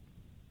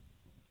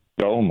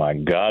 Oh, my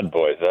God,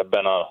 boys. I've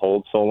been on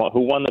hold so long. Who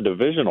won the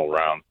divisional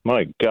round?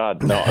 My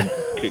God, no.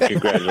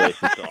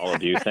 Congratulations to all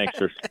of you. Thanks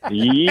for...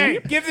 Hey,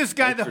 give this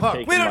guy the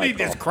hook. We don't need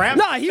this crap.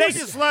 No, they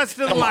just lost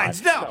to the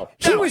Lions. No,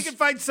 we can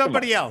find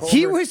somebody else.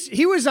 He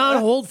was on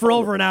hold for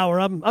over an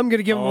hour. I'm going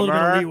to give him a little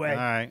bit of leeway. All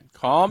right.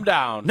 Calm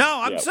down.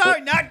 No, I'm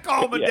sorry, not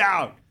calming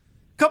down.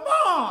 Come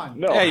on.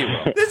 No. Yeah, you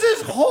will. This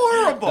is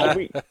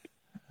horrible.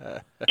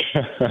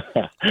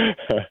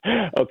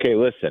 Okay,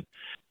 listen.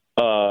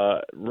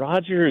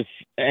 Rodgers,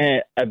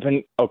 I've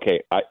been,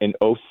 in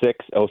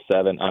 06,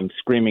 07, I'm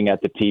screaming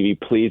at the TV,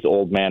 please,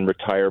 old man,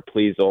 retire.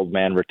 Please, old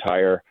man,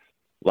 retire.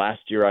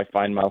 Last year, I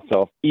find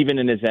myself, even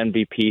in his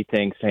MVP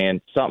thing, saying,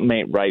 something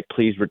ain't right,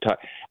 please retire.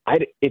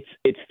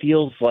 It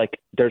feels like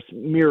there's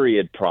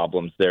myriad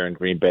problems there in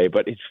Green Bay,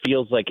 but it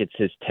feels like it's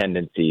his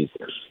tendencies.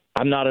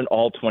 I'm not an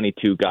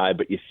all-22 guy,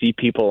 but you see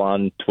people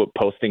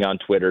posting on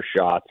Twitter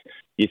shots.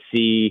 You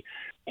see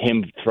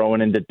him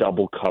throwing into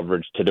double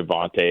coverage to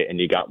Devontae, and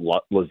you got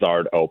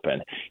Lazard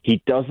open.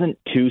 He doesn't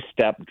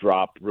two-step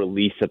drop,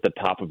 release at the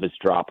top of his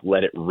drop,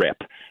 let it rip.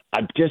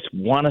 I just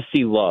want to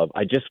see love.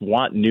 I just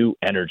want new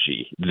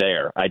energy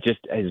there.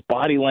 His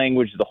body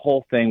language, the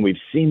whole thing, we've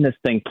seen this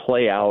thing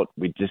play out.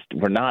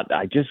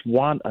 I just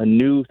want a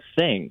new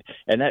thing.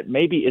 And that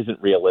maybe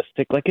isn't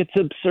realistic. Like, it's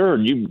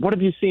absurd. What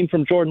have you seen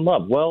from Jordan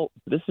Love? Well,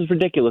 this is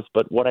ridiculous,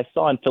 but what I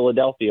saw in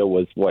Philadelphia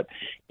was,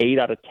 8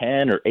 out of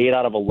 10 or 8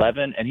 out of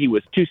 11, and he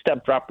was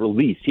two-step drop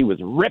release. He was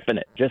ripping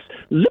it. Just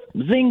zip,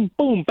 zing,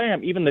 boom,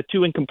 bam. Even the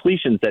 2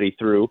 incompletions that he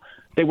threw,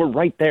 they were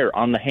right there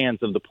on the hands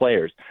of the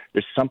players.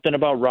 There's something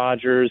about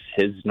Rodgers,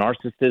 his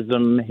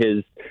narcissism,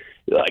 his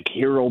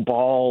hero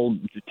ball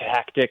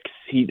tactics.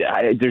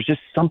 There's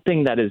just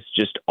something that is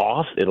just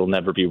off. It'll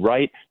never be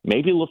right.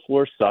 Maybe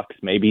LaFleur sucks.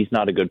 Maybe he's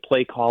not a good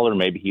play caller.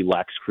 Maybe he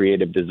lacks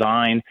creative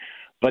design.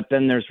 But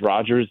then there's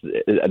Rodgers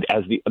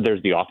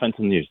there's the offense,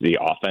 and there's the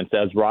offense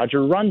as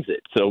Rodgers runs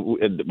it. So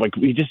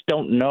we just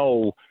don't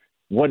know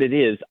what it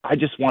is. I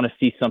just want to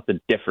see something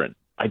different.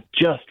 I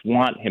just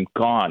want him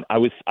gone. I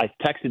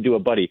texted to a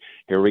buddy,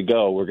 here we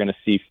go. We're going to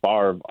see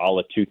Favre a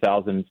la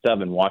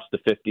 2007. Watch the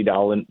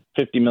 $50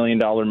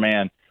 million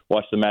man.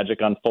 Watch the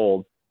magic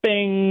unfold.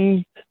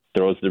 Bing!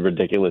 Throws the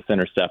ridiculous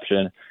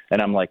interception. And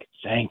I'm like,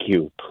 thank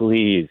you.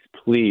 Please,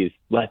 please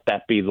let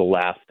that be the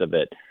last of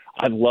it.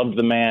 I've loved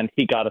the man.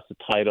 He got us a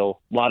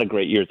title. A lot of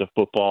great years of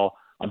football.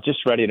 I'm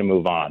just ready to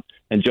move on.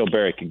 And Joe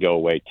Barry could go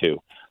away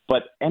too.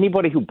 But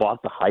anybody who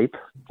bought the hype,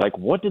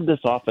 what did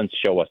this offense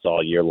show us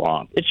all year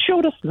long? It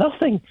showed us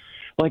nothing.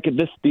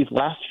 These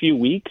last few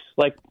weeks,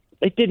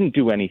 it didn't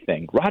do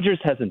anything. Rodgers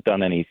hasn't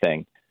done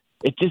anything.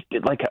 It just,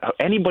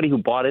 anybody who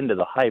bought into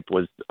the hype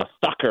was a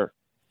sucker.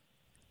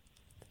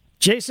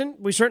 Jason,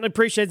 we certainly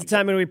appreciate the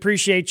time, and we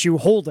appreciate you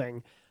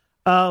holding.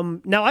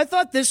 Now, I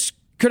thought this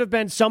could have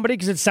been somebody,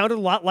 because it sounded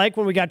a lot like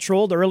when we got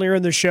trolled earlier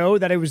in the show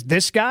that it was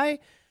this guy.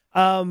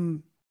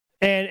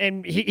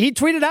 And he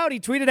tweeted out.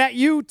 He tweeted at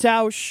you,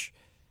 Tausch.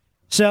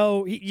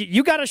 So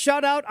you got a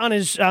shout out on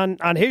his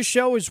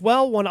show as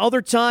well one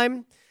other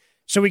time.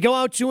 So we go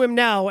out to him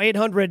now.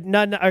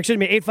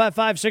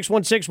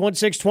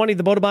 855-616-1620.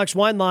 The Boda Box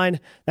wine line.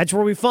 That's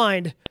where we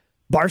find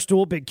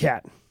Barstool Big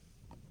Cat.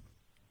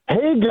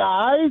 Hey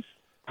guys,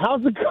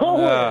 how's it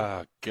going?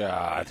 Oh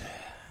God.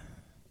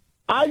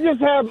 I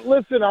just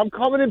listen. I'm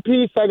coming in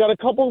peace. I got a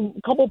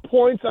couple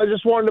points I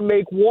just wanted to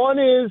make. One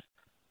is,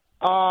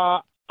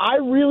 I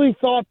really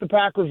thought the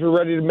Packers were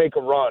ready to make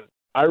a run.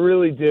 I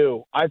really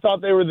do. I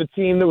thought they were the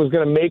team that was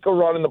going to make a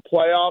run in the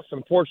playoffs.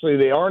 Unfortunately,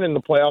 they aren't in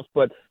the playoffs,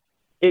 but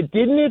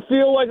didn't it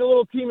feel like a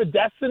little team of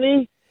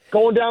destiny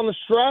going down the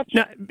stretch?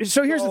 Now,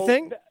 so here's the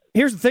thing.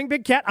 Here's the thing,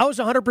 Big Cat. I was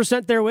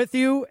 100% there with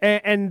you,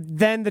 and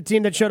then the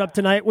team that showed up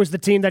tonight was the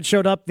team that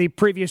showed up the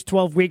previous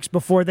 12 weeks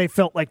before they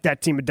felt like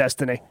that team of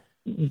destiny.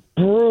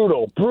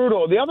 Brutal.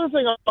 The other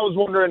thing I was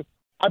wondering,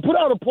 I put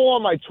out a poll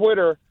on my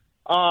Twitter,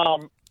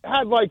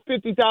 had like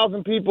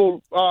 50,000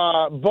 people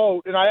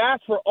vote, and I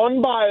asked for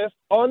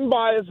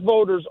unbiased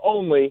voters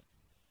only.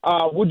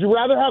 Would you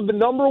rather have the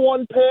number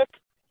one pick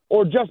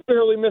or just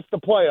barely miss the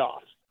playoffs?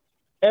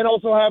 And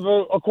also have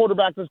a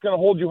quarterback that's going to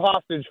hold you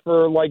hostage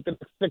for like the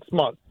next 6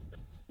 months.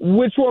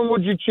 Which one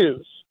would you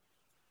choose?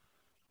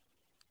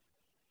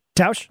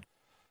 Tausch?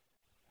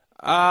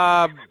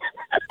 I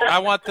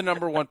want the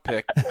number one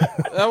pick.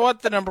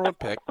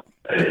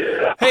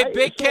 Hey,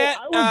 Big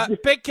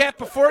Cat,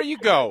 before you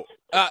go,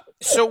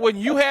 so when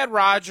you had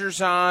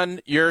Rodgers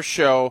on your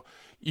show,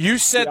 you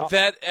said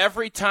that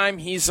every time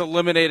he's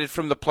eliminated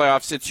from the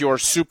playoffs, it's your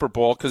Super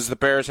Bowl because the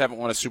Bears haven't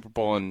won a Super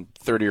Bowl in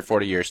 30 or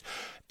 40 years.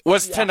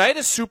 Was tonight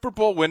a Super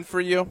Bowl win for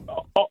you?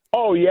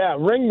 Oh yeah,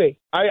 ring me.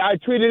 I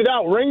tweeted it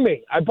out. Ring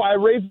me. I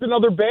raised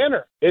another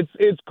banner.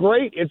 It's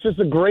great. It's just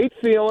a great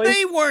feeling.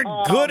 They weren't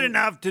good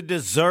enough to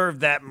deserve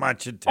that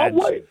much attention.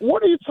 Wait,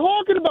 what are you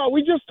talking about?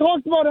 We just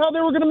talked about how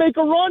they were going to make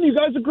a run. You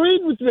guys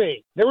agreed with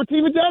me. They were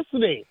team of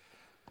destiny.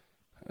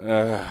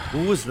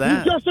 Who was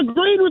that? You just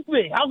agreed with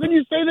me. How can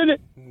you say that?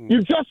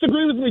 You just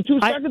agreed with me 2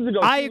 seconds ago.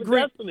 I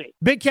agree.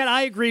 Big Cat,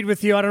 I agreed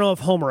with you. I don't know if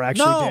Homer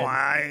actually did. No,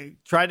 I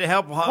tried to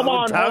help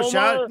Tauscher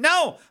out.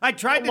 No, I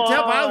tried to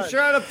help Tauscher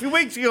out a few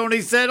weeks ago, and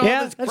he said all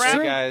this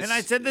crap, and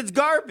I said that's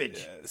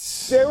garbage.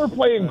 Yes. They were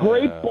playing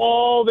great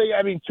ball.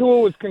 Tua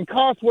was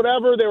concussed,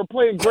 whatever. They were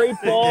playing great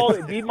ball.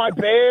 They beat my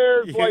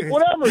Bears, like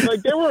whatever.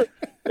 Like they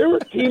were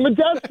team of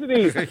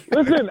destiny.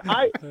 Listen,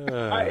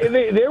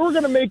 they were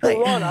going to make a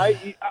run.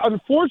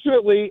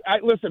 Unfortunately,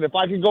 listen, if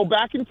I could go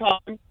back in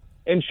time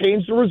and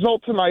change the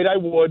result tonight, I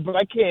would, but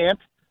I can't.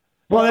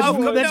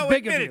 Well, that's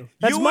big of you.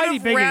 That's mighty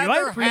big of you.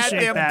 I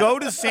appreciate had them go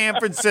to San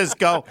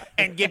Francisco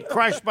and get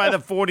crushed by the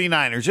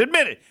 49ers.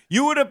 Admit it.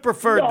 You would have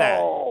preferred that.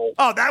 Oh,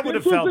 that would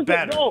have felt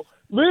better. No.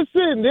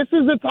 Listen, this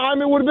is the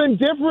time it would have been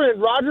different.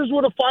 Rodgers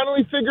would have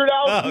finally figured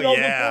out the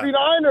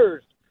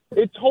 49ers.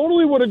 It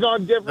totally would have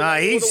gone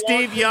different. He's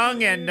Steve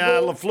Young and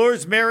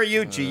LaFleur's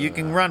Mariucci. You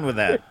can run with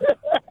that.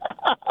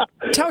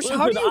 Tausch,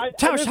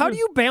 how do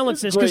you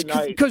balance this?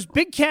 Because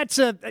Big Cat's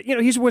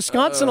he's a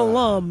Wisconsin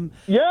alum,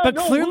 but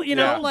clearly, you're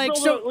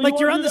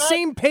on the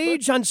same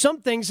page on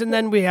some things, and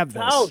then we have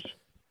this.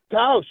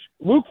 Tausch,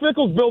 Luke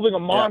Fickell's building a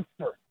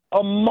monster.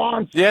 A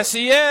monster. Yes,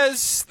 he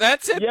is.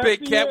 That's it,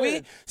 Big Cat.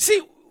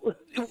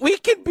 We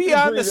can be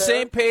on the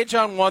same page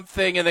on one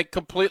thing and then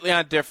completely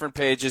on different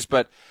pages,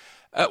 but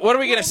what are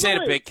we going to say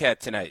to Big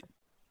Cat tonight?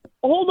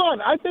 Hold on.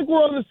 I think we're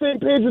on the same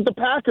page with the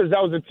Packers.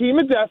 That was a team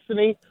of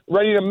destiny,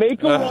 ready to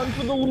make a run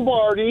for the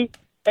Lombardi,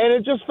 and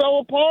it just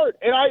fell apart.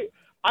 And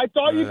I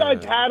thought you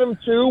guys had him,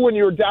 too, when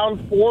you were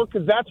down 4,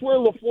 because that's where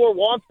LaFleur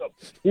wants them.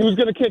 He was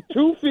going to kick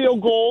 2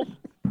 field goals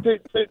to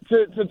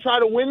try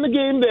to win the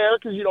game there,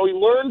 because, he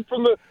learned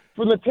from the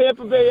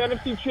Tampa Bay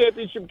NFC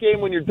Championship game,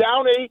 when you're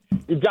down 8,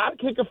 you got to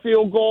kick a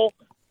field goal.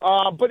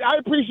 But I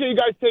appreciate you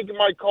guys taking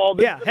my call.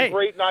 This is a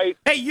great night.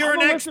 Hey, you're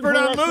an expert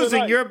on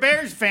losing. You're a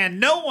Bears fan.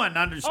 No one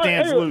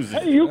understands losing.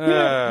 Hey, you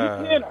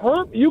can't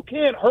hurt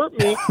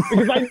me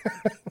because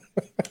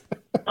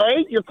all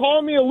right, you're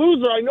calling me a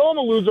loser. I know I'm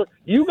a loser.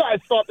 You guys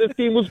thought this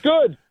team was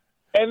good,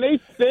 and they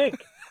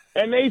stink.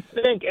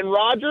 And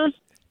Rodgers,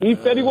 he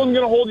said he wasn't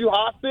going to hold you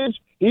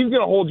hostage. He's going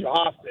to hold you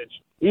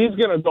hostage. He's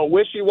going to go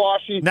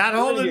wishy-washy. Not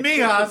holding me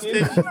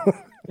hostage.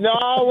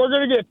 No, we're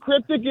going to get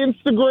cryptic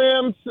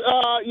Instagrams,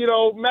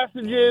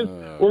 messages.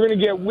 We're going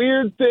to get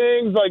weird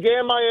things like,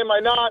 am I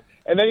not?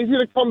 And then he's going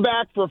to come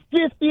back for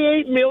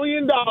 $58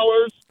 million,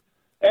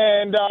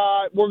 and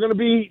we're going to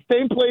be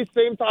same place,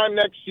 same time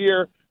next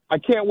year. I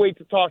can't wait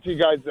to talk to you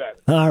guys then.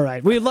 All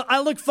right. I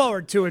look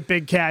forward to it,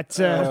 Big Cat.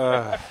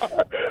 I'll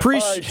tell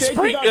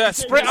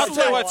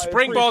you what,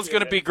 spring ball's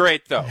going to be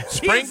great, though.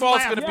 Spring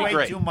ball's going to be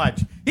great. Too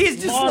much.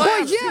 He's just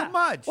laughing too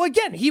much. Well,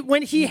 again,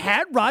 when he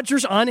had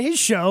Rodgers on his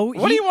show,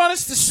 what do you want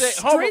us to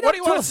say? Homer, what do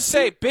you want us to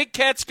say? Big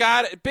Cat's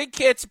got it. Big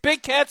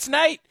Cat's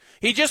night.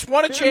 He just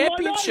won a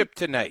championship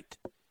tonight.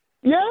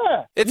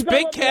 Yeah, it's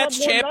Big Cat's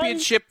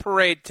championship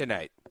parade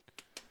tonight.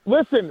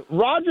 Listen,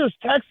 Rodgers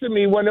texted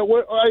me when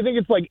I think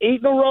it's like 8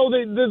 in a row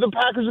the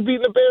Packers are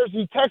beating the Bears.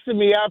 He texted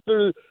me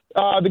after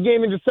the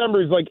game in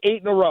December. He's like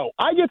 8 in a row.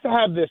 I get to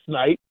have this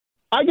night.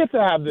 Yeah,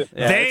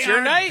 they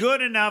aren't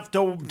good enough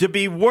to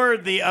be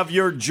worthy of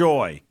your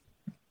joy.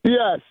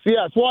 Yes.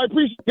 Well, I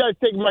appreciate you guys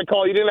taking my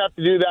call. You didn't have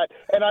to do that.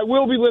 And I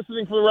will be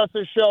listening for the rest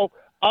of the show.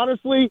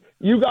 Honestly,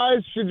 you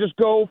guys should just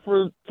go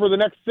for the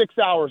next 6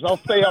 hours. I'll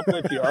stay up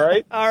with you, all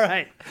right? All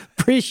right.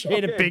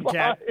 Appreciate it, Big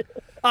Cat.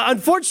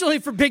 Unfortunately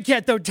for Big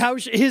Cat, though,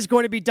 Tausch is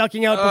going to be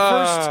ducking out. But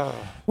first,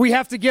 we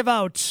have to give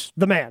out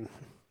the man.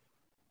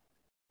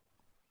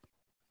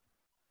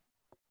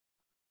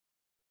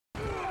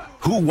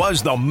 Who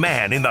was the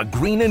man in the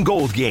green and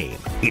gold game?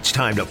 It's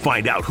time to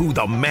find out who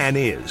the man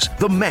is.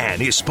 The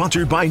Man is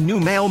sponsored by New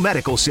Male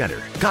Medical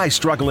Center. Guys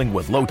struggling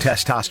with low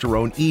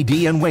testosterone,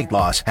 ED, and weight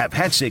loss have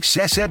had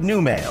success at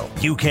New Male.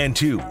 You can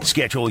too.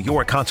 Schedule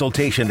your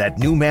consultation at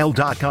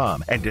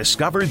newmale.com and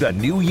discover the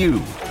new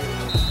you.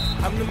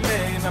 I'm the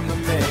man, I'm the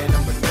man,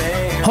 I'm the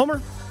man. Homer?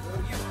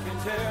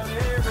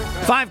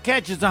 5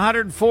 catches,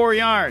 104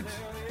 yards.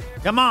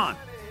 Come on.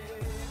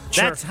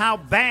 Sure. That's how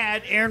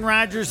bad Aaron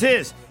Rodgers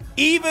is.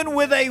 Even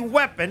with a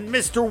weapon,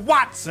 Mr.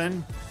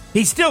 Watson,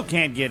 he still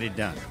can't get it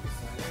done.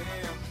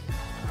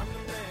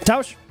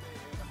 Tauscher?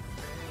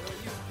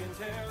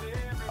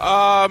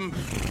 I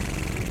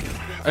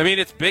mean,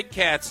 it's Big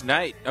Cat's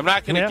night. I'm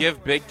not going to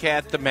give Big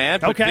Cat the man,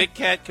 but Big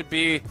Cat could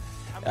be.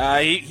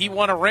 He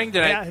won a ring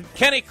tonight. Yeah.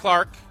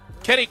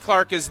 Kenny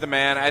Clark is the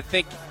man. I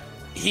think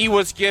he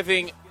was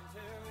giving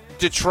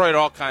Detroit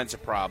all kinds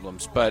of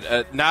problems,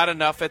 but not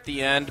enough at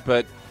the end.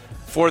 But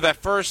for that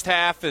first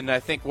half, and I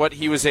think what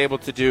he was able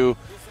to do,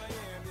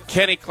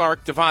 Kenny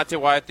Clark, Devontae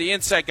Wyatt, the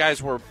inside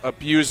guys were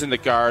abusing the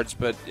guards,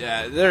 but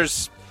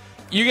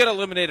you get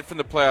eliminated from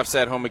the playoffs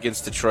at home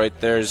against Detroit.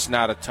 There's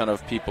not a ton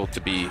of people to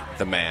be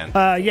the man.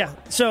 Yeah.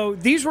 So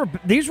these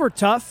were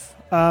tough.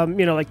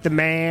 Like the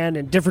man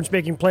and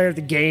difference-making player of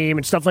the game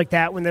and stuff like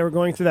that when they were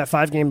going through that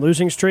 5-game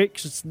losing streak.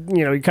 'Cause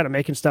you're kind of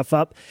making stuff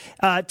up.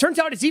 Turns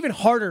out it's even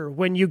harder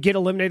when you get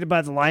eliminated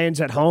by the Lions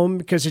at home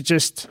because it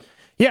just,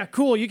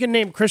 cool. You can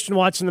name Christian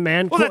Watson the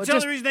man. Well, cool. that's the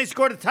only reason they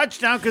scored a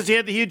touchdown because he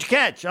had the huge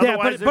catch. Yeah,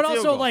 Otherwise, but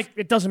also,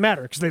 it doesn't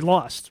matter because they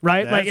lost,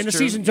 right? That's And the true.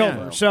 season's Yeah.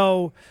 over.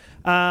 So,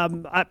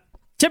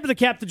 tip of the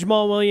cap to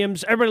Jamal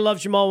Williams. Everybody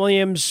loves Jamal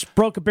Williams.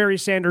 Broke a Barry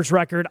Sanders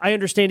record. I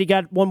understand he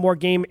got one more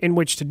game in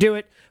which to do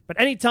it. But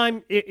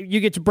anytime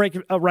you get to break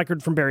a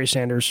record from Barry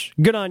Sanders,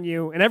 good on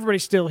you. And everybody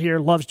still here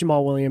loves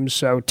Jamal Williams.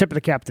 So tip of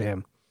the cap to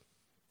him.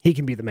 He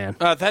can be the man.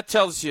 That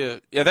tells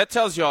you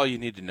all you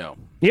need to know.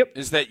 Yep.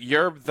 Is that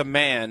the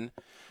man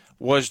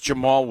was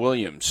Jamal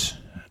Williams,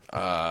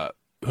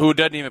 who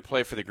doesn't even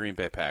play for the Green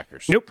Bay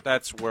Packers. Nope.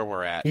 That's where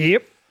we're at.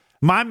 Yep.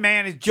 My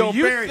man is Joe Do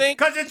you Barry. think-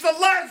 Because it's the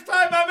last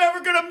time I'm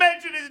ever going to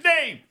mention his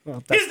name.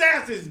 His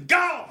ass is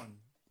gone.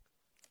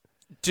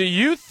 Do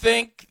you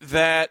think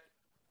that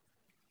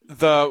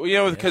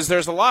because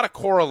there's a lot of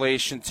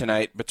correlation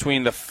tonight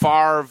between the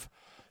Favre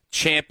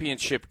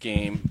championship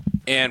game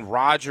and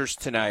Rodgers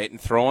tonight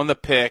and throwing the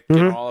pick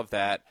and all of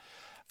that.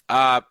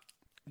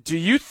 Do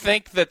you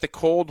think that the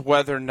cold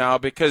weather now,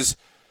 because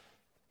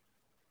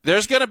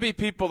there's going to be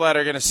people that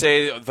are going to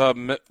say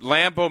the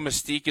Lambeau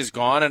mystique is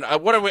gone, and how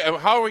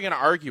are we going to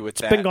argue with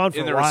that been gone for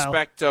in a the while.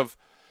 respect of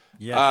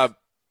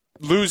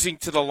losing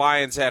to the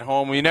Lions at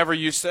home? We never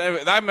used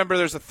to. I remember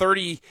there's a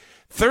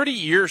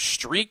 30-year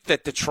streak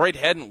that Detroit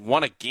hadn't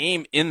won a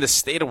game in the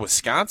state of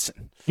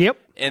Wisconsin. Yep.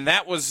 And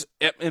that was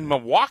in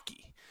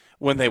Milwaukee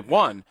when they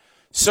won.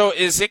 So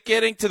is it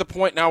getting to the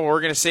point now where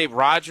we're going to say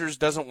Rodgers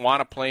doesn't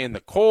want to play in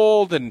the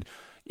cold? And,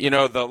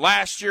 the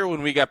last year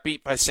when we got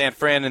beat by San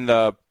Fran in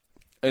the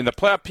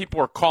playoff, people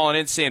were calling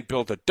in saying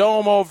build a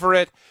dome over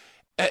it.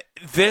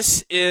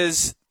 This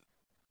is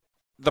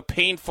the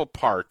painful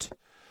part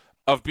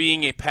of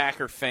being a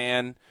Packer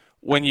fan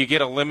when you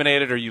get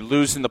eliminated or you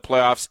lose in the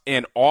playoffs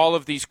and all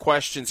of these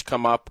questions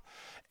come up,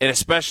 and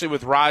especially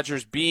with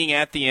Rodgers being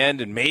at the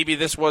end and maybe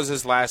this was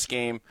his last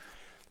game.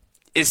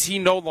 Is he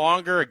no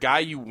longer a guy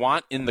you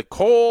want in the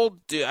cold?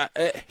 I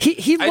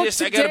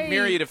got a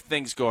myriad of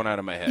things going on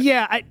in my head.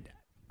 Yeah,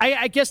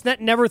 I guess that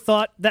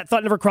thought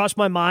never crossed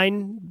my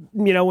mind,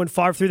 when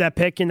Favre threw that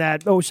pick in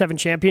that 2007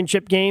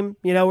 championship game,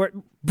 where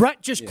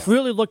Brett just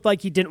clearly looked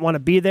like he didn't want to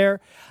be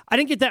there. I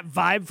didn't get that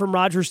vibe from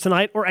Rodgers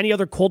tonight or any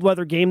other cold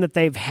weather game that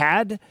they've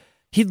had.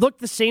 He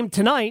looked the same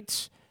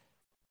tonight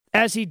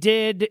as he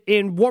did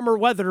in warmer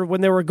weather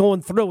when they were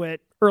going through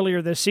it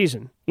earlier this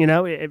season. I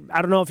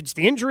don't know if it's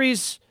the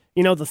injuries,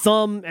 the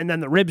thumb and then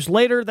the ribs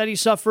later that he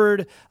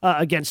suffered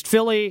against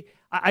Philly.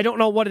 I don't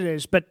know what it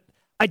is, but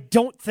I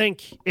don't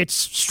think it's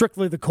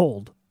strictly the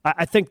cold.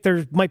 I think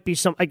there might be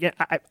some. Again,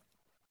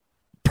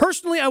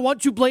 personally, I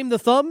want to blame the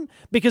thumb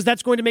because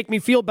that's going to make me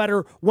feel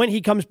better when he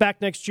comes back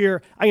next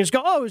year. I can just go,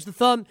 it was the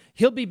thumb.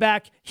 He'll be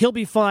back. He'll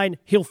be fine.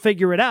 He'll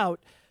figure it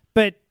out.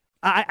 But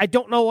I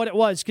don't know what it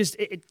was because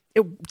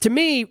to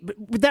me,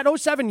 with that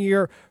 2007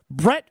 year,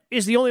 Brett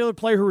is the only other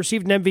player who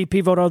received an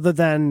MVP vote other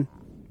than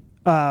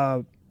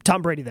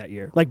Tom Brady that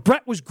year. Like,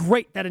 Brett was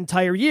great that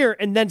entire year,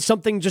 and then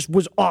something just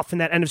was off in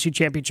that NFC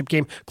Championship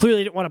game.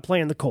 Clearly didn't want to play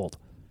in the cold.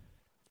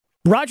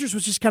 Rodgers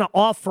was just kind of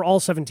off for all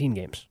 17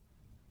 games.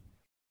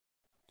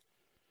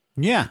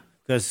 Yeah,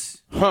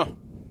 because no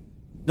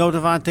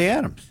Devontae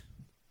Adams.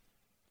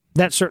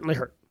 That certainly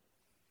hurt.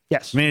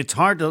 Yes. I mean, it's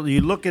hard to,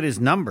 you look at his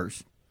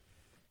numbers,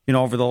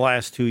 over the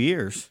last 2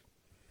 years.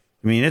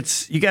 I mean,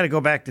 you got to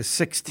go back to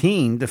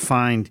 16 to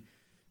find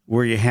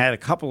where you had a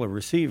couple of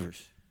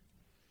receivers.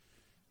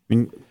 I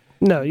mean,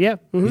 no, yeah.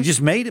 Mm-hmm. You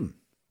just made him.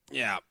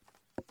 Yeah.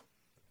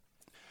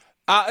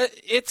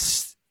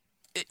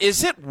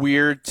 Is it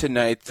weird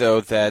tonight,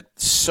 though, that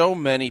so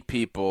many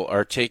people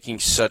are taking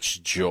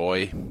such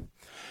joy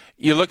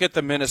you look at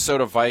the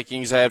Minnesota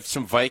Vikings. I have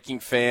some Viking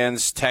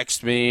fans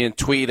text me and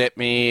tweet at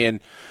me, and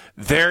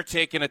they're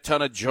taking a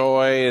ton of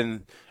joy,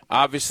 and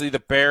obviously the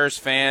Bears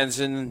fans,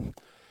 and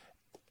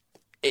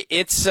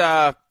it's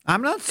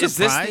I'm not surprised. Is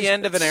this the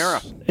end of an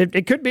era?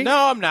 It could be.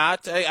 No, I'm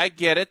not. I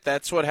get it.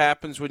 That's what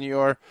happens when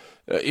you're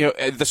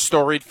the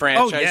storied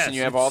franchise and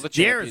you have all the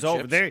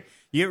championships. The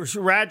era's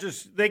over.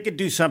 Rodgers, they could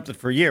do something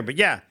for a year, but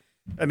yeah,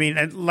 I mean,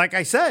 like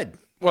I said.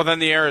 Well, then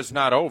the era's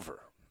not over.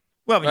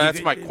 Well,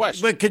 that's my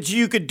question. But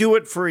you could do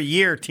it for a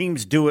year.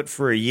 Teams do it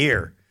for a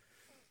year.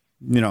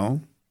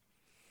 Gabe,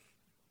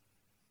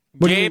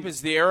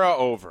 is the era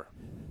over?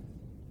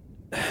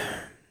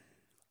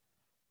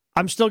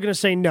 I'm still going to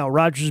say no.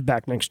 Rodgers is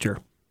back next year.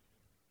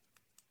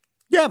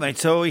 Yeah, but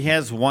so he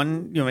has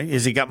one.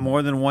 Has he got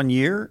more than 1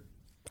 year?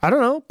 I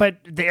don't know, but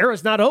the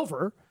era's not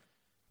over.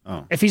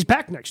 Oh, if he's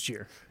back next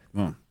year,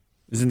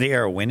 isn't the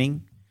era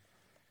winning?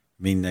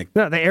 I mean,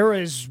 no, the era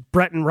is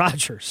Brett and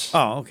Rodgers.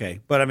 Oh,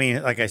 okay, but I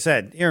mean, like I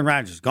said, Aaron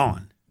Rodgers is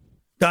gone,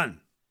 done.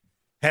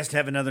 Has to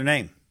have another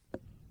name.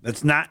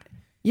 That's not.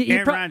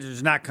 Aaron Rodgers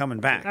is not coming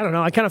back. I don't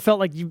know. I kind of felt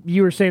like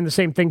you were saying the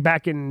same thing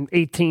back in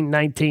 18,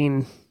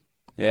 19.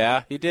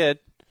 Yeah, he did.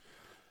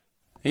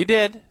 He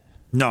did.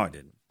 No, I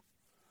didn't.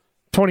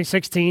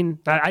 2016.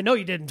 I know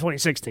you did in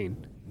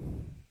 2016.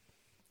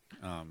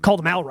 Called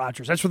him Al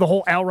Rodgers. That's where the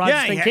whole Al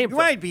Rodgers thing came from.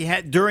 Right, he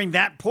had during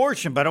that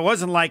portion, but it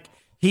wasn't like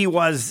he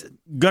was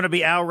going to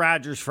be Al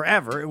Rodgers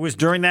forever. It was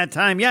during that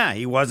time. Yeah,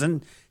 he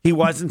wasn't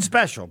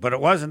special, but it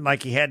wasn't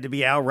like he had to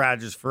be Al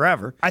Rodgers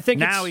forever. I think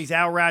now he's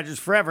Al Rodgers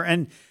forever,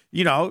 and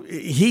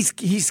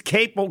he's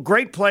capable.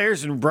 Great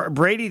players, and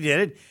Brady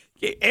did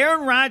it.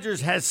 Aaron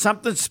Rodgers has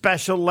something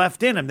special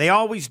left in him. They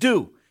always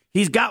do.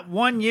 He's got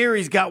 1 year.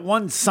 He's got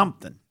one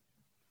something.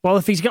 Well,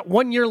 if he's got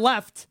 1 year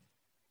left,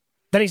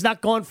 then he's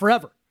not gone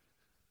forever.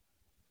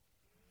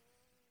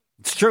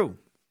 It's true,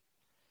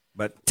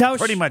 but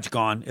pretty much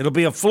gone. It'll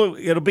be a fluke.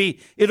 It'll be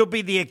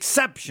the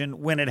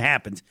exception when it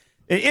happens.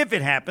 If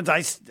it happens,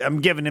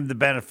 I'm giving him the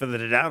benefit of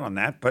the doubt on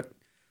that. But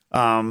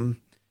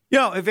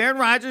if Aaron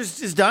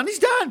Rodgers is done, he's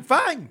done.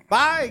 Fine,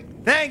 bye,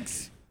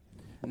 thanks.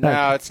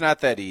 No, it's not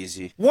that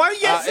easy. Why?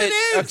 Yes,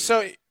 it is.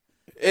 So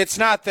it's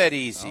not that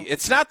easy. No.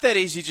 It's not that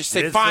easy. Just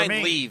say fine,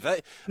 leave.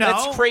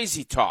 That's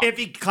crazy talk. If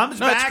he comes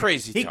back, that's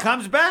crazy. He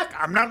comes back.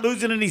 I'm not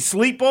losing any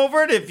sleep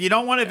over it. If he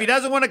doesn't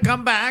want to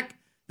come back.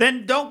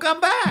 Then don't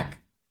come back.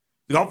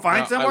 Go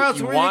find somewhere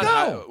else where you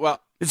go.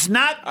 It's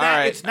not that.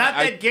 Right, it's not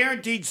that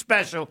guaranteed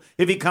special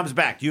if he comes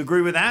back. Do you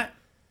agree with that?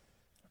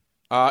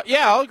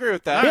 Yeah, I'll agree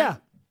with that. Yeah,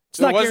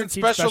 it wasn't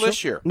special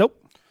this year. Nope,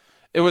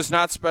 it was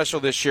not special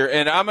this year.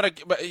 And I'm gonna.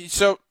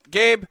 So,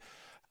 Gabe,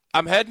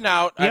 I'm heading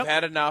out. Yep. I've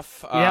had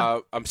enough.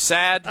 I'm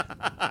sad.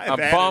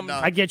 I'm bummed.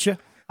 I get you.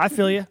 I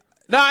feel you.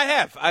 No, I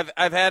have.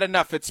 I've had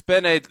enough. It's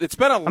been a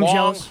long,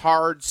 jealous.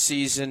 hard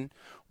season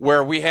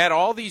where we had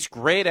all these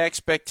great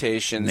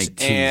expectations,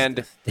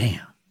 and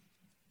damn.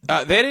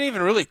 They didn't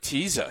even really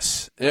tease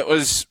us. It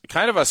was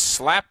kind of a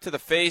slap to the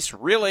face,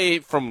 really,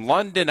 from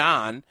London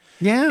on.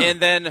 Yeah. And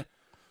then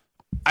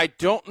I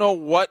don't know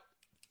what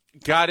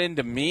got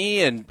into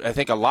me, and I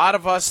think a lot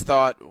of us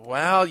thought,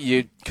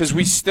 because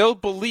we still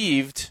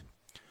believed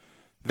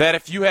that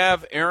if you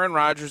have Aaron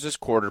Rodgers as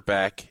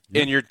quarterback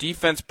and your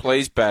defense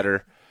plays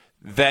better,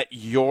 that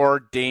you're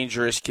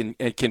dangerous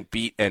and can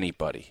beat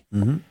anybody.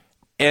 Mm-hmm.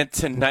 And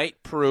tonight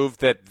proved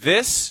that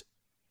this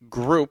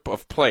group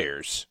of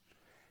players,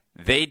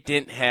 they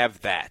didn't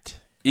have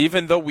that.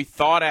 Even though we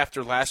thought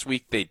after last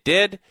week they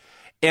did,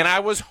 and I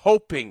was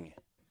hoping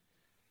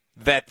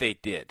that they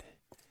did.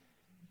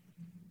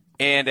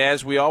 And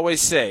as we always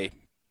say,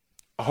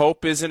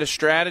 hope isn't a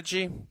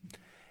strategy,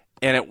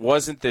 and it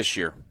wasn't this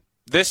year.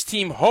 This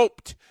team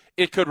hoped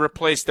it could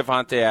replace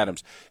Devontae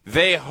Adams.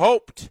 They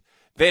hoped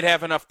they'd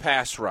have enough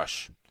pass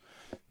rush.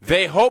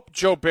 They hoped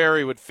Joe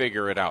Barry would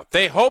figure it out.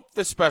 They hoped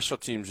the special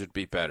teams would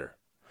be better.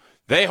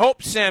 They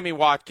hoped Sammy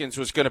Watkins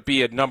was going to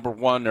be a number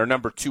 1 or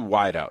number 2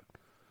 wideout.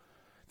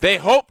 They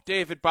hoped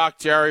David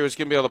Bakhtiari was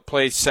going to be able to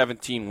play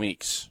 17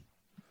 weeks.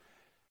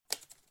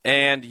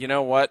 And you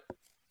know what?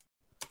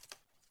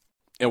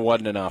 It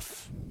wasn't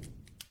enough.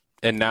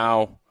 And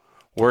now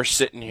we're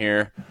sitting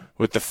here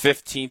with the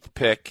 15th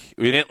pick.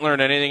 We didn't learn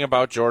anything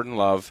about Jordan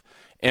Love,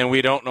 and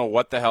we don't know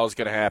what the hell is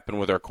going to happen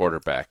with our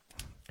quarterback.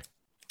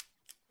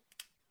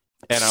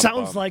 And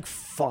sounds like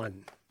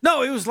fun.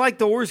 No, it was like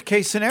the worst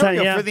case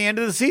scenario for the end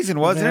of the season,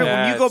 wasn't it?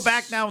 When you go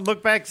back now and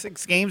look back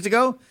 6 games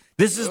ago,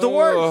 this is the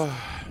worst.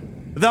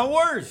 The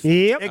worst.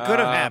 Yep. It could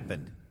have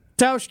happened.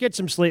 Tauscher, get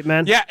some sleep,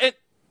 man. Yeah,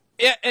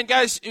 and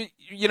guys,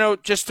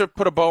 just to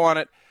put a bow on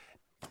it,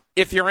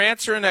 if you're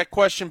answering that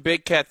question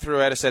Big Cat threw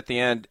at us at the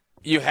end,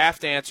 you have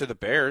to answer the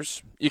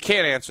Bears. You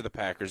can't answer the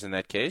Packers in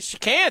that case. You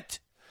can't,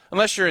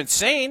 unless you're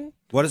insane.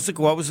 What was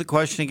the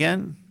question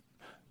again?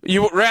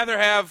 You would rather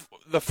have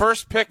the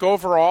first pick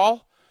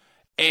overall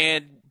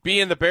and be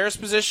in the Bears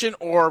position,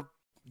 or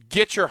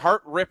get your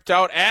heart ripped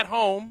out at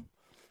home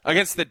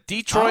against the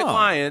Detroit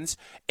Lions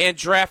and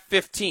draft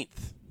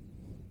 15th?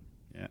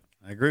 Yeah,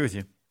 I agree with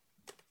you.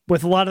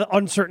 with a lot of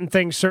uncertain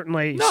things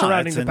certainly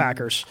surrounding the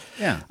Packers.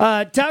 Yeah.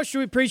 Tauscher,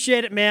 we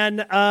appreciate it,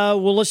 man.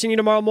 We'll listen to you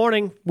tomorrow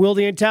morning. Wilde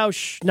and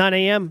Tausch, 9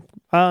 a.m.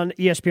 on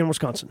ESPN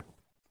Wisconsin.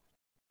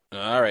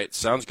 All right,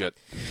 sounds good.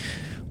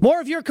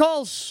 More of your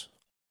calls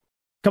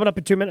coming up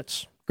in 2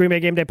 minutes. Green Bay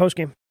Game Day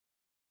postgame.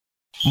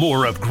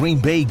 More of Green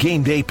Bay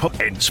Game Day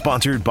and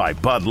sponsored by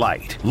Bud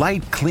Light.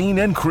 Light, clean,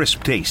 and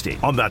crisp tasting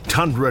on the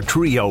Tundra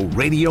Trio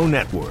Radio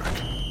Network.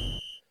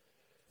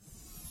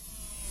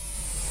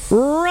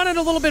 Running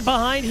a little bit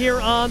behind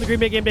here on the Green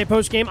Bay Game Day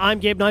postgame. I'm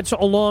Gabe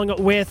Neitzel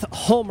along with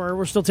Homer.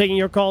 We're still taking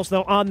your calls,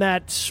 though, on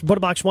that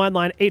Bodabox wine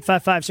line,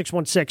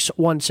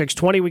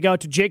 855-616-1620. We go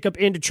to Jacob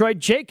in Detroit.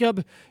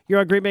 Jacob, you're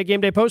on Green Bay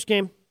Game Day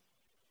postgame.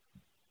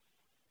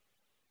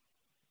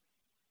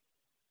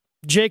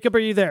 Jacob, are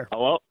you there?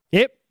 Hello?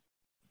 Yep.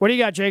 What do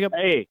you got, Jacob?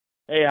 Hey,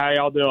 how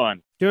y'all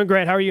doing? Doing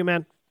great. How are you,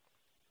 man?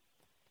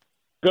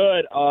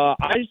 Good.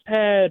 I just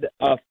had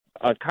a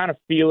kind of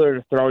feeler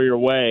to throw your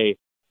way.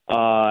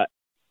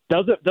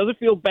 Does it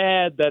feel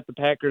bad that the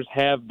Packers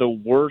have the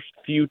worst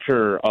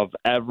future of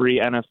every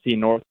NFC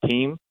North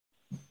team?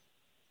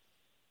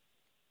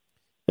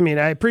 I mean,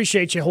 I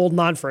appreciate you holding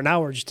on for an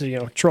hour just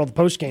to troll the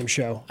postgame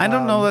show. I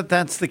don't know that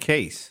that's the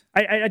case.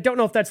 I don't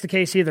know if that's the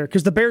case either,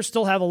 because the Bears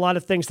still have a lot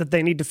of things that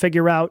they need to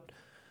figure out.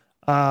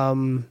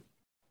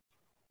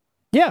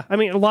 Yeah, I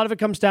mean, a lot of it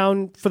comes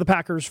down for the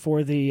Packers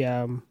for the,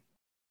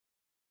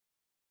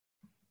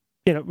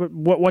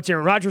 what's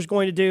Aaron Rodgers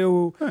going to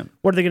do? Right.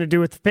 What are they going to do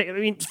with I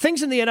mean,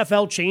 things in the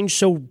NFL change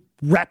so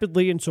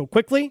rapidly and so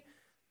quickly.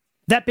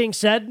 That being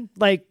said,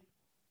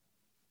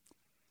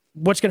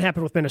 what's going to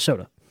happen with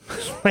Minnesota?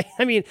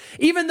 I mean,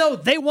 even though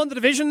they won the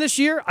division this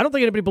year, I don't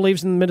think anybody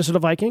believes in the Minnesota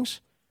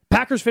Vikings.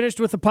 Packers finished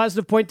with a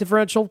positive point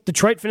differential.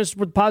 Detroit finished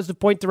with a positive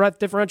point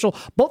differential.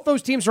 Both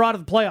those teams are out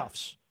of the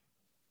playoffs.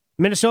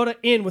 Minnesota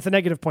in with a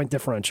negative point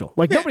differential.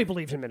 Nobody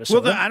believes in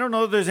Minnesota. Well, I don't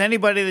know if there's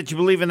anybody that you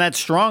believe in that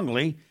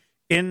strongly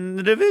in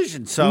the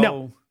division. So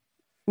no.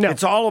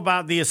 It's all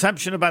about the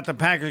assumption about the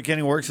Packers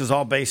getting worse is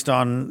all based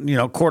on,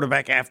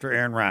 quarterback after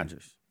Aaron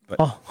Rodgers. But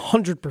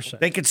 100%.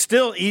 They could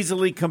still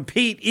easily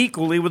compete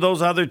equally with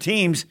those other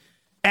teams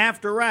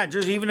after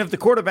Rodgers, even if the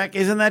quarterback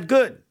isn't that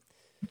good.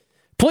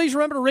 Please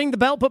remember to ring the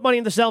bell. Put money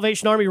in the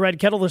Salvation Army Red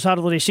Kettle this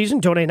holiday season.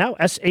 Donate now,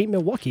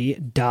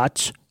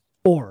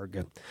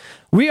 samilwaukee.org.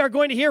 We are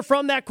going to hear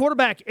from that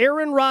quarterback,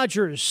 Aaron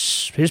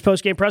Rodgers. His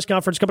postgame press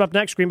conference coming up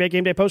next. Green Bay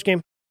Game Day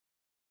postgame.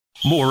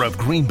 More of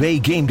Green Bay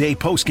Game Day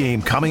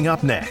postgame coming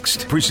up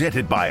next.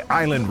 Presented by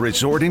Island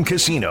Resort and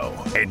Casino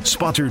and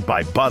sponsored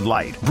by Bud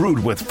Light.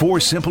 Brewed with 4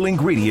 simple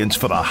ingredients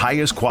for the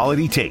highest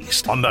quality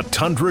taste on the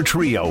Tundra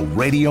Trio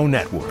Radio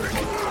Network.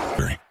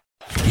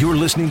 You're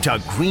listening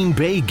to Green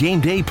Bay Game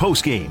Day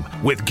postgame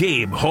with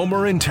Gabe,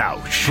 Homer, and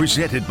Tausch.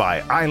 Presented by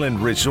Island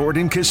Resort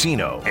and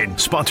Casino and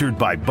sponsored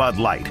by Bud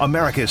Light,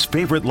 America's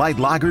favorite light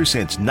lager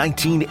since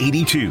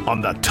 1982 on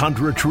the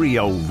Tundra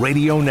Trio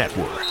Radio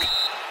Network.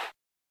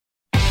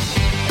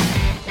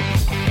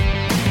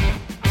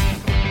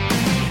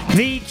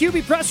 The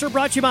QB Presser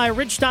brought to you by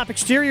Ridgetop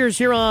Exteriors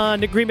here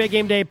on Green Bay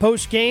Game Day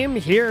postgame.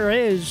 Here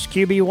is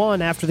QB1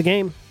 after the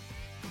game.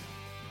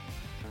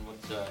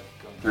 What's going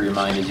through your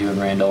mind as you and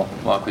Randall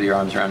walk with your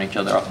arms around each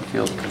other off the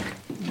field?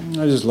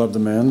 I just love the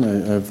man.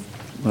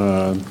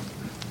 I've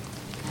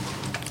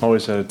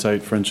always had a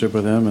tight friendship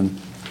with him, and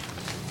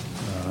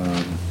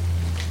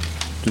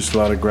just a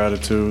lot of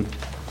gratitude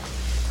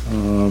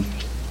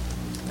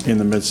in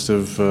the midst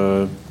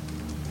of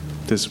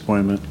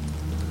disappointment.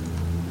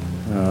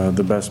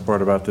 The best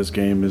part about this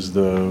game is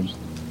the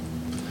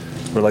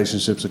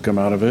relationships that come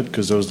out of it,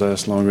 because those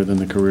last longer than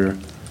the career,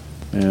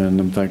 and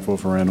I'm thankful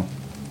for Randall.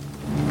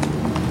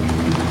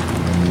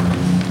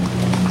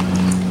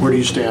 Where do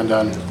you stand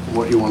on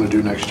what you want to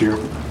do next year?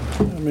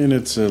 I mean,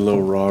 it's a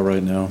little raw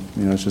right now.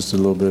 It's just a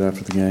little bit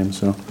after the game,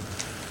 so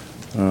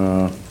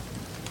I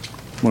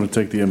want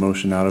to take the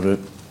emotion out of it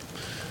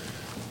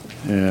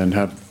and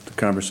have the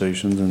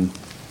conversations and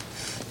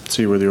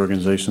see where the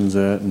organization's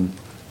at and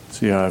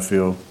see how I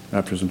feel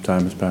after some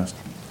time has passed.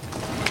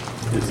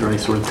 Is there any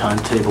sort of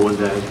timetable with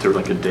that? Is there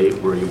a date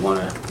where you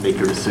want to make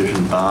your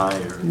decision by?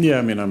 Or? Yeah,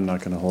 I mean, I'm not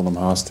going to hold them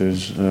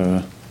hostage.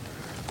 I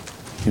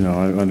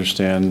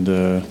understand,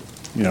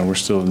 we're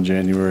still in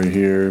January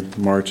here.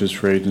 March is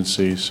free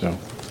agency, so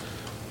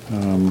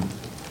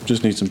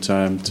just need some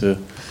time to,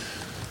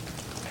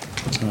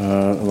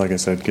 like I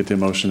said, get the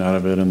emotion out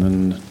of it and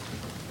then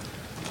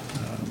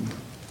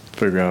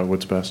figure out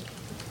what's best.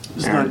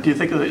 Do you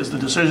think is the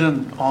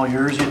decision all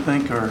yours, you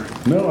think, or?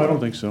 No, I don't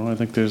think so. I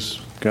think there's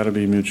got to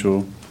be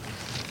mutual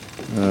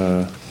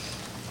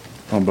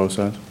on both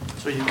sides.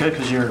 So you could,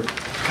 because your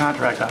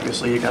contract,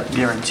 obviously, you got the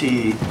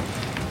guarantee.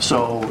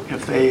 So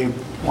if they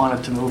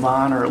wanted to move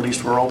on, or at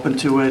least were open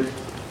to it,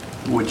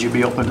 would you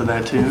be open to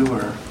that too,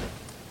 or?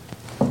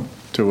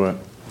 To what?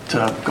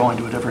 To going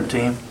to a different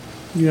team?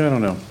 Yeah, I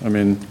don't know. I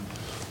mean,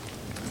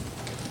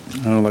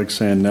 I don't like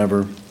saying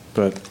never,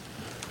 but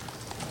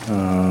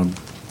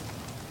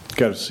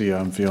got to see how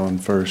I'm feeling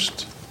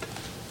first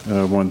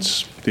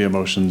once the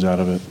emotion's out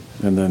of it,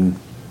 and then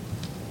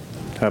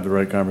have the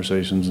right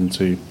conversations and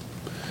see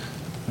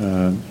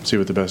see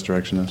what the best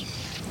direction is.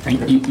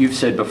 You've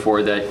said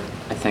before that,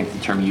 I think the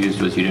term you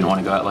used was you didn't want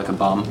to go out like a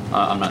bum.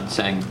 I'm not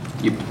saying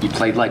you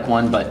played like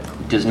one, but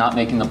does not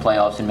making the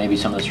playoffs and maybe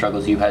some of the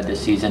struggles you had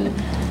this season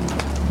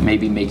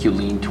maybe make you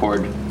lean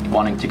toward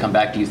wanting to come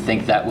back? Do you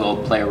think that will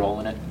play a role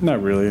in it?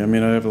 Not really. I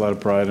mean, I have a lot of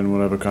pride in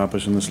what I've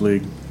accomplished in this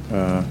league.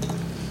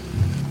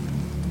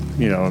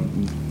 You know,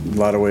 a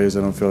lot of ways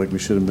I don't feel like we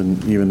should have been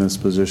even in this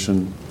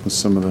position with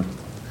some of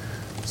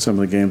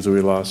the games that we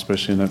lost,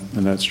 especially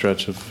in that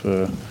stretch of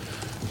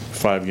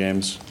 5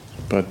 games.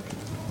 But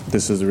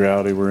this is the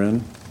reality we're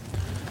in,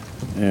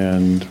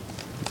 and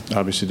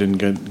obviously didn't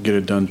get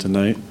it done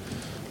tonight.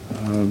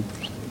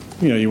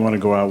 You know, you want to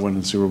go out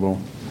winning the Super Bowl,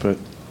 but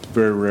it's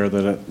very rare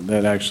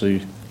that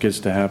actually gets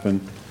to happen.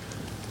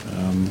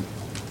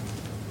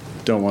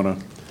 Don't want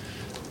to,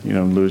 you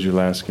know, lose your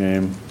last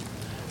game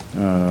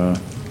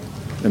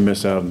and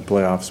miss out on the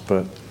playoffs,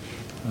 but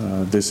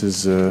this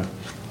is a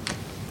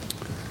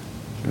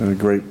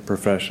great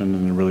profession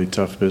and a really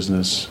tough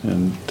business,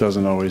 and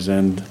doesn't always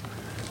end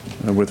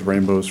with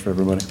rainbows for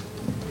everybody.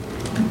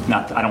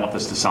 I don't want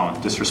this to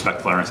sound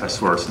disrespectful, Ernest. I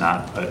swear it's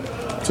not. But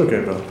it's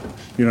okay, bro.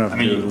 You don't have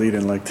to do a lead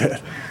in like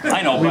that.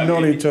 I know. We've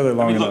known each other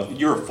long enough. Look,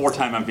 you're a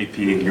 4-time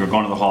MVP. You're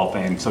going to the Hall of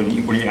Fame. So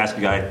when you ask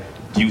a guy,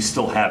 do you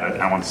still have it?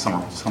 I don't want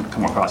to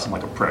come across him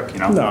like a prick, you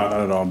know? No, not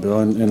at all, Bill.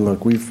 And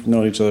look, we've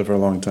known each other for a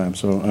long time,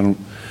 so I don't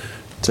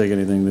take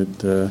anything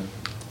that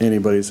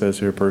anybody says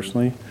here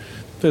personally.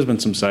 There's been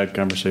some side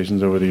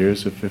conversations over the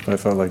years if I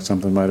felt like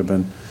something might have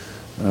been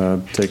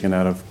taken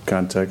out of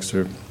context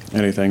or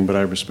anything, but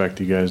I respect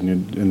you guys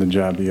and the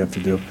job that you have to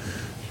do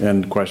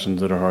and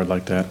questions that are hard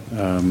like that.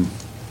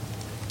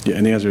 Yeah,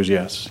 and the answer is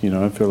yes. You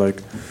know, I feel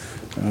like,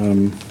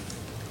 you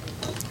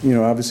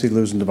know, obviously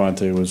losing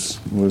Devontae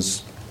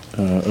was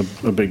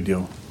a big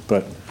deal,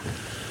 but,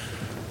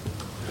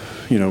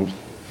 you know,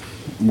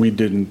 we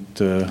didn't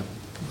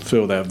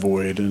fill that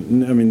void.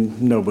 And, I mean,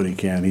 nobody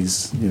can.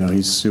 He's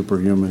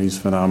superhuman. He's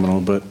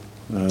phenomenal, but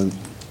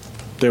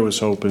there was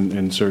hope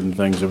in certain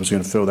things that was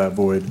going to fill that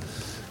void,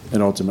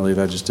 and ultimately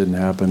that just didn't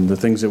happen. The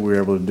things that we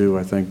were able to do,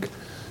 I think,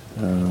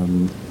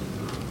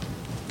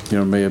 you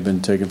know, may have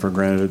been taken for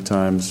granted at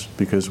times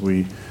because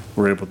we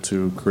were able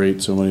to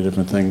create so many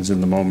different things in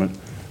the moment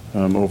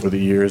over the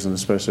years, and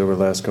especially over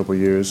the last couple of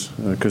years,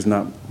 because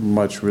not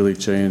much really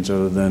changed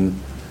other than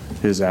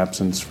his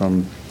absence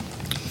from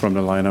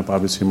the lineup.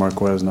 Obviously,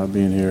 Marquez not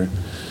being here,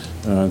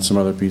 and some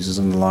other pieces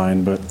in the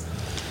line, but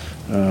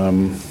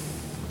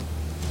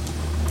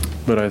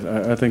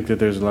I think that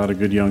there's a lot of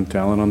good young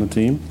talent on the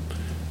team,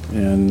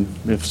 and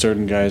if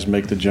certain guys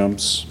make the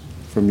jumps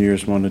from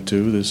years 1 to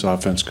 2, this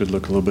offense could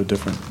look a little bit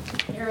different.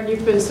 Aaron,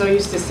 you've been so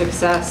used to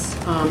success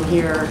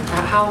here.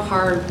 How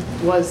hard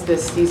was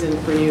this season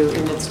for you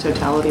in its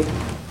totality?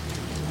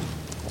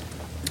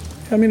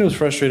 I mean, it was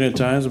frustrating at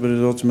times, but it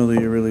was ultimately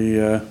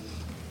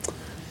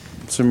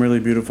some really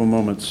beautiful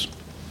moments.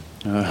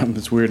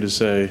 It's weird to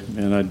say,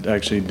 and I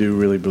actually do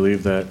really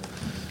believe that.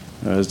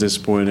 As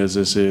disappointing as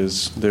this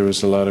is, there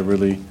was a lot of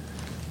really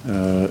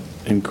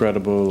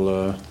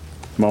incredible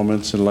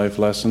moments and life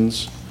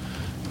lessons.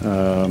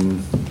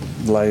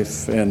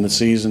 Life and the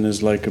season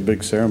is like a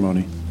big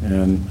ceremony,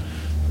 and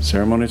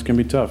ceremonies can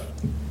be tough.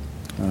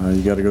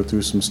 You got to go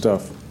through some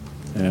stuff,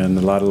 and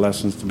a lot of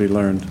lessons to be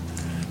learned.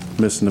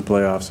 Missing the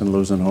playoffs and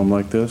losing home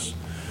like this,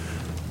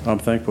 I'm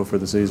thankful for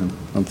the season.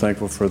 I'm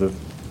thankful for the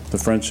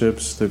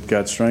friendships that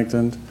got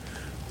strengthened,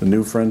 the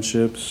new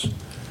friendships,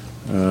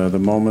 the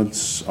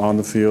moments on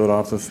the field,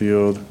 off the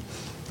field,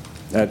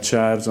 at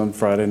Chives on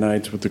Friday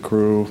nights with the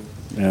crew,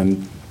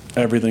 and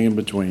everything in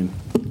between.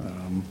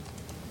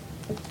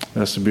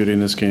 That's the beauty in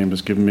this game.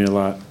 It's given me a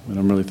lot, and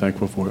I'm really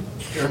thankful for it.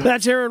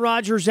 That's Aaron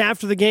Rodgers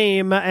after the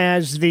game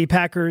as the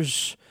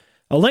Packers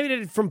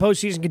eliminated from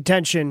postseason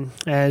contention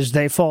as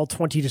they fall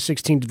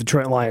 20-16 to the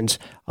Detroit Lions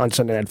on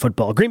Sunday Night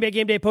Football. Green Bay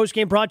Game Day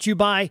postgame brought to you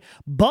by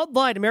Bud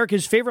Light,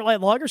 America's favorite light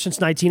lager since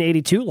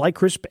 1982. Light,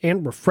 crisp,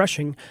 and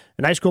refreshing.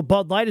 An ice cold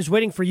Bud Light is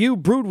waiting for you,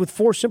 brewed with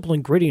 4 simple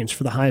ingredients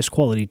for the highest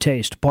quality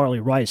taste: barley,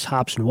 rice,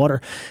 hops, and water.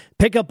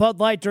 Pick up Bud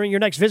Light during your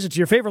next visit to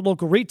your favorite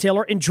local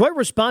retailer. Enjoy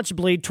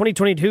responsibly.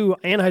 2022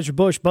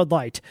 Anheuser-Busch Bud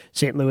Light,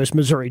 St. Louis,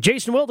 Missouri.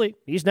 Jason Wilde,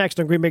 he's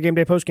next on Green Bay Game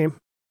Day postgame.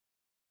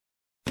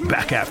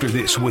 Back after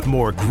this with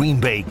more Green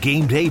Bay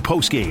Game Day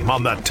postgame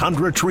on the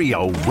Tundra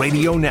Trio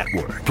Radio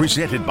Network.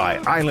 Presented by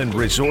Island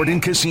Resort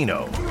and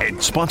Casino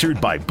and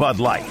sponsored by Bud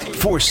Light.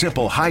 4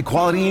 simple,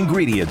 high-quality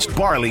ingredients: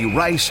 barley,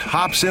 rice,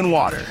 hops, and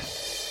water.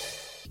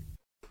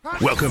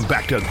 Welcome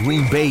back to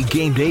Green Bay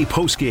Game Day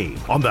postgame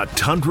on the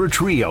Tundra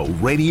Trio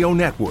Radio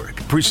Network.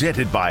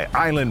 Presented by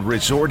Island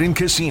Resort and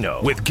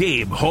Casino with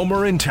Gabe,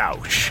 Homer, and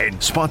Tauscher.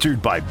 And sponsored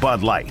by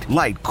Bud Light.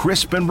 Light,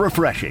 crisp, and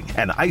refreshing.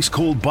 An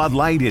ice-cold Bud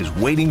Light is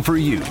waiting for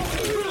you.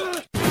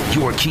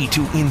 Your key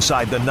to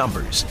inside the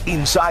numbers,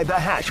 inside the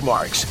hash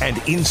marks,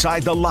 and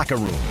inside the locker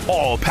room.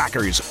 All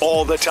Packers,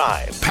 all the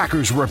time.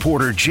 Packers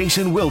reporter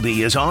Jason Wilde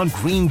is on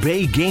Green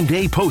Bay Game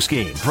Day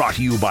Postgame, brought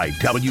to you by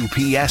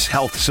WPS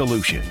Health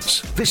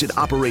Solutions. Visit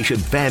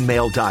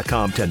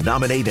OperationFanMail.com to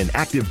nominate an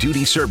active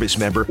duty service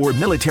member or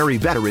military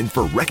veteran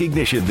for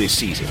recognition this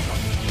season.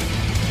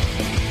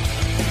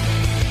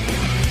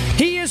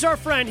 He is our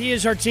friend, he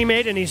is our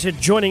teammate, and he's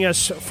joining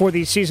us for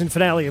the season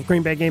finale of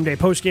Green Bay Game Day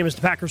postgame as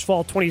the Packers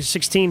fall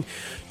 20-16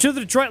 to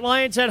the Detroit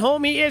Lions at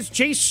home. He is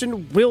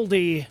Jason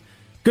Wilde.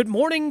 Good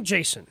morning,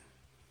 Jason.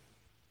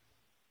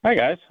 Hi,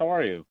 guys. How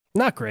are you?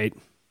 Not great.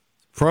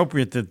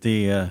 Appropriate that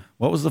the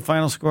what was the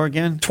final score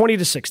again?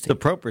 20-16. It's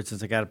appropriate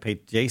since I got to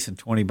pay Jason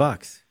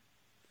 $20.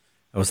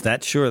 I was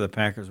that sure the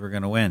Packers were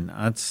going to win.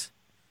 That's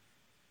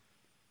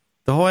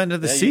the whole end of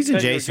the season,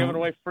 Jason. You were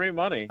giving away free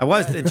money. I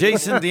was,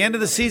 Jason. The end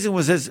of the season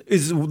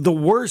is the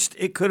worst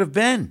it could have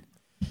been.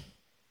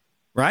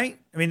 Right?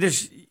 I mean,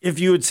 if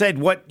you had said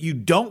what you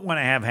don't want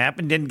to have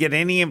happen, didn't get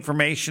any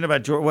information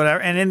about Jordan, whatever,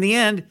 and in the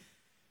end,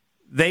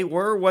 they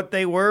were what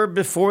they were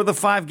before the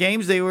 5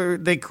 games.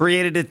 They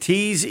created a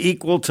tease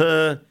equal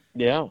to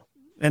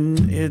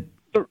and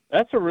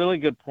that's a really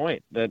good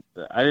point. That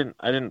I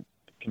didn't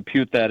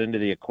compute that into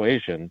the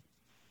equation.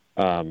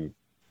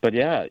 But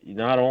yeah,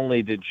 not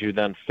only did you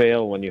then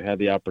fail when you had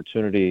the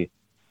opportunity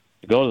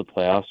to go to the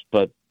playoffs,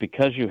 but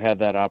because you had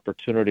that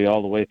opportunity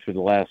all the way through the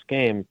last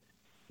game,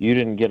 you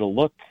didn't get a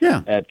look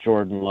at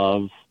Jordan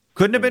Love.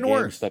 Couldn't have been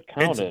worse. That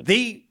counted. It's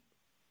the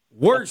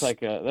worst.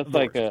 That's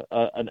like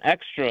an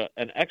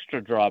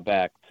extra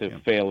drawback to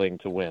failing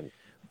to win.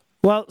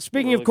 Well,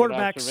 speaking of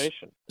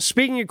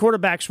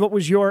quarterbacks, what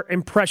was your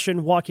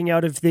impression walking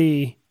out of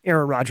the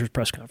Aaron Rodgers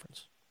press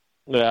conference?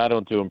 Yeah, I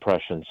don't do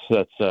impressions.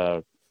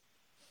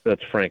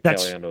 That's Frank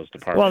Caliendo's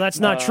department. Well, that's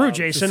not true,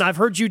 Jason. I've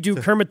heard you do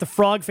Kermit the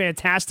Frog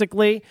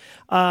fantastically.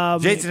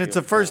 Jason, it's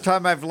the first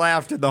time I've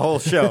laughed in the whole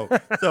show,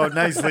 so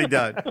nicely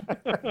done.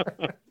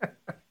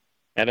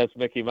 And as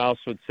Mickey Mouse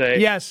would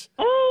say, yes.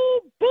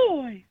 Oh,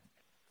 boy.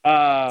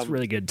 It's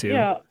really good, too.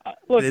 Yeah,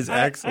 look, it is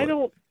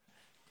excellent.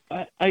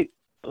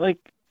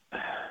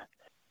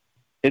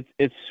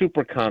 It's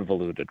super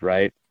convoluted,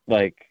 right?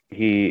 Like,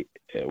 we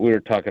were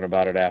talking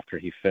about it after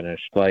he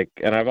finished. Like,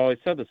 and I've always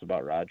said this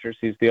about Rodgers.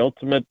 He's the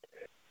ultimate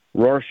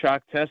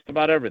Rorschach test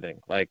about everything.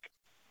 Like,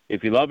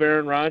 if you love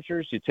Aaron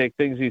Rodgers, you take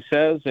things he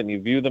says and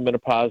you view them in a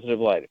positive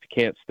light. If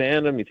you can't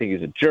stand him, you think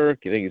he's a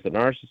jerk, you think he's a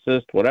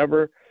narcissist,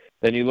 whatever,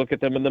 then you look at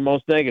them in the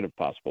most negative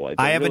possible light.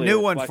 I have a new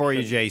one for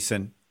you,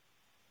 Jason.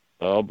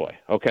 Oh, boy.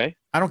 Okay.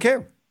 I don't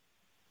care.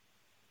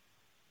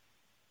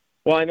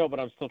 Well, I know,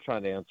 but I'm still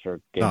trying to answer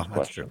Gabe's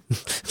question.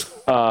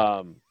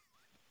 True.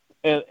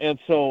 And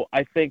so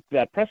I think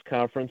that press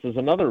conference is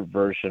another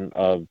version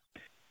of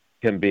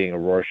him being a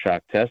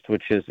Rorschach test,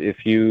 which is if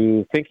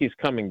you think he's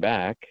coming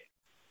back,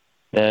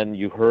 then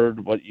you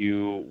heard what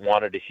you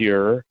wanted to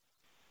hear,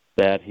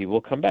 that he will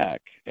come back.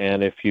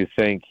 And if you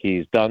think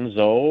he's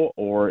donezo,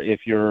 or if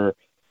you're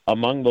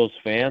among those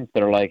fans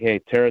that are like, hey,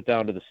 tear it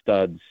down to the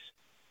studs,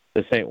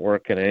 this ain't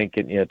working, it ain't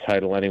getting you a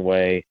title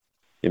anyway,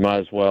 you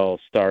might as well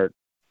start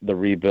the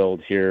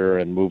rebuild here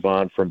and move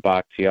on from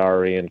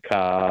Bakhtiari and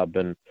Cobb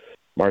and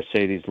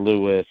Mercedes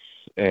Lewis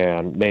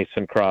and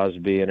Mason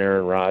Crosby and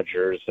Aaron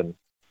Rodgers and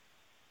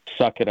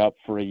suck it up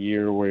for a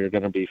year where you're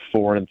going to be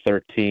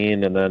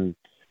 4-13, and then,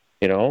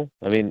 I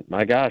mean,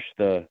 my gosh,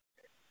 the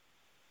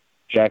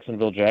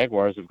Jacksonville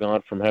Jaguars have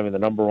gone from having the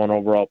number 1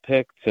 overall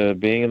pick to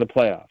being in the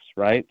playoffs,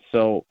 right?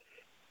 So,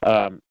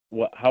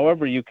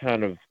 however you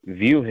kind of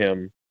view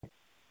him,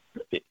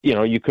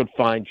 you could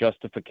find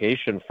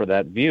justification for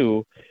that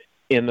view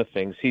in the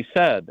things he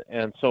said.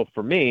 And so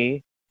for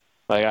me,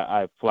 like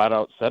I flat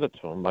out said it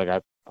to him, like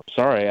I'm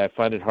sorry, I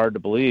find it hard to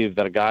believe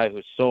that a guy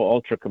who's so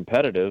ultra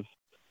competitive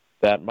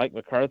that Mike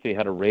McCarthy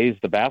had to raise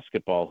the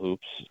basketball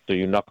hoops so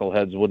you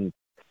knuckleheads wouldn't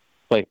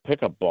play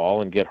pickup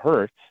ball and get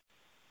hurt,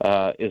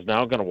 is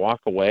now going to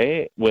walk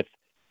away with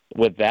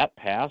that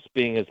pass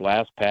being his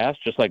last pass,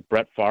 just like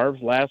Brett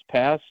Favre's last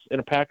pass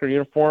in a Packer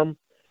uniform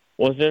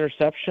was an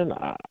interception.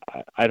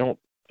 I don't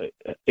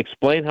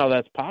explain how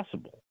that's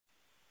possible.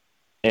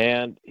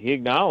 And he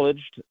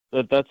acknowledged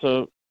that that's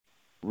a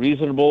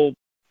reasonable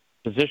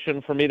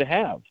position for me to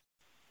have.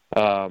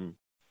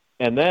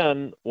 And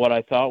then what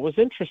I thought was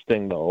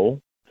interesting,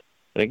 though,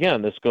 and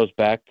again, this goes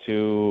back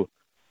to,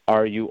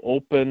 are you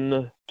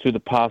open to the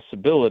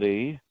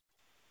possibility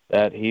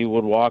that he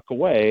would walk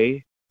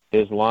away?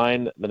 His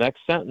line, the next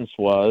sentence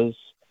was,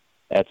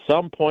 at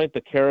some point the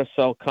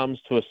carousel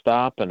comes to a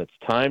stop and it's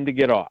time to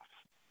get off.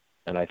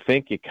 And I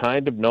think you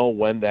kind of know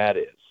when that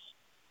is.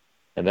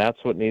 And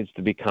that's what needs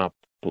to be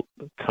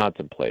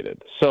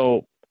contemplated.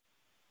 So,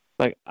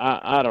 like,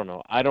 I don't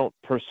know. I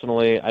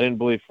didn't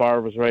believe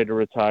Favre was ready to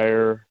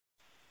retire.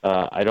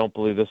 I don't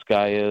believe this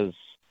guy is.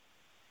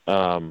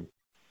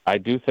 I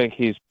do think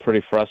he's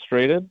pretty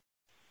frustrated.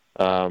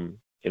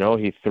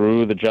 He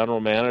threw the general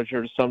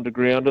manager to some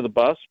degree under the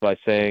bus by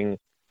saying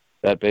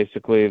that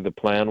basically the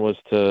plan was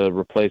to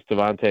replace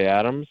Devontae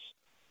Adams,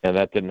 and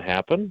that didn't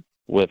happen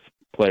with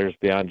players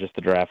beyond just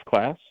the draft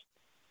class.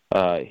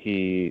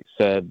 He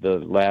said the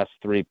last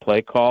 3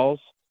 play calls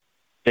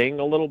sting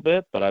a little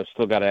bit, but I've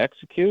still got to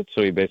execute.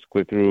 So he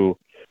basically threw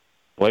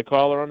play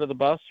caller under the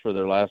bus for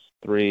their last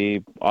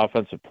 3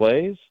 offensive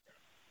plays.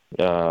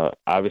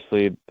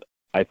 Obviously,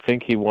 I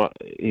think he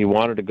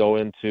wanted to go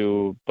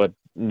into, but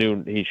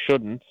knew he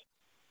shouldn't,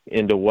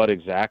 into what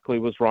exactly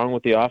was wrong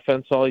with the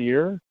offense all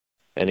year,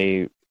 and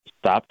he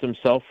stopped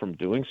himself from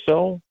doing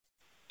so.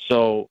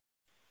 So,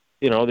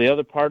 the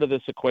other part of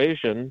this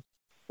equation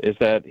is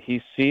that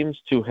he seems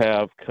to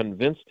have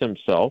convinced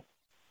himself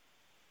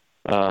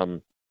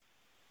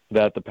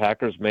that the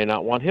Packers may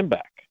not want him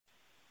back.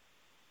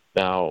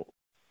 Now,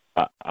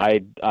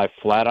 I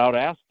flat out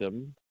asked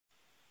him,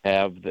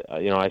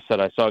 I said,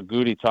 I saw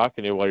Goody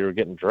talking to you while you were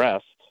getting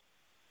dressed.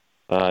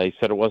 He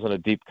said it wasn't a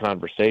deep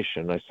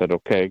conversation. I said,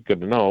 okay, good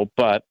to know.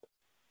 But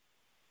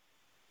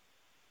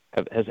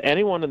has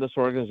anyone in this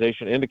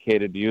organization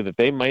indicated to you that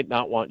they might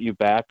not want you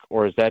back,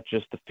 or is that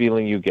just the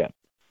feeling you get?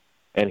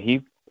 And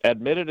he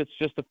admitted it's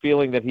just a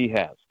feeling that he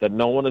has, that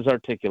no one has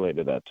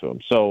articulated that to him.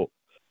 So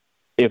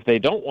if they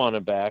don't want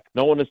him back,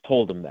 no one has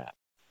told him that.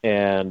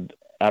 And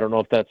I don't know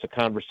if that's a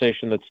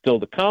conversation that's still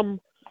to come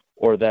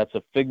or that's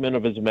a figment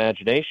of his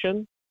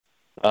imagination.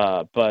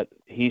 But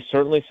he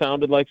certainly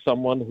sounded like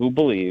someone who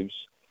believes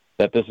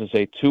that this is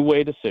a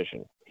two-way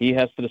decision. He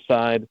has to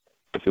decide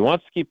if he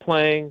wants to keep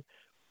playing,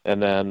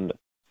 and then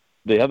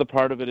the other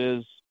part of it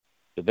is,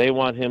 do they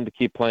want him to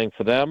keep playing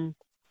for them,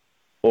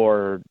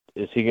 or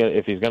is he gonna,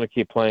 if he's going to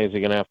keep playing, is he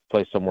going to have to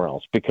play somewhere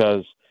else?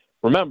 Because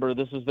remember,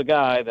 this is the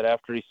guy that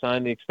after he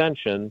signed the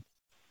extension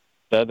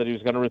said that he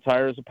was going to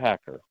retire as a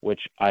Packer,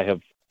 which I have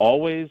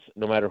always,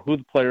 no matter who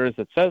the player is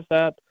that says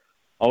that,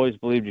 always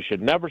believed you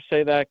should never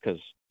say that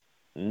because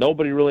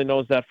nobody really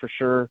knows that for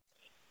sure.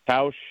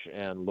 Tauscher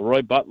and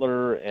Leroy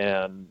Butler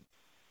and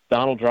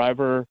Donald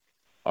Driver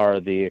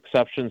are the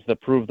exceptions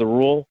that prove the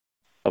rule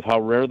of how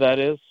rare that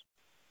is.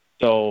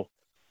 So,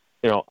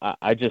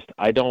 I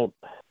don't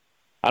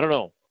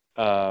know.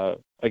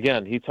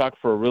 Again, he talked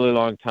for a really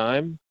long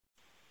time.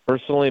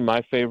 Personally,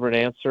 my favorite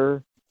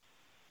answer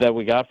that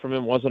we got from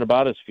him wasn't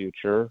about his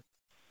future.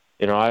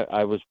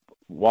 I was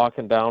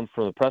walking down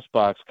from the press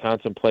box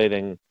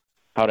contemplating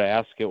how to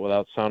ask it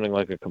without sounding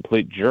like a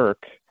complete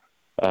jerk.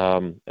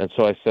 And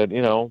so I said,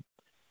 you're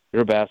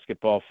a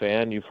basketball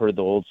fan. You've heard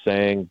the old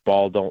saying,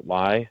 ball don't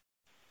lie.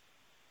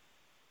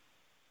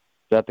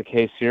 Is that the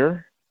case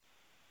here?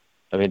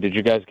 I mean, did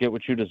you guys get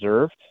what you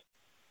deserved?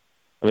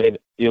 I mean,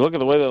 you look at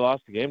the way they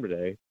lost the game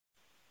today,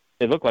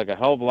 it looked like a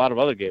hell of a lot of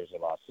other games they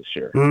lost this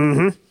year.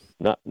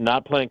 Mm-hmm.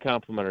 Not playing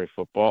complimentary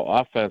football,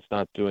 offense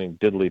not doing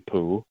diddly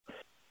poo,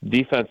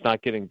 defense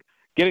not getting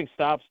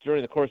stops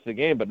during the course of the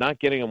game, but not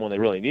getting them when they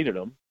really needed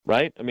them,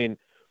 right? I mean,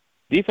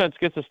 defense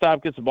gets a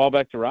stop, gets the ball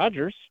back to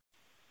Rodgers.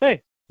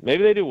 Hey,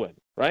 maybe they do win,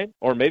 right?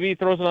 Or maybe he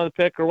throws another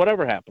pick or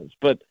whatever happens.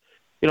 But,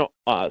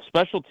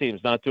 special teams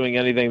not doing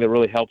anything that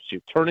really helps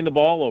you. Turning the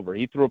ball over.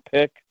 He threw a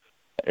pick.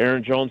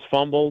 Aaron Jones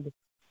fumbled.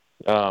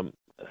 I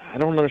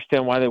don't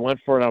understand why they went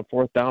for it on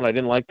 4th down. I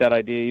didn't like that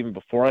idea even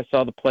before I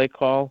saw the play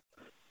call.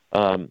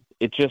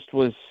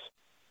 It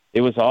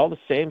was all the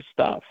same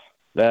stuff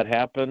that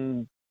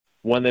happened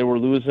when they were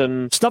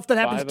losing. Stuff that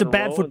happens to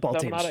bad football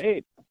teams. 7 out of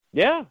 8.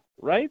 Yeah,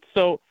 right?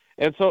 So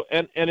in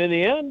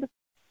the end,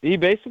 he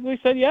basically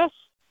said, yes,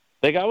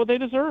 they got what they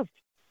deserved.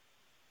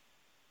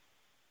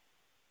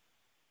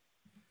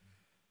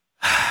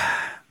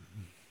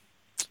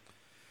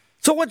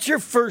 So what's your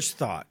first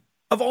thought?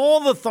 Of all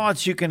the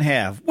thoughts you can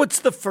have, what's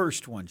the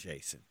first one,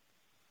 Jason?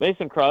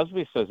 Mason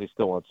Crosby says he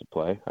still wants to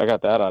play. I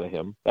got that out of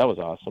him. That was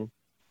awesome.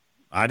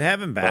 I'd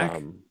have him back.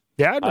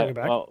 I'd bring him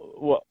back.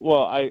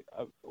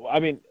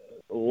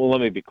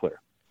 Let me be clear.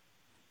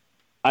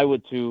 I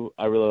would too.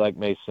 I really like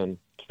Mason.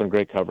 It's been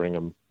great covering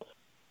him.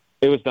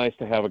 It was nice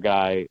to have a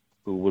guy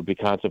who would be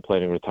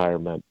contemplating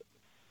retirement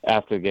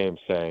after the game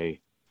say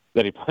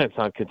that he plans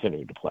on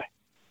continuing to play.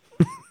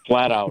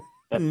 Flat out.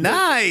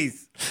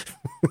 Nice.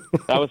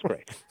 That was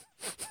great.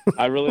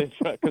 I really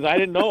enjoyed because I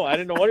didn't know what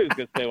he was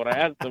going to say when I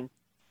asked him.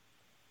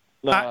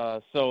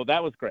 So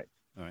that was great.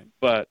 All right.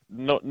 But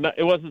no,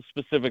 it wasn't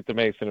specific to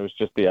Mason. It was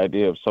just the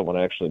idea of someone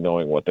actually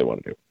knowing what they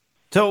want to do.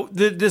 So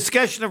the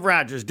discussion of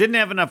Rodgers didn't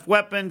have enough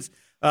weapons.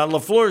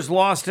 LaFleur's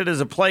lost it as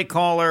a play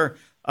caller.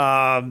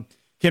 Can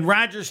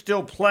Rodgers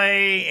still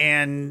play?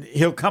 And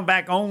he'll come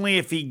back only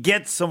if he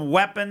gets some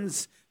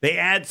weapons. They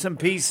add some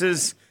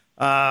pieces.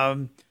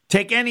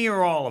 Take any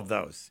or all of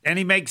those.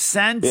 Any makes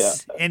sense? Yeah.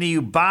 Any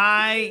you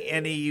buy?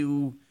 Any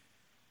you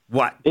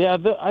what? Yeah,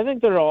 I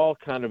think they're all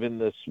kind of in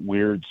this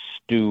weird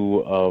stew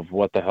of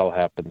what the hell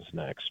happens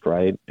next,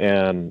 right?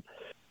 And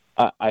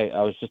I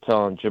was just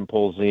telling Jim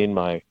Polzine,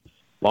 my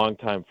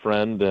longtime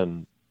friend,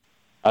 and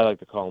I like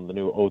to call him the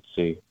new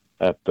Otzi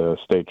at the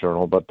State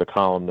Journal, but the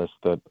columnist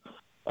that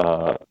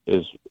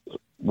is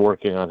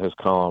working on his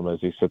column as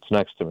he sits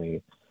next to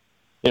me.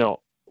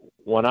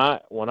 When I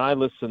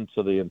listen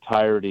to the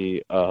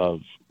entirety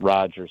of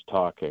Rodgers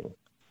talking,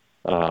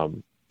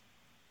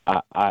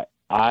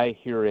 I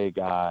hear a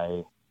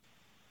guy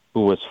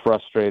who was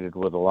frustrated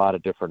with a lot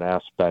of different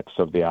aspects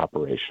of the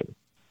operation.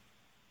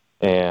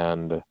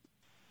 And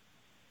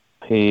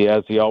he,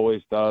 as he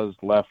always does,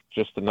 left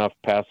just enough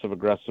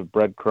passive-aggressive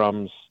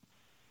breadcrumbs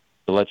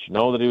to let you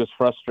know that he was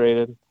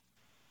frustrated.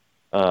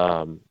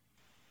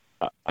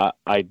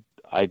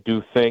 I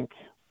do think,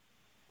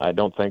 I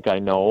don't think I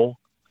know,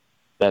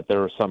 that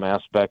there are some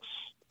aspects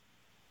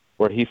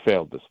where he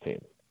failed this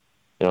team.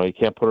 You know, you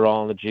can't put it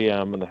all on the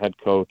GM and the head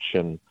coach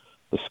and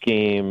the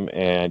scheme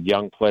and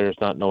young players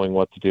not knowing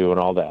what to do and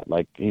all that.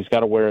 Like, he's got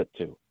to wear it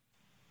too.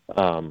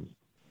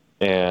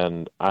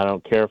 And I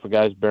don't care if a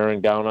guy's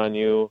bearing down on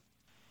you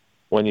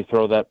when you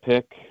throw that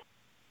pick.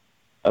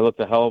 I looked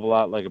a hell of a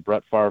lot like a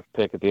Brett Favre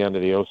pick at the end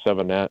of the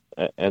 2007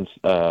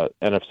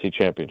 NFC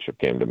Championship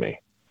game to me.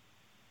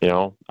 You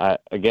know, I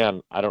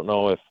don't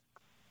know if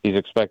he's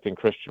expecting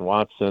Christian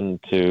Watson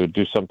to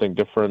do something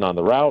different on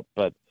the route,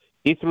 but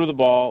he threw the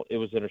ball. It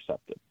was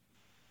intercepted.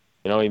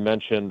 You know, he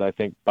mentioned, I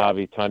think,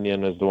 Bobby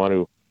Tunyon is the one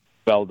who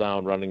fell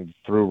down running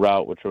through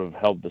route, which would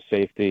have held the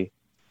safety.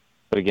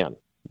 But again,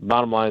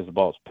 bottom line is the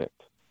ball's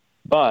picked.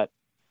 But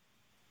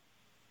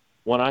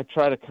when I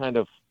try to kind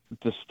of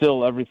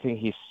distill everything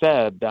he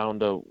said down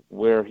to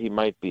where he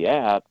might be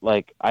at,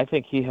 like, I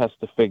think he has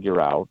to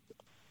figure out,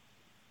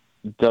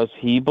 does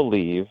he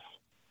believe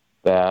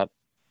that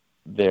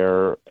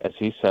they're, as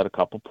he said, a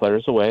couple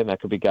players away, and that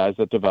could be guys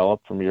that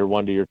develop from year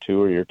 1 to year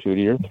 2 or year 2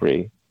 to year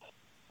 3,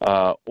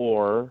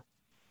 or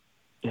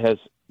is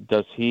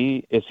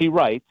he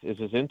right? Is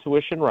his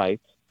intuition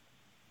right?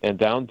 And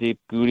down deep,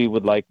 Goody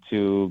would like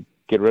to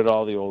get rid of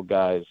all the old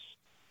guys,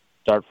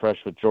 start fresh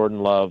with Jordan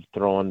Love,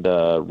 throwing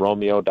to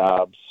Romeo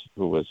Dobbs,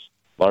 who was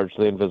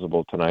largely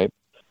invisible tonight.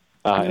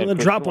 The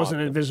drop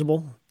wasn't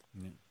invisible.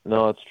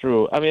 No, it's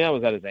true. I mean, that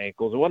was at his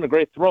ankles. It wasn't a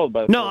great throw,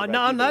 but no,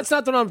 that's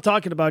not the one I'm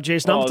talking about,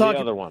 Jason. I'm talking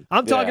the other one.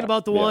 I'm talking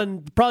about the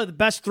one, probably the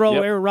best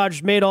throw Aaron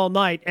Rodgers made all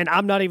night, and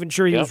I'm not even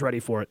sure he was ready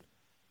for it.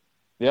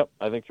 Yep,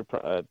 I think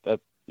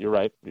you're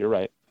right. You're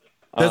right.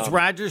 Does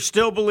Rodgers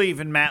still believe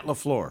in Matt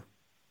LaFleur?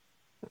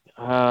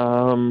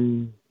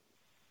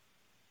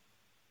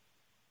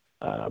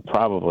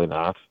 Probably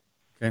not.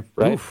 Okay.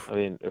 Right? Oof. I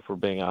mean, if we're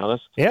being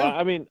honest. Yeah. Well,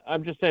 I mean,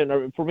 I'm just saying,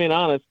 if we're being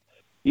honest,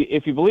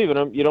 if you believe in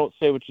him, you don't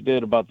say what you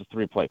did about the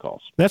 3 play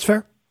calls. That's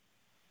fair.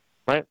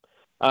 Right?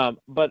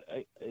 But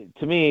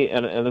to me,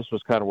 and this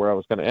was kind of where I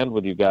was going to end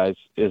with you guys,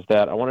 is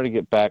that I wanted to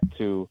get back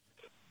to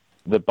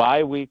the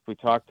bye week. We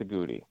talked to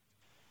Goody.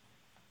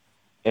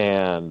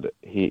 And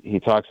he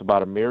talks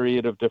about a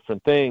myriad of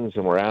different things,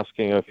 and we're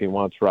asking if he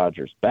wants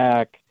Rodgers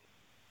back.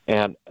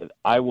 And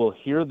I will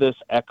hear this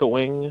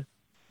echoing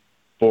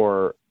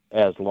for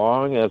as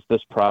long as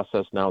this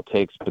process now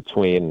takes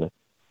between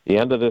the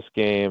end of this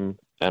game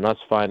and us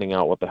finding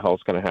out what the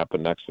hell's going to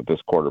happen next with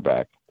this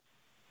quarterback.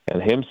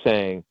 And him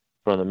saying,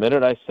 from the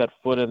minute I set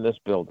foot in this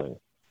building,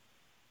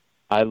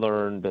 I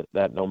learned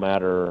that no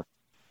matter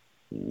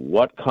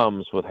what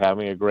comes with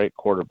having a great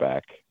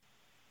quarterback,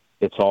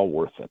 it's all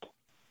worth it.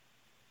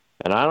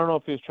 And I don't know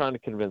if he was trying to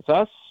convince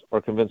us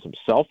or convince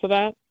himself of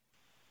that,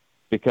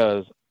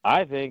 because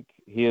I think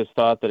he has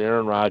thought that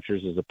Aaron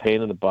Rodgers is a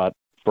pain in the butt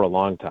for a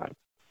long time.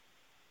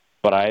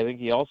 But I think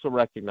he also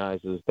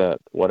recognizes that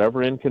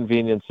whatever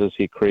inconveniences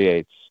he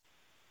creates,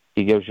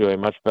 he gives you a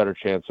much better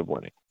chance of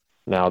winning.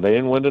 Now, they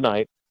didn't win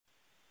tonight,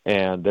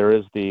 and there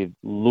is the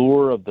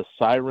lure of the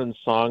siren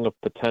song of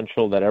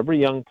potential that every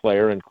young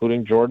player,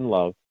 including Jordan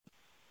Love,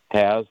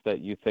 has, that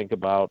you think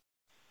about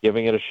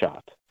giving it a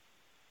shot.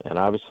 And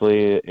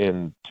obviously,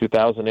 in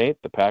 2008,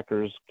 the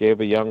Packers gave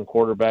a young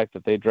quarterback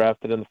that they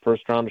drafted in the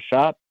first round a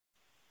shot.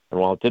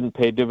 And while it didn't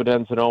pay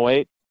dividends in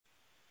 2008,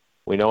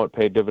 we know it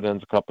paid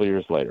dividends a couple of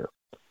years later.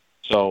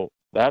 So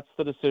that's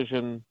the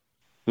decision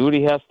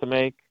Goody has to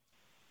make.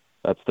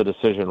 That's the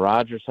decision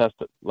Rodgers has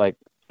to, like,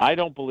 I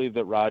don't believe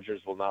that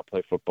Rodgers will not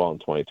play football in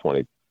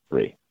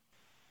 2023.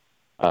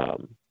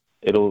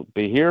 It'll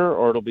be here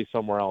or it'll be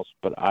somewhere else.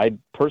 But I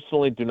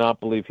personally do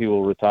not believe he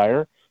will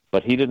retire.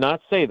 But he did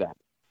not say that.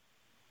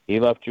 He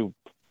left you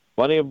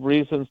plenty of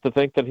reasons to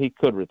think that he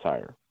could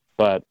retire.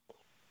 But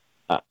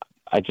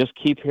I just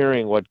keep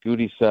hearing what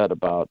Goody said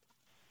about,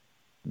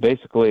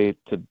 basically,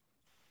 to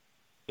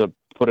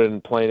put it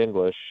in plain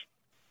English,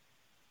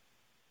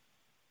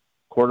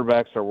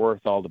 quarterbacks are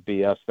worth all the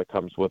BS that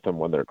comes with them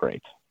when they're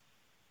great.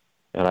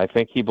 And I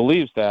think he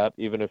believes that,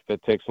 even if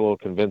it takes a little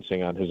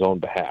convincing on his own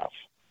behalf.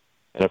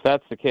 And if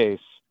that's the case,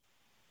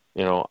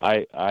 you know,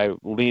 I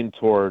lean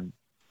toward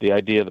the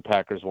idea of the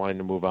Packers wanting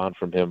to move on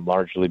from him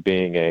largely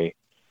being a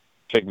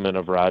figment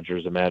of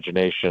Rodgers'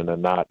 imagination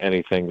and not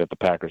anything that the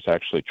Packers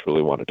actually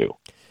truly want to do.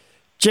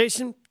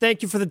 Jason,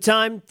 thank you for the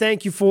time.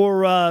 Thank you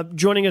for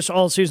joining us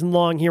all season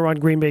long here on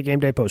Green Bay Game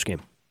Day Postgame.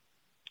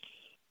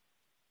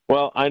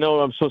 Well, I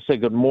know I'm supposed to say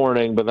good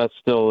morning, but that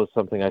still is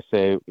something I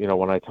say, you know,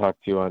 when I talk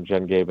to you on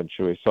Jen, Gabe, and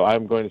Chewy. So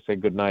I'm going to say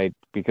good night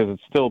because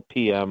it's still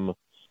PM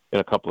in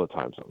a couple of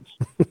time zones.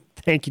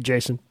 Thank you,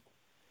 Jason.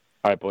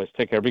 All right, boys.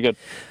 Take care. Be good.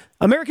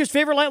 America's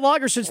favorite light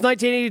lager since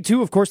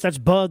 1982. Of course, that's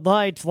Bud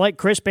Light. Light,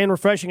 crisp, and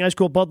refreshing ice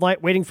cold Bud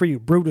Light waiting for you.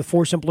 Brewed with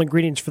 4 simple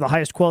ingredients for the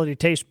highest quality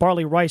taste.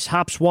 Barley, rice,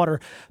 hops, water.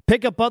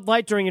 Pick up Bud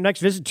Light during your next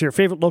visit to your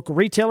favorite local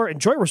retailer.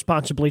 Enjoy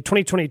responsibly.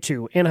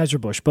 2022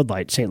 Anheuser-Busch Bud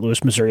Light, St.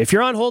 Louis, Missouri. If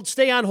you're on hold,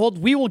 stay on hold.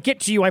 We will get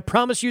to you. I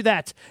promise you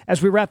that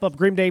as we wrap up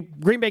Green Bay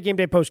Game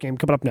Day postgame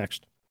coming up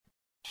next.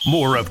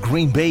 More of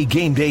Green Bay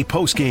Game Day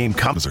postgame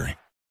comes.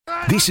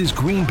 This is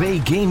Green Bay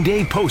Game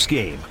Day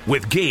postgame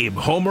with Gabe,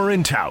 Homer,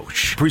 and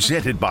Tausch.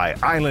 Presented by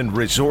Island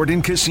Resort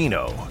and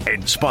Casino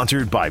and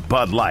sponsored by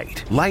Bud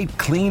Light. Light,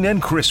 clean,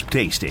 and crisp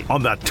tasting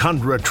on the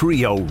Tundra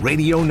Trio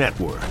Radio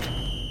Network.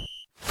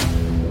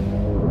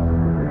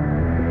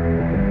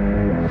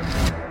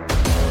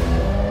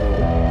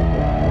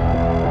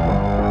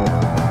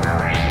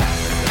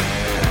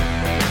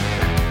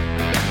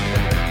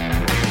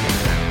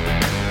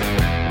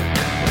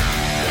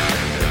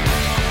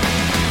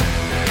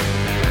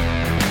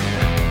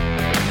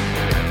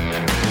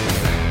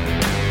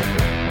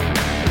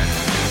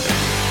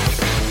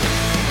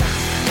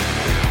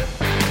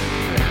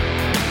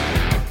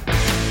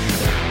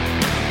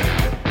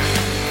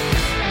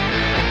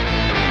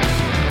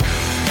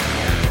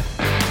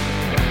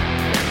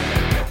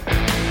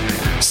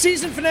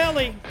 Season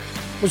finale.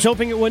 Was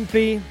hoping it wouldn't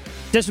be.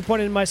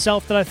 Disappointed in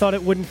myself that I thought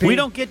it wouldn't be. We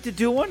don't get to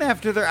do one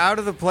after they're out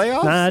of the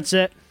playoffs? That's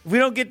it. We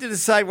don't get to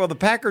decide, well, the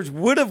Packers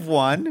would have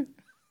won.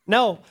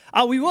 No.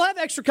 We will have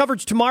extra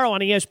coverage tomorrow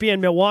on ESPN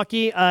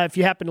Milwaukee. If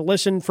you happen to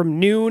listen from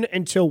noon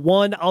until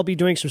 1, I'll be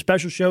doing some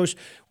special shows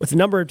with a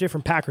number of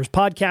different Packers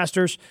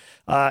podcasters.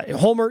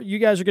 Homer, you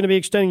guys are going to be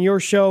extending your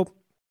show.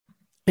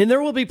 And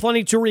there will be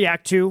plenty to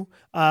react to,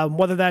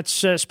 whether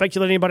that's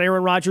speculating about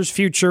Aaron Rodgers'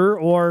 future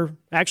or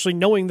actually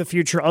knowing the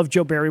future of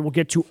Joe Barry. We'll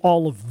get to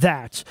all of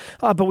that.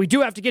 But we do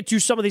have to get to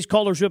some of these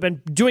callers who have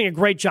been doing a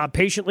great job,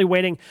 patiently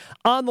waiting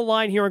on the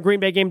line here on Green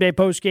Bay Game Day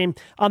postgame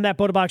on that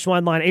Boda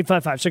Wine line,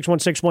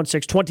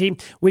 855-616-1620.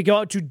 We go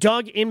out to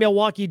Doug in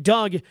Milwaukee.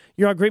 Doug,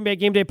 you're on Green Bay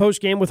Game Day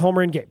postgame with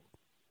Homer and Gabe.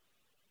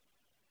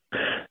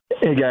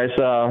 Hey, guys.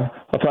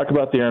 I'll talk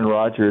about the Aaron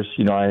Rodgers.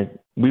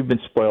 We've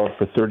been spoiled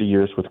for 30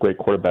 years with great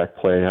quarterback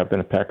play. I've been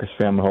a Packers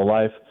fan my whole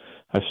life.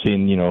 I've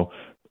seen,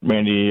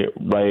 Randy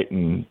Wright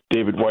and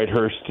David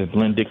Whitehurst and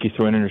Lynn Dickey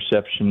throwing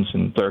interceptions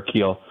and Blair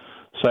Keel.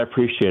 So I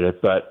appreciate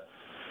it. But,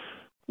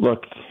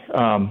 look,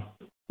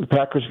 the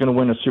Packers are going to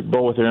win a Super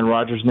Bowl with Aaron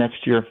Rodgers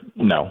next year?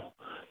 No.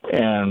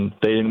 And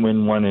they didn't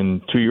win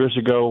one 2 years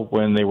ago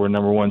when they were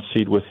number 1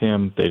 seed with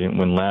him. They didn't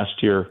win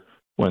last year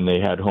when they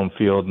had home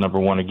field number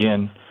 1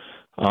 again.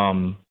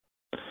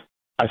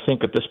 I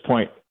think at this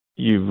point,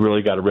 you've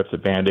really got to rip the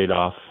Band-Aid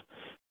off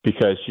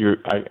because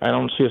I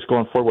don't see us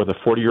going forward with a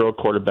 40-year-old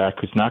quarterback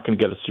who's not going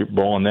to get a Super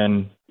Bowl, and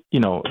then,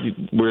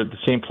 we're at the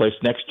same place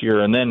next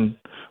year, and then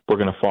we're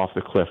going to fall off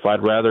the cliff.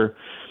 I'd rather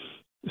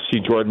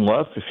see Jordan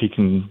Love. If he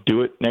can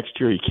do it next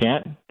year, he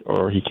can't,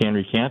 or he can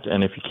or he can't,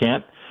 and if he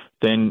can't,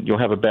 then you'll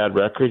have a bad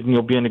record, and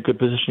you'll be in a good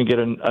position to get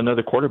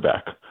another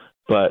quarterback.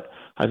 But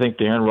I think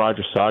the Aaron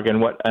Rodgers saga,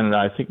 and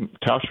I think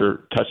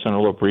Tauscher touched on it a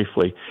little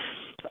briefly,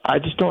 I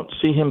just don't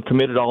see him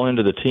committed all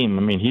into the team.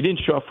 I mean, he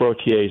didn't show up for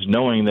OTAs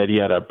knowing that he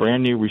had a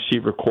brand-new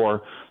receiver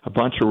core, a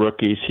bunch of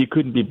rookies. He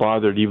couldn't be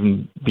bothered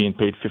even being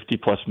paid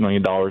 $50+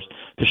 million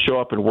to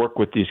show up and work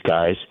with these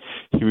guys.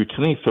 He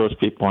routinely throws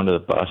people under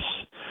the bus.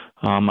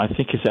 I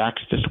think his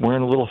act's just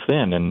wearing a little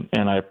thin,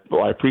 and I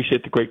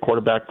appreciate the great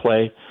quarterback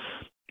play.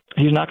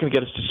 He's not going to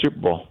get us to Super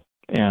Bowl.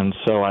 And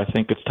so I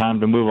think it's time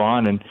to move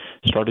on and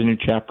start a new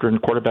chapter in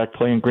quarterback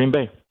play in Green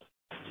Bay.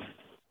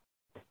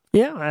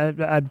 Yeah,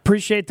 I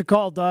appreciate the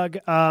call, Doug.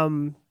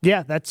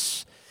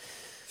 That's...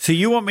 So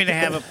you want me to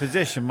have a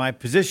position. My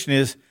position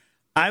is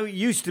I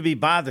used to be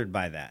bothered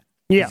by that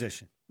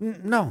position.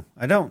 No,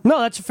 I don't.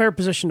 No, that's a fair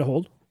position to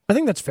hold. I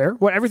think that's fair.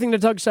 Everything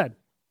that Doug said.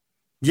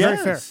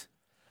 Yes. Very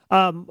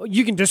fair.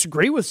 You can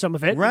disagree with some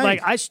of it. Right.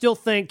 Like, I still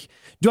think...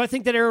 Do I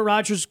think that Aaron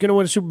Rodgers is going to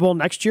win a Super Bowl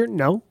next year?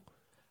 No.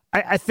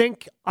 I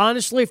think,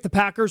 honestly, if the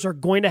Packers are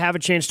going to have a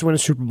chance to win a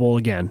Super Bowl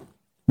again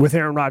with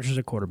Aaron Rodgers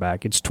at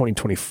quarterback, it's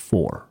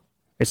 2024.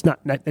 It's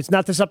not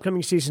this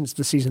upcoming season, it's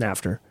the season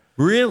after.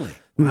 Really?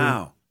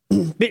 Wow.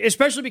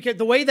 Especially because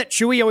the way that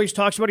Chewy always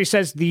talks about, he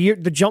says the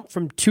jump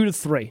from 2 to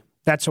 3,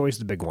 that's always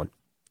the big one.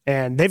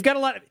 And they've got a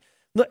lot of...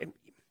 Look,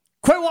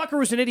 Quay Walker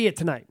was an idiot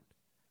tonight.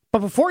 But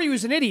before he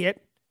was an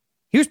idiot,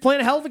 he was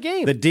playing a hell of a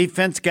game. The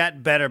defense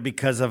got better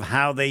because of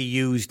how they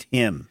used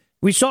him.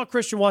 We saw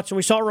Christian Watson.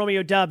 We saw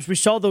Romeo Doubs. We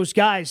saw those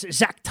guys,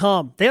 Zach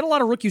Tom. They had a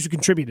lot of rookies who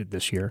contributed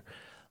this year.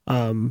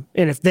 And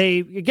if they,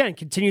 again,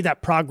 continue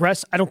that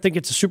progress, I don't think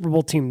it's a Super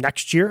Bowl team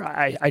next year.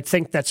 I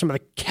think that some of the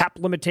cap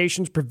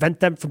limitations prevent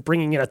them from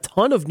bringing in a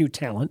ton of new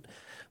talent.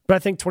 But I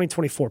think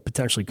 2024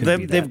 potentially could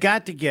be that. They've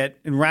got to get,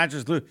 and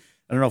Rodgers, I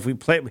don't know if we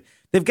play,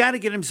 they've got to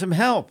get him some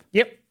help.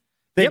 Yep.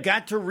 They've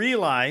got to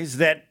realize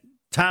that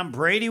Tom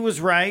Brady was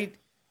right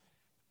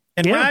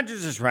and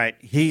Rodgers is right.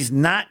 He's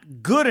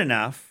not good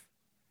enough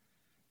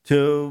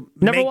to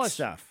make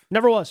stuff.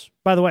 Never was,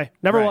 by the way.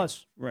 Never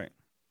was. Right.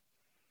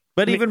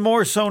 But even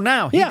more so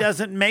now. He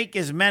doesn't make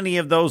as many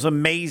of those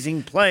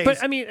amazing plays.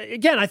 But, I mean,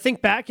 again, I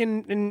think back,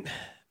 and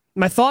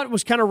my thought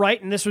was kind of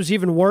right, and this was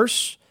even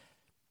worse.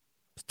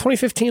 It's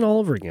 2015 all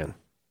over again.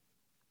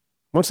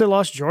 Once they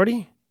lost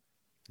Jordy,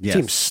 the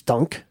team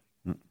stunk.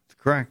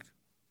 Correct.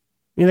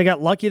 I mean, they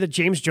got lucky that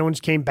James Jones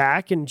came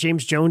back, and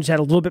James Jones had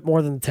a little bit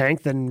more than the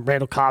tank than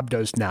Randall Cobb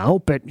does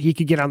now, but he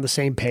could get on the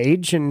same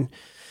page, and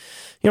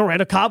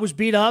Randall Cobb was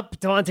beat up.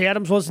 Davante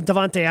Adams wasn't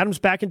Davante Adams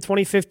back in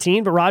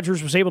 2015, but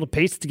Rodgers was able to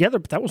pace it together,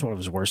 but that was one of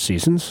his worst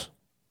seasons.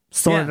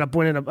 Still ended up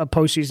winning a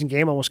postseason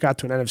game, almost got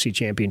to an NFC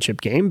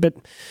championship game, but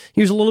he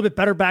was a little bit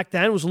better back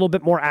then, was a little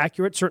bit more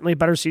accurate, certainly a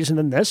better season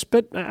than this,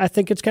 but I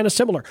think it's kind of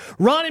similar.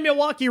 Ron in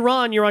Milwaukee.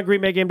 Ron, you're on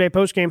Green Bay Game Day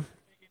Postgame.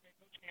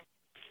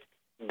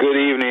 Good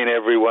evening,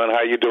 everyone.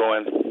 How you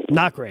doing?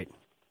 Not great.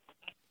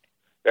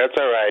 That's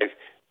all right.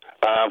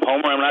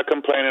 Homer, I'm not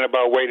complaining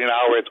about waiting an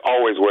hour. It's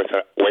always worth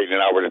waiting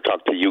an hour to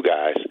talk to you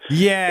guys.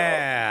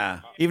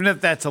 Yeah. So, even if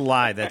that's a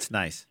lie, that's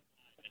nice.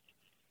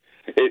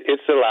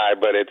 It's a lie,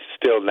 but it's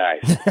still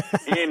nice.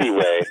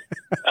 Anyway,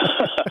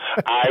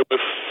 I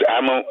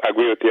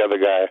agree with the other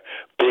guy.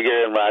 Big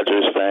Aaron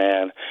Rodgers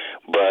fan,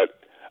 but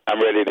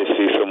I'm ready to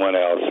see someone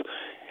else.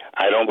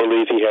 I don't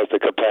believe he has the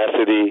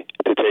capacity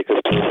to take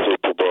us to a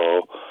Super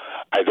Bowl.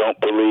 I don't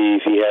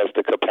believe he has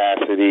the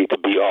capacity to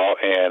be all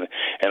in,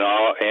 and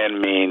all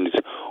in means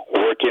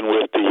working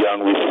with the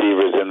young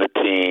receivers in the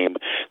team,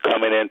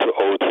 coming into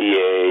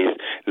OTAs,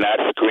 not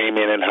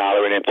screaming and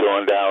hollering and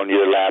throwing down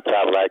your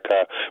laptop like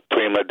a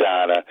prima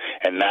donna,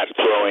 and not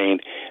throwing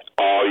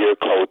all your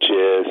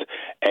coaches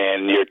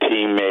and your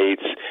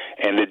teammates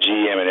and the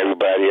GM and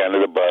everybody under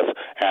the bus.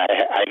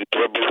 I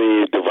never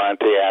believed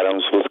Davante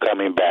Adams was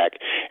coming back,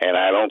 and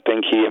I don't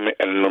think he and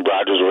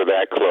Rodgers were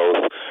that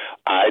close.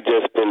 I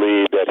just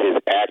believe that his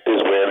act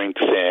is wearing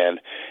thin,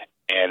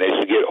 and as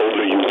you get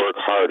older, you work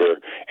harder,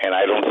 and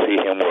I don't see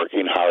him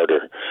working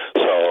harder.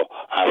 So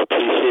I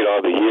appreciate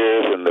all the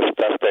years and the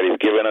stuff that he's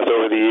given us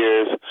over the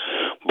years,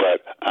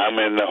 but I'm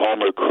in the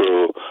Homer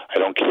crew. I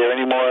don't care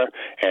anymore,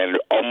 and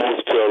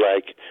almost feel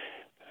like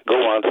go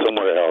on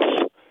somewhere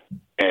else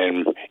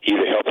and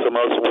either help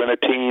someone else win a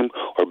team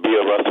or be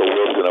a Russell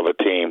Wilson of a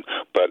team.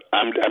 But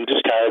I'm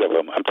just tired of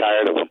him. I'm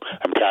tired of him.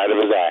 I'm tired of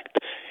his act.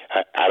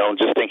 I don't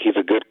think he's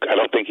a good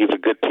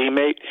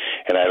teammate,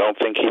 and I don't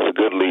think he's a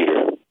good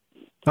leader.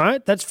 All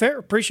right, that's fair.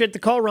 Appreciate the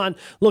call, Ron.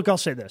 Look, I'll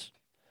say this.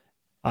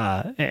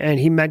 And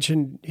he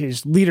mentioned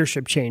his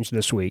leadership change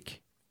this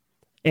week.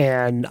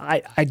 And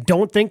I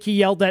don't think he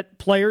yelled at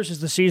players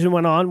as the season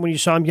went on. When you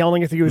saw him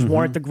yelling, I think he was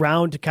more at the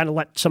ground to kind of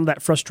let some of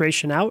that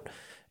frustration out.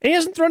 And he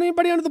hasn't thrown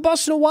anybody under the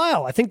bus in a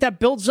while. I think that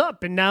builds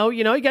up. And now,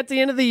 you got the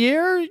end of the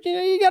year,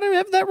 you got to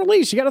have that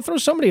release. You got to throw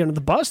somebody under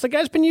the bus. The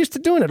guy's been used to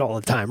doing it all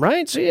the time,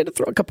 right? So you had to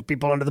throw a couple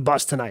people under the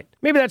bus tonight.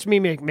 Maybe that's me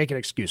making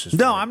excuses.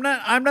 No, I'm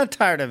not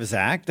tired of his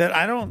act.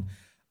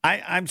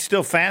 I'm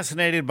still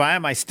fascinated by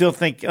him. I still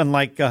think,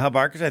 unlike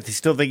Habarkis, I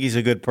still think he's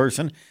a good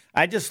person.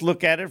 I just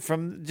look at it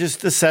from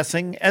just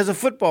assessing as a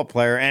football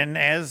player and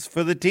as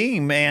for the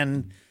team.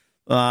 And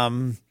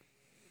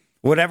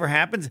whatever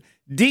happens,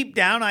 deep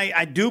down,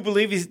 I do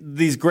believe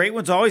these great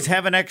ones always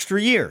have an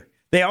extra year.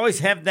 They always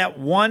have that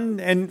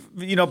one, and,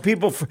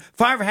 people,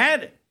 Favre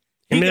had it.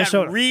 He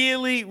got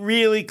really,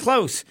 really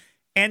close.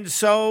 And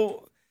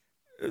so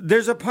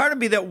there's a part of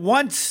me that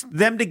wants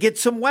them to get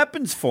some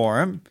weapons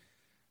for him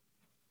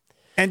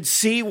and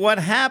see what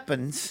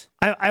happens.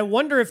 I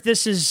wonder if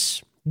this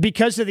is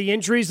because of the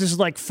injuries. This is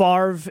like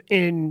Favre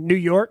in New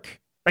York.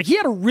 Like, he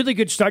had a really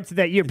good start to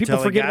that year. People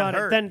forget about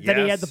it. Then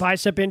he had the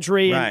bicep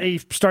injury, and he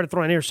started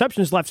throwing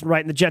interceptions left and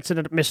right, and the Jets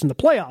ended up missing the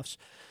playoffs.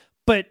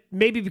 But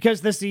maybe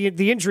because the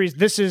injuries,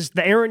 this is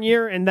the Aaron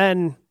year, and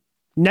then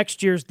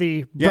next year's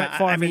the Brett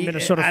Favre in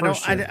Minnesota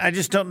first year. I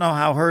just don't know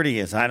how hurt he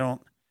is. I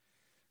don't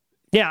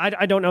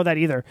know that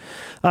either.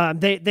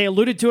 They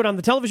alluded to it on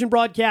the television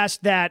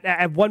broadcast that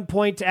at one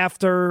point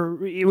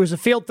after it was a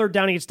failed third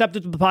down, he had stepped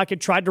into the pocket,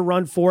 tried to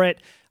run for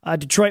it.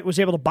 Detroit was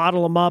able to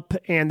bottle him up,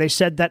 and they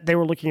said that they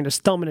were looking at his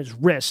thumb and his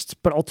wrist,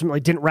 but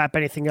ultimately didn't wrap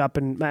anything up,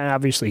 and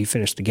obviously he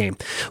finished the game.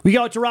 We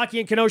go to Rocky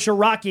and Kenosha.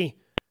 Rocky,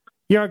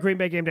 you're on Green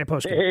Bay Game Day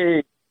Postgame.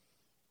 Hey,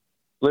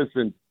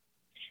 listen,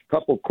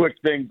 couple quick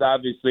things.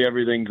 Obviously,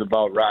 everything's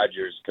about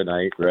Rodgers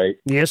tonight, right?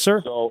 Yes,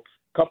 sir. So,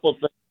 couple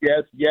things.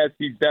 Yes,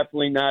 he's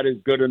definitely not as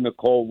good in the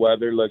cold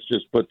weather. Let's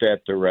just put that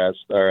to rest,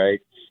 all right?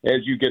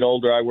 As you get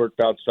older, I worked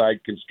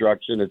outside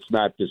construction. It's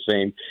not the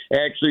same.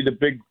 Actually, the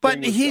big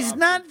But he's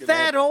not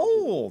that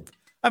old.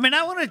 I mean,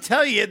 I want to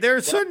tell you, there are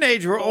a certain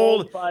age where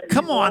old.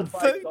 Come on.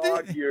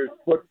 Years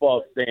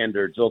football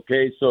standards,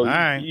 okay? So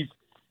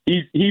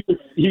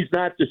he's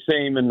not the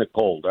same in the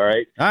cold, all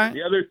right?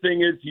 The other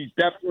thing is he's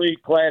definitely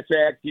class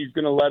act. He's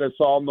going to let us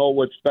all know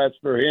what's best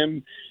for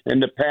him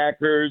and the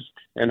Packers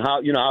and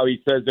how he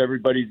says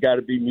everybody's got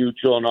to be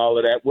mutual and all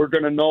of that. We're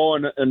going to know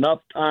in enough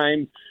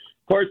time.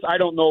 Of course,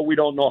 we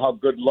don't know how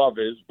good Love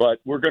is, but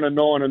we're going to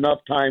know in enough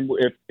time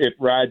if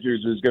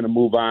Rodgers is going to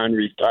move on,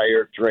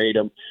 retire, trade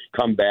him,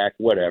 come back,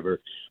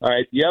 whatever. All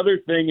right, the other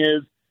thing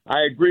is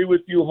I agree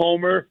with you,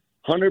 Homer,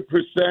 100%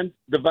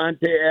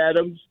 Davante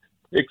Adams.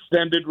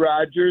 extended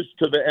Rodgers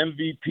to the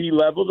MVP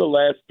level the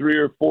last 3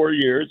 or 4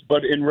 years.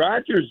 But in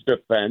Rodgers'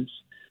 defense,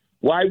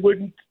 why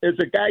wouldn't, as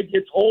a guy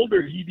gets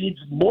older, he needs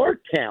more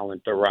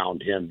talent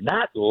around him,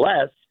 not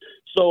less.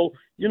 So,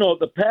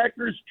 the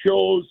Packers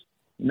chose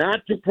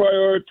not to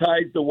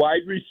prioritize the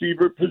wide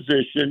receiver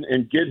position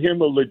and get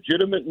him a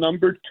legitimate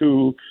number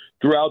 2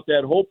 throughout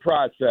that whole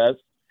process.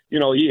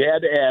 He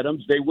had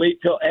Adams. They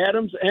wait till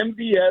Adams,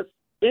 MVS,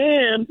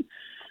 and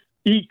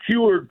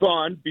EQ are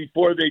gone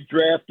before they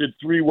drafted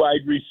 3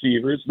 wide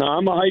receivers. Now,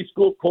 I'm a high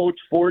school coach,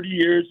 40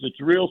 years. It's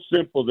real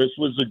simple. This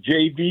was a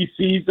JV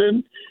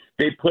season.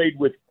 They played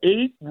with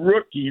 8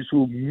 rookies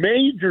who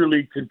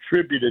majorly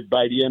contributed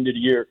by the end of the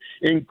year,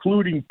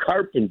 including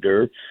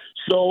Carpenter.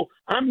 So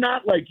I'm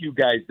not like you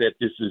guys that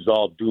this is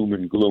all doom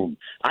and gloom.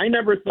 I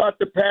never thought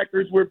the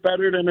Packers were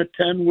better than a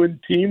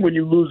 10-win team when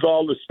you lose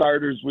all the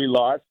starters we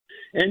lost.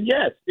 And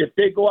yes, if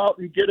they go out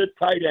and get a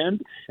tight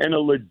end and a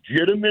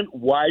legitimate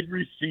wide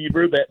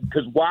receiver,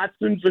 because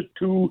Watson's a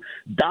 2,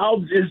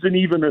 Dobbs isn't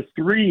even a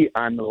 3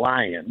 on the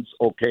Lions,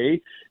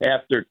 okay,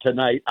 after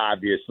tonight,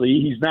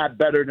 obviously. He's not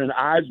better than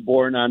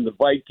Osborne on the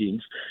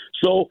Vikings.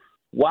 So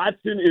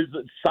Watson is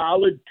a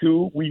solid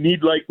 2. We need,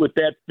 with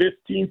that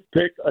 15th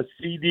pick, a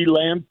CD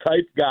Lamb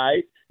type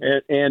guy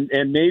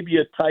and maybe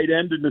a tight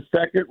end in the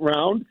second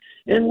round.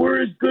 And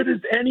we're as good as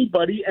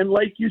anybody. And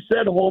like you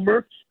said,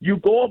 Homer, you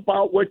go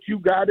about what you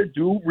got to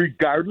do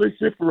regardless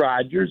if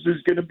Rodgers is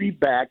going to be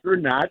back or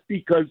not,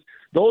 because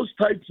those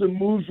types of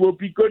moves will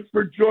be good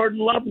for Jordan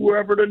Love,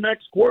 whoever the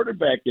next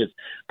quarterback is.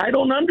 I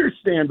don't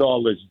understand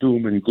all this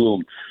doom and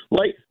gloom.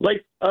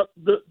 The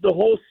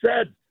whole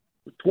said,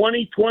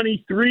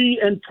 2023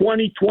 and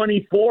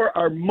 2024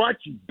 are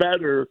much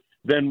better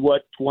than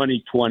what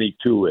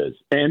 2022 is.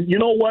 And you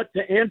know what?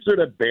 To answer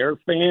the Bear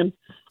fan,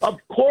 of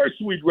course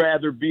we'd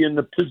rather be in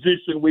the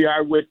position we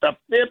are with the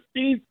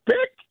 15th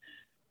pick.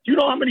 Do you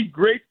know how many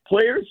great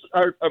players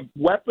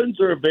weapons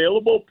are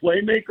available,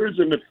 playmakers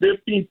in the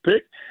 15th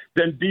pick,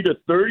 than be the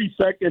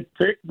 32nd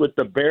pick with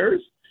the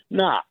Bears?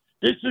 Nah.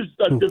 This is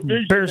a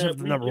division Bears that have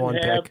the we number can 1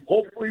 have. pick.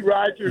 Hopefully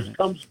Rodgers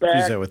comes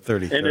back. He's with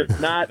 33rd. And if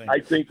not, I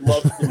think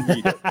Love can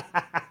beat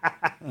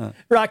it.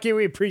 Rocky,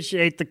 we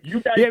appreciate the...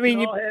 You guys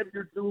all have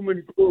your doom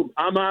and gloom.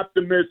 I'm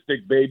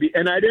optimistic, baby.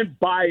 And I didn't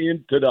buy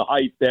into the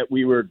hype that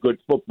we were a good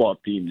football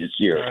team this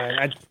year.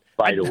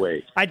 By the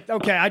way.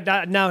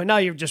 Now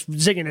you're just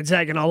zigging and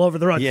zagging all over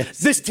the road. Yes.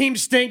 This team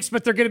stinks,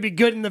 but they're going to be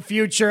good in the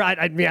future.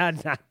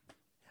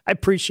 I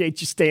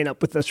appreciate you staying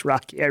up with us,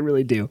 Rocky. I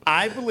really do.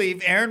 I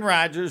believe Aaron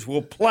Rodgers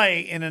will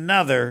play in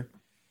another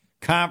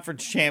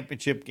conference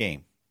championship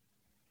game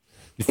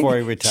before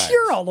he retires.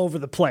 You're all over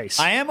the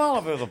place. I am all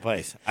over the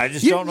place. I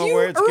just don't know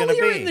where it's going to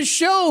be. Earlier in the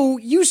show,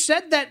 you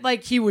said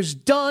that he was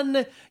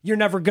done. You're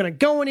never going to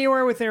go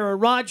anywhere with Aaron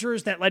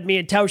Rodgers. That led me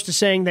and Tauscher to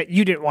saying that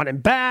you didn't want him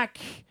back.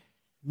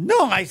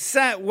 No,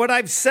 what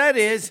I've said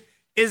is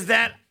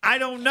that I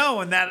don't know,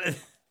 and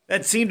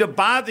that seemed to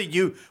bother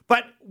you.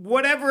 But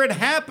whatever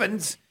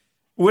happens.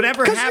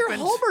 Because you're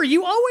Homer,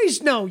 you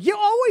always know. You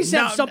always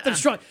have something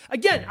strong.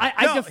 Again,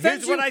 I defend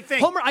here's you. what I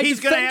think. Homer, he's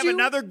going to have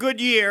another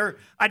good year.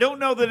 I don't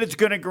know that it's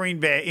going to Green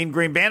Bay. I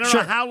don't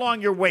know how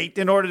long you wait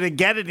in order to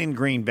get it in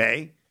Green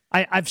Bay.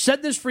 I've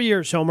said this for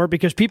years, Homer,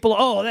 because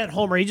people, that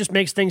Homer, he just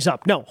makes things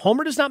up. No,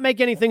 Homer does not make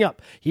anything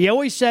up. He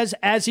always says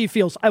as he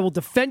feels. I will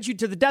defend you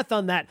to the death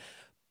on that.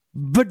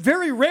 But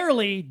very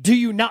rarely do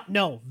you not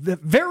know.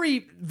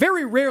 Very,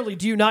 very rarely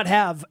do you not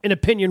have an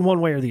opinion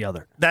one way or the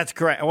other. That's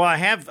correct. Well, I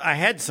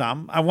had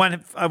some. I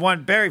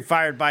want Barry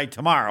fired by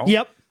tomorrow.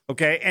 Yep.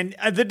 Okay. And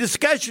the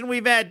discussion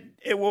we've had,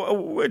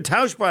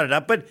 Tausch brought it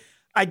up, but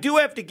I do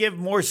have to give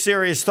more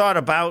serious thought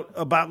about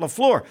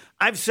LaFleur.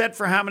 I've said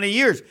for how many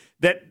years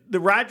that the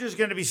Rodgers is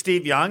going to be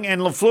Steve Young and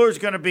LaFleur is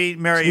going to be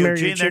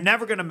Mariucci, and they're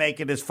never going to make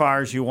it as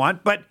far as you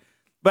want. But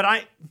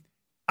I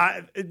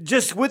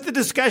just with the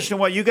discussion of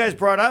what you guys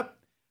brought up,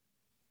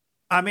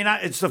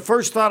 it's the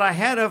first thought I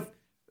had of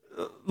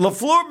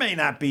LaFleur may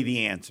not be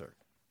the answer.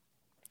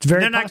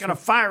 They're not going to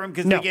fire him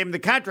because they gave him the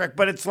contract.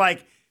 But it's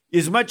like,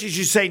 as much as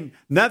you say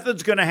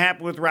nothing's going to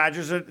happen with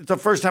Rodgers, it's the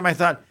first time I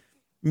thought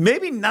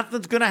maybe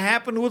nothing's going to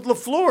happen with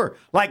LaFleur.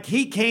 Like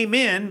he came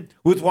in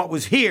with what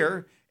was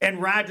here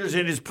and Rodgers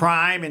in his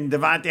prime and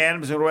Devontae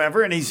Adams and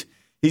whatever, and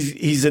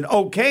he's an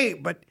okay.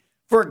 But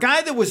for a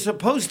guy that was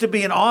supposed to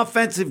be an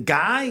offensive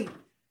guy,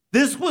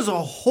 this was a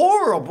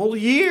horrible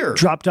year.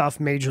 Dropped off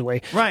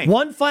majorly. Right.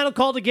 One final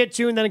call to get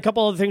to, and then a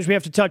couple other things we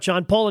have to touch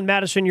on. Paul and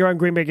Madison, you're on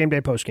Green Bay Game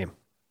Day postgame.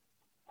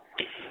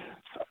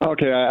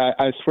 Okay,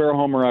 I swear,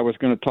 Homer, I was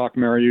going to talk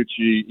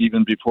Mariucci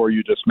even before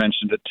you just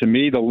mentioned it. To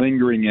me, the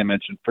lingering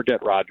image, and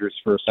forget Rodgers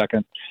for a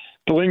second,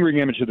 the lingering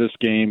image of this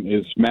game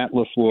is Matt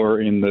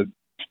LaFleur in the,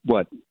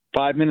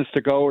 5 minutes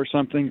to go or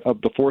something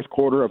of the fourth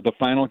quarter of the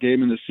final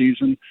game in the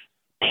season,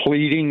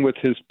 pleading with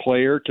his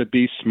player to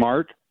be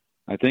smart.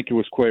 I think it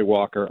was Quay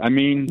Walker.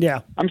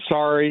 Yeah. I'm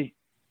sorry.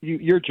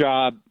 Your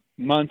job,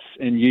 months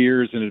and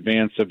years in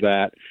advance of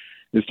that,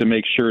 is to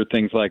make sure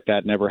things like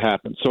that never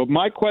happen. So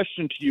my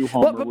question to you,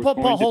 Homer,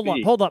 Paul,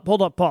 hold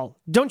up, Paul.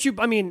 Don't you,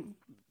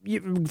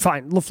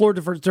 fine.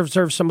 LaFleur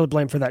deserves some of the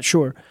blame for that,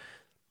 sure.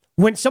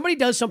 When somebody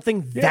does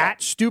something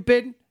that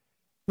stupid,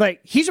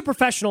 like, he's a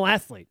professional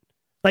athlete.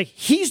 Like,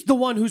 he's the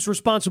one who's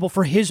responsible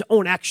for his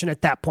own action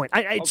at that point.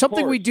 It's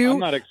something we do.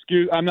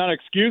 I'm not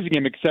excusing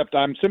him, except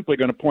I'm simply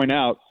going to point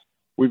out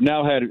we've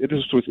now had,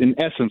 this was in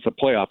essence a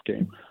playoff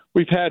game.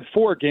 We've had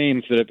 4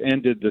 games that have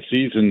ended the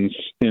seasons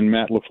in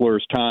Matt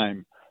LaFleur's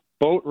time.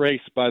 Boat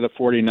race by the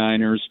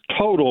 49ers,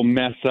 total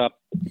mess up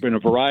in a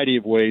variety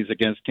of ways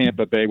against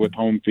Tampa Bay with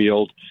home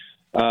field.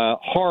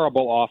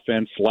 Horrible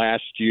offense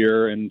last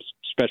year and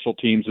special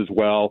teams as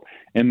well.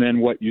 And then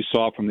what you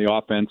saw from the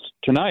offense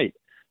tonight.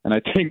 And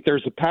I think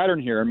there's a pattern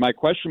here. And my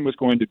question was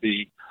going to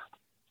be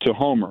to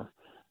Homer.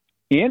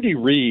 Andy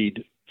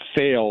Reid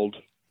failed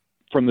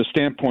from the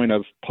standpoint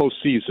of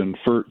postseason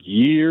for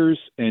years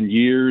and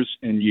years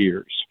and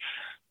years.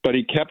 But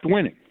he kept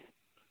winning.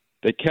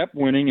 They kept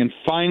winning, and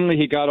finally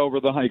he got over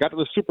the hump. He got to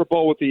the Super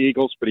Bowl with the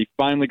Eagles, but he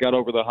finally got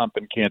over the hump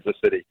in Kansas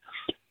City.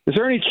 Is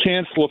there any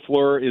chance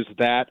LaFleur is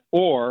that,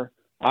 or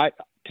I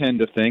tend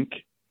to think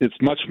it's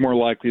much more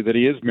likely that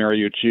he is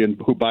Mariucci, and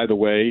who, by the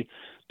way,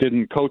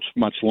 didn't coach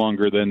much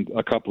longer than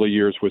a couple of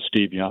years with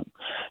Steve Young.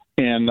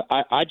 And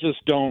I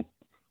just don't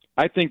 –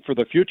 I think for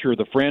the future of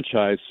the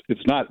franchise,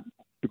 it's not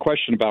 – the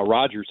question about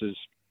Rodgers is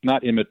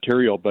not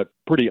immaterial, but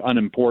pretty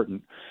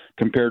unimportant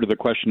compared to the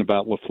question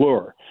about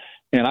LaFleur.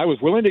 And I was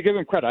willing to give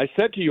him credit. I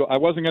said to you I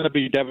wasn't going to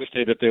be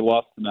devastated if they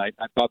lost tonight.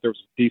 I thought there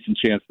was a decent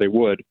chance they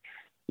would,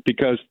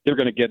 because they're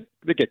going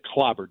to get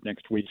clobbered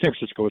next week. San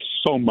Francisco is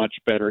so much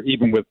better,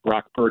 even with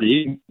Brock Purdy,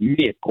 even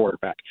me at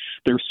quarterback.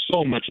 They're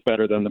so much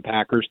better than the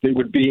Packers. They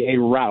would be a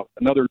rout,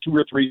 another 2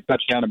 or 3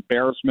 touchdown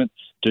embarrassment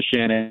to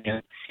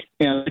Shanahan.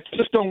 And I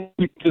just don't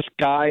think this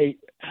guy.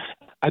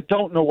 I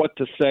don't know what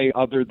to say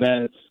other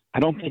than I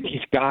don't think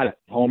he's got it,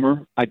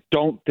 Homer. I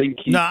don't think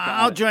he's got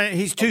it. I'll join.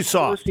 He's too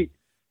soft.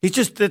 He's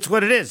just, that's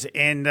what it is.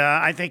 And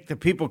I think the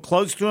people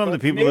close to him, the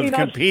people who have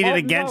competed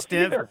against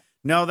him,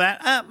 know that.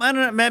 I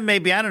don't know.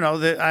 Maybe, I don't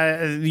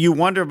know. You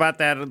wonder about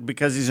that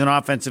because he's an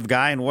offensive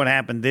guy and what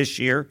happened this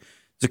year.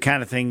 It's the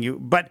kind of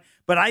thing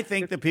but I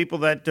think the people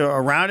that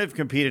around have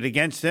competed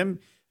against him,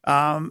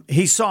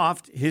 he's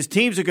soft. His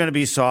teams are going to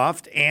be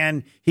soft,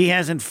 and he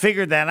hasn't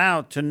figured that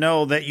out to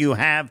know that you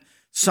have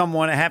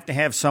to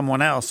have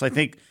someone else. I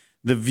think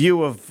the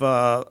view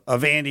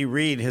of Andy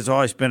Reid has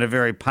always been a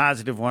very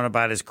positive one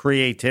about his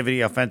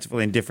creativity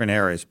offensively in different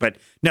areas. But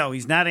no,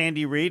 he's not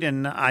Andy Reid,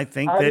 and I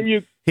think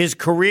that his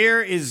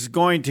career is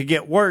going to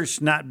get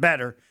worse, not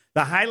better.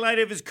 The highlight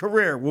of his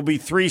career will be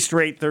 3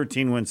 straight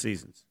 13-win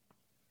seasons.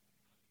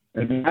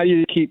 And how do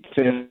you keep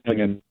failing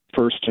in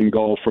first and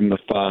goal from the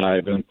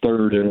 5 and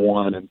 3rd and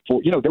 1 and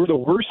 4? They were the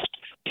worst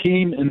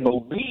team in the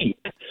league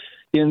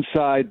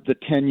inside the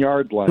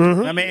 10-yard line.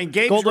 Mm-hmm. I mean, and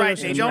Gabe's right.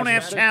 They don't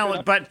have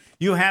talent, but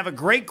you have a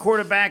great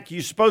quarterback.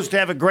 You're supposed to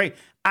have a great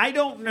 – I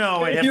don't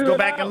know. I have to go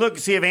back and look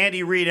and see if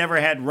Andy Reid ever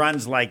had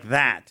runs like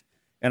that.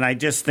 And I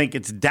just think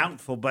it's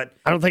doubtful. But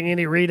I don't think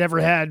Andy Reid ever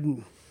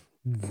had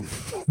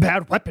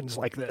bad weapons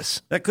like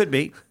this. That could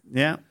be,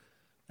 yeah.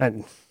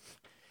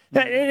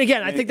 And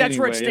again, I think that's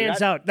where it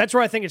stands out. That's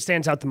where I think it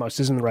stands out the most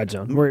is in the red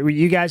zone, where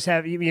you guys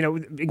have,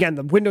 again,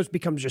 the windows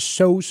become just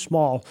so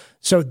small.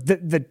 So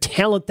the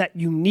talent that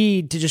you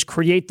need to just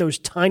create those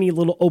tiny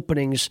little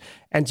openings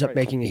ends up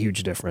making a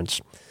huge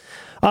difference.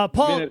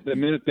 Paul, the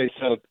minute they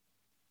said,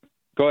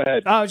 go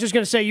ahead. I was just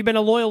going to say, you've been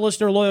a loyal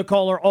listener, loyal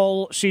caller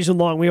all season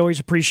long. We always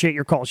appreciate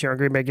your calls here on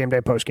Green Bay Game Day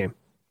Postgame.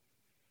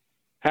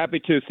 Happy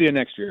to. See you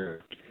next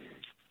year.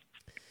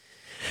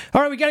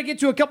 All right, we got to get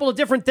to a couple of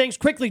different things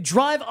quickly.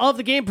 Drive of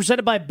the game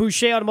presented by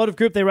Boucher Automotive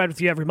Group. They ride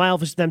with you every mile.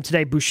 Visit them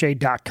today,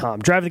 Boucher.com.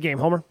 Drive of the game,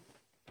 Homer.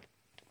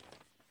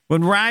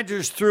 When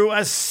Rodgers threw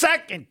a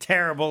second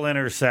terrible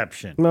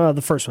interception. No,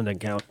 the first one didn't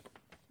count.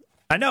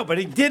 I know, but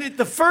he did it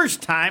the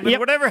first time. And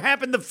whatever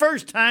happened the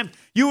first time,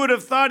 you would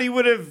have thought he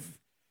would have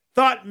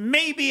thought,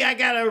 maybe I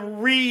got to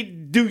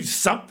redo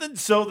something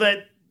so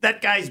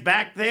that guy's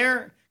back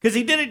there. Because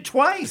he did it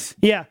twice.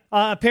 Yeah.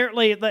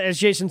 Apparently, as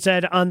Jason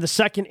said, on the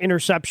second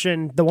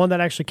interception, the one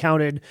that actually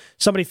counted,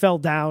 somebody fell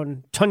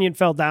down. Tunyon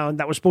fell down.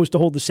 That was supposed to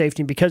hold the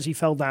safety. And because he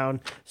fell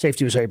down,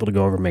 safety was able to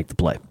go over and make the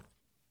play.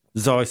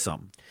 There's always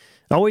something.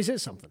 Always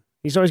is something.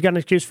 He's always got an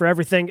excuse for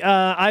everything.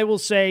 I will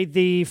say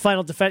the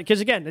final defense,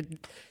 because again,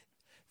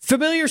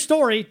 familiar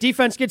story.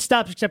 Defense gets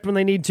stops except when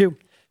they need to.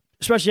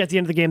 Especially at the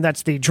end of the game,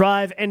 that's the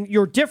drive. And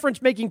your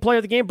difference-making player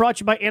of the game brought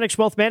to you by Annex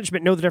Wealth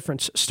Management. Know the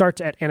difference.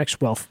 Starts at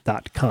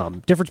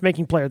annexwealth.com.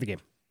 Difference-making player of the game.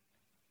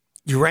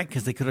 You're right,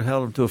 because they could have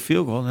held him to a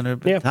field goal and then it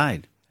would have been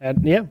tied.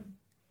 Yeah.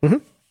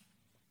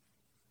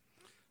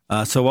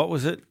 Mm-hmm. So what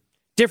was it?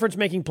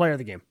 Difference-making player of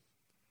the game.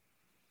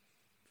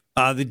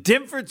 The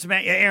difference,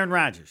 Aaron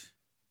Rodgers.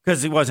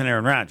 Because it wasn't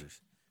Aaron Rodgers.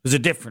 It was a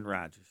different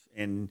Rodgers.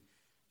 And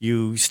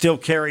you still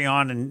carry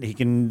on, and he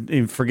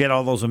can forget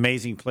all those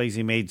amazing plays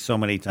he made so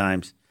many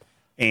times.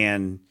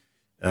 And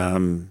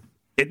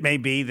it may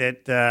be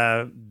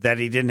that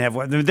he didn't have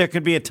one. There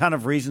could be a ton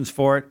of reasons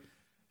for it,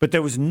 but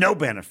there was no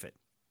benefit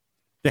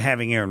to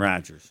having Aaron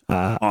Rodgers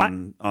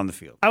on the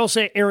field. I will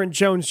say Aaron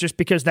Jones, just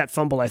because that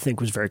fumble, I think,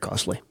 was very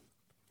costly.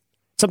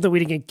 something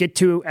we didn't get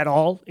to at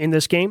all in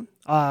this game.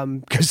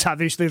 Because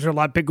obviously there's a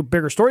lot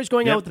bigger stories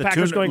going on with the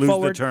Packers going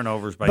forward. The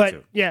turnovers by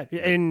 2. Yeah,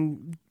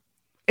 and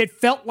it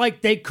felt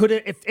like they could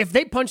have, if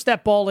they punched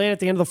that ball in at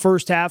the end of the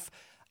first half,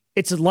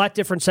 it's a lot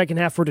different second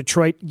half for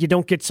Detroit. You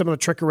don't get some of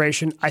the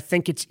trickeration. I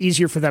think it's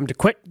easier for them to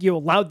quit. You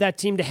allowed that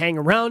team to hang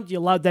around. You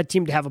allowed that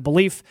team to have a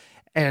belief,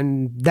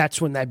 and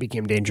that's when that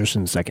became dangerous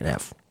in the second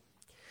half.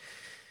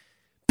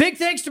 Big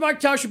thanks to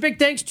Mark Tauscher. Big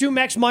thanks to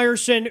Max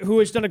Meyerson, who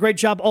has done a great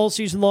job all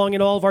season long,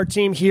 and all of our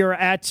team here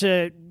at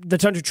the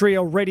Tundra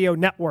Trio Radio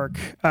Network.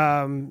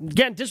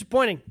 Again,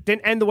 disappointing.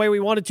 Didn't end the way we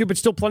wanted to, but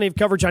still plenty of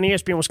coverage on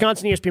ESPN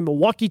Wisconsin, ESPN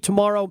Milwaukee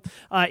tomorrow.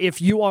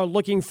 If you are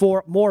looking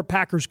for more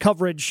Packers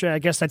coverage, I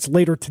guess that's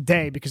later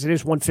today because it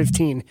is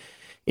 1:15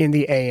 in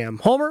the AM.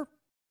 Homer,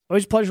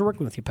 always a pleasure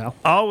working with you, pal.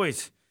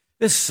 Always.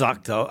 This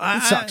sucked, though.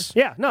 It sucks.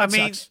 Yeah, no, it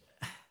sucks.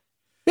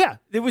 Yeah.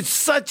 It was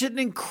such an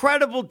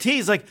incredible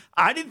tease. Like,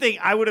 I didn't think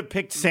I would have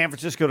picked San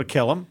Francisco to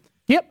kill them.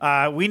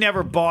 Yep. We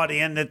never bought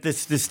in that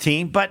this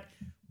team, but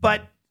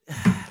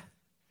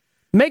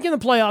making the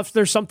playoffs,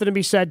 there's something to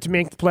be said to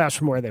make the playoffs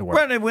from where they were.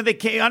 Right, and when they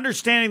came,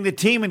 understanding the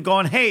team and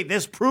going, hey,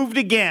 this proved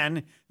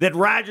again that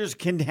Rodgers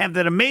can have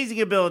that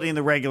amazing ability in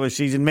the regular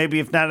season, maybe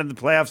if not in the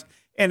playoffs.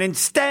 And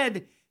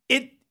instead,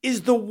 it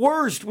is the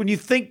worst when you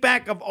think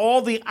back of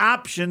all the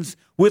options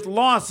with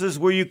losses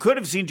where you could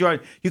have seen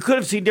Jordan, you could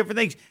have seen different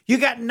things. You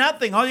got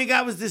nothing. All you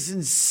got was this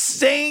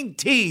insane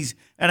tease.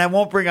 And I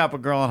won't bring up a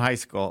girl in high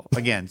school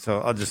again, so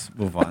I'll just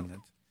move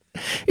on.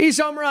 He's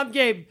Homer. I'm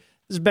Gabe.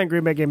 This has been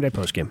Green Bay Game Day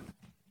Postgame.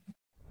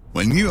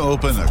 When you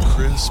open a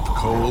crisp,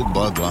 cold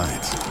Bud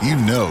Light, you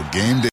know game day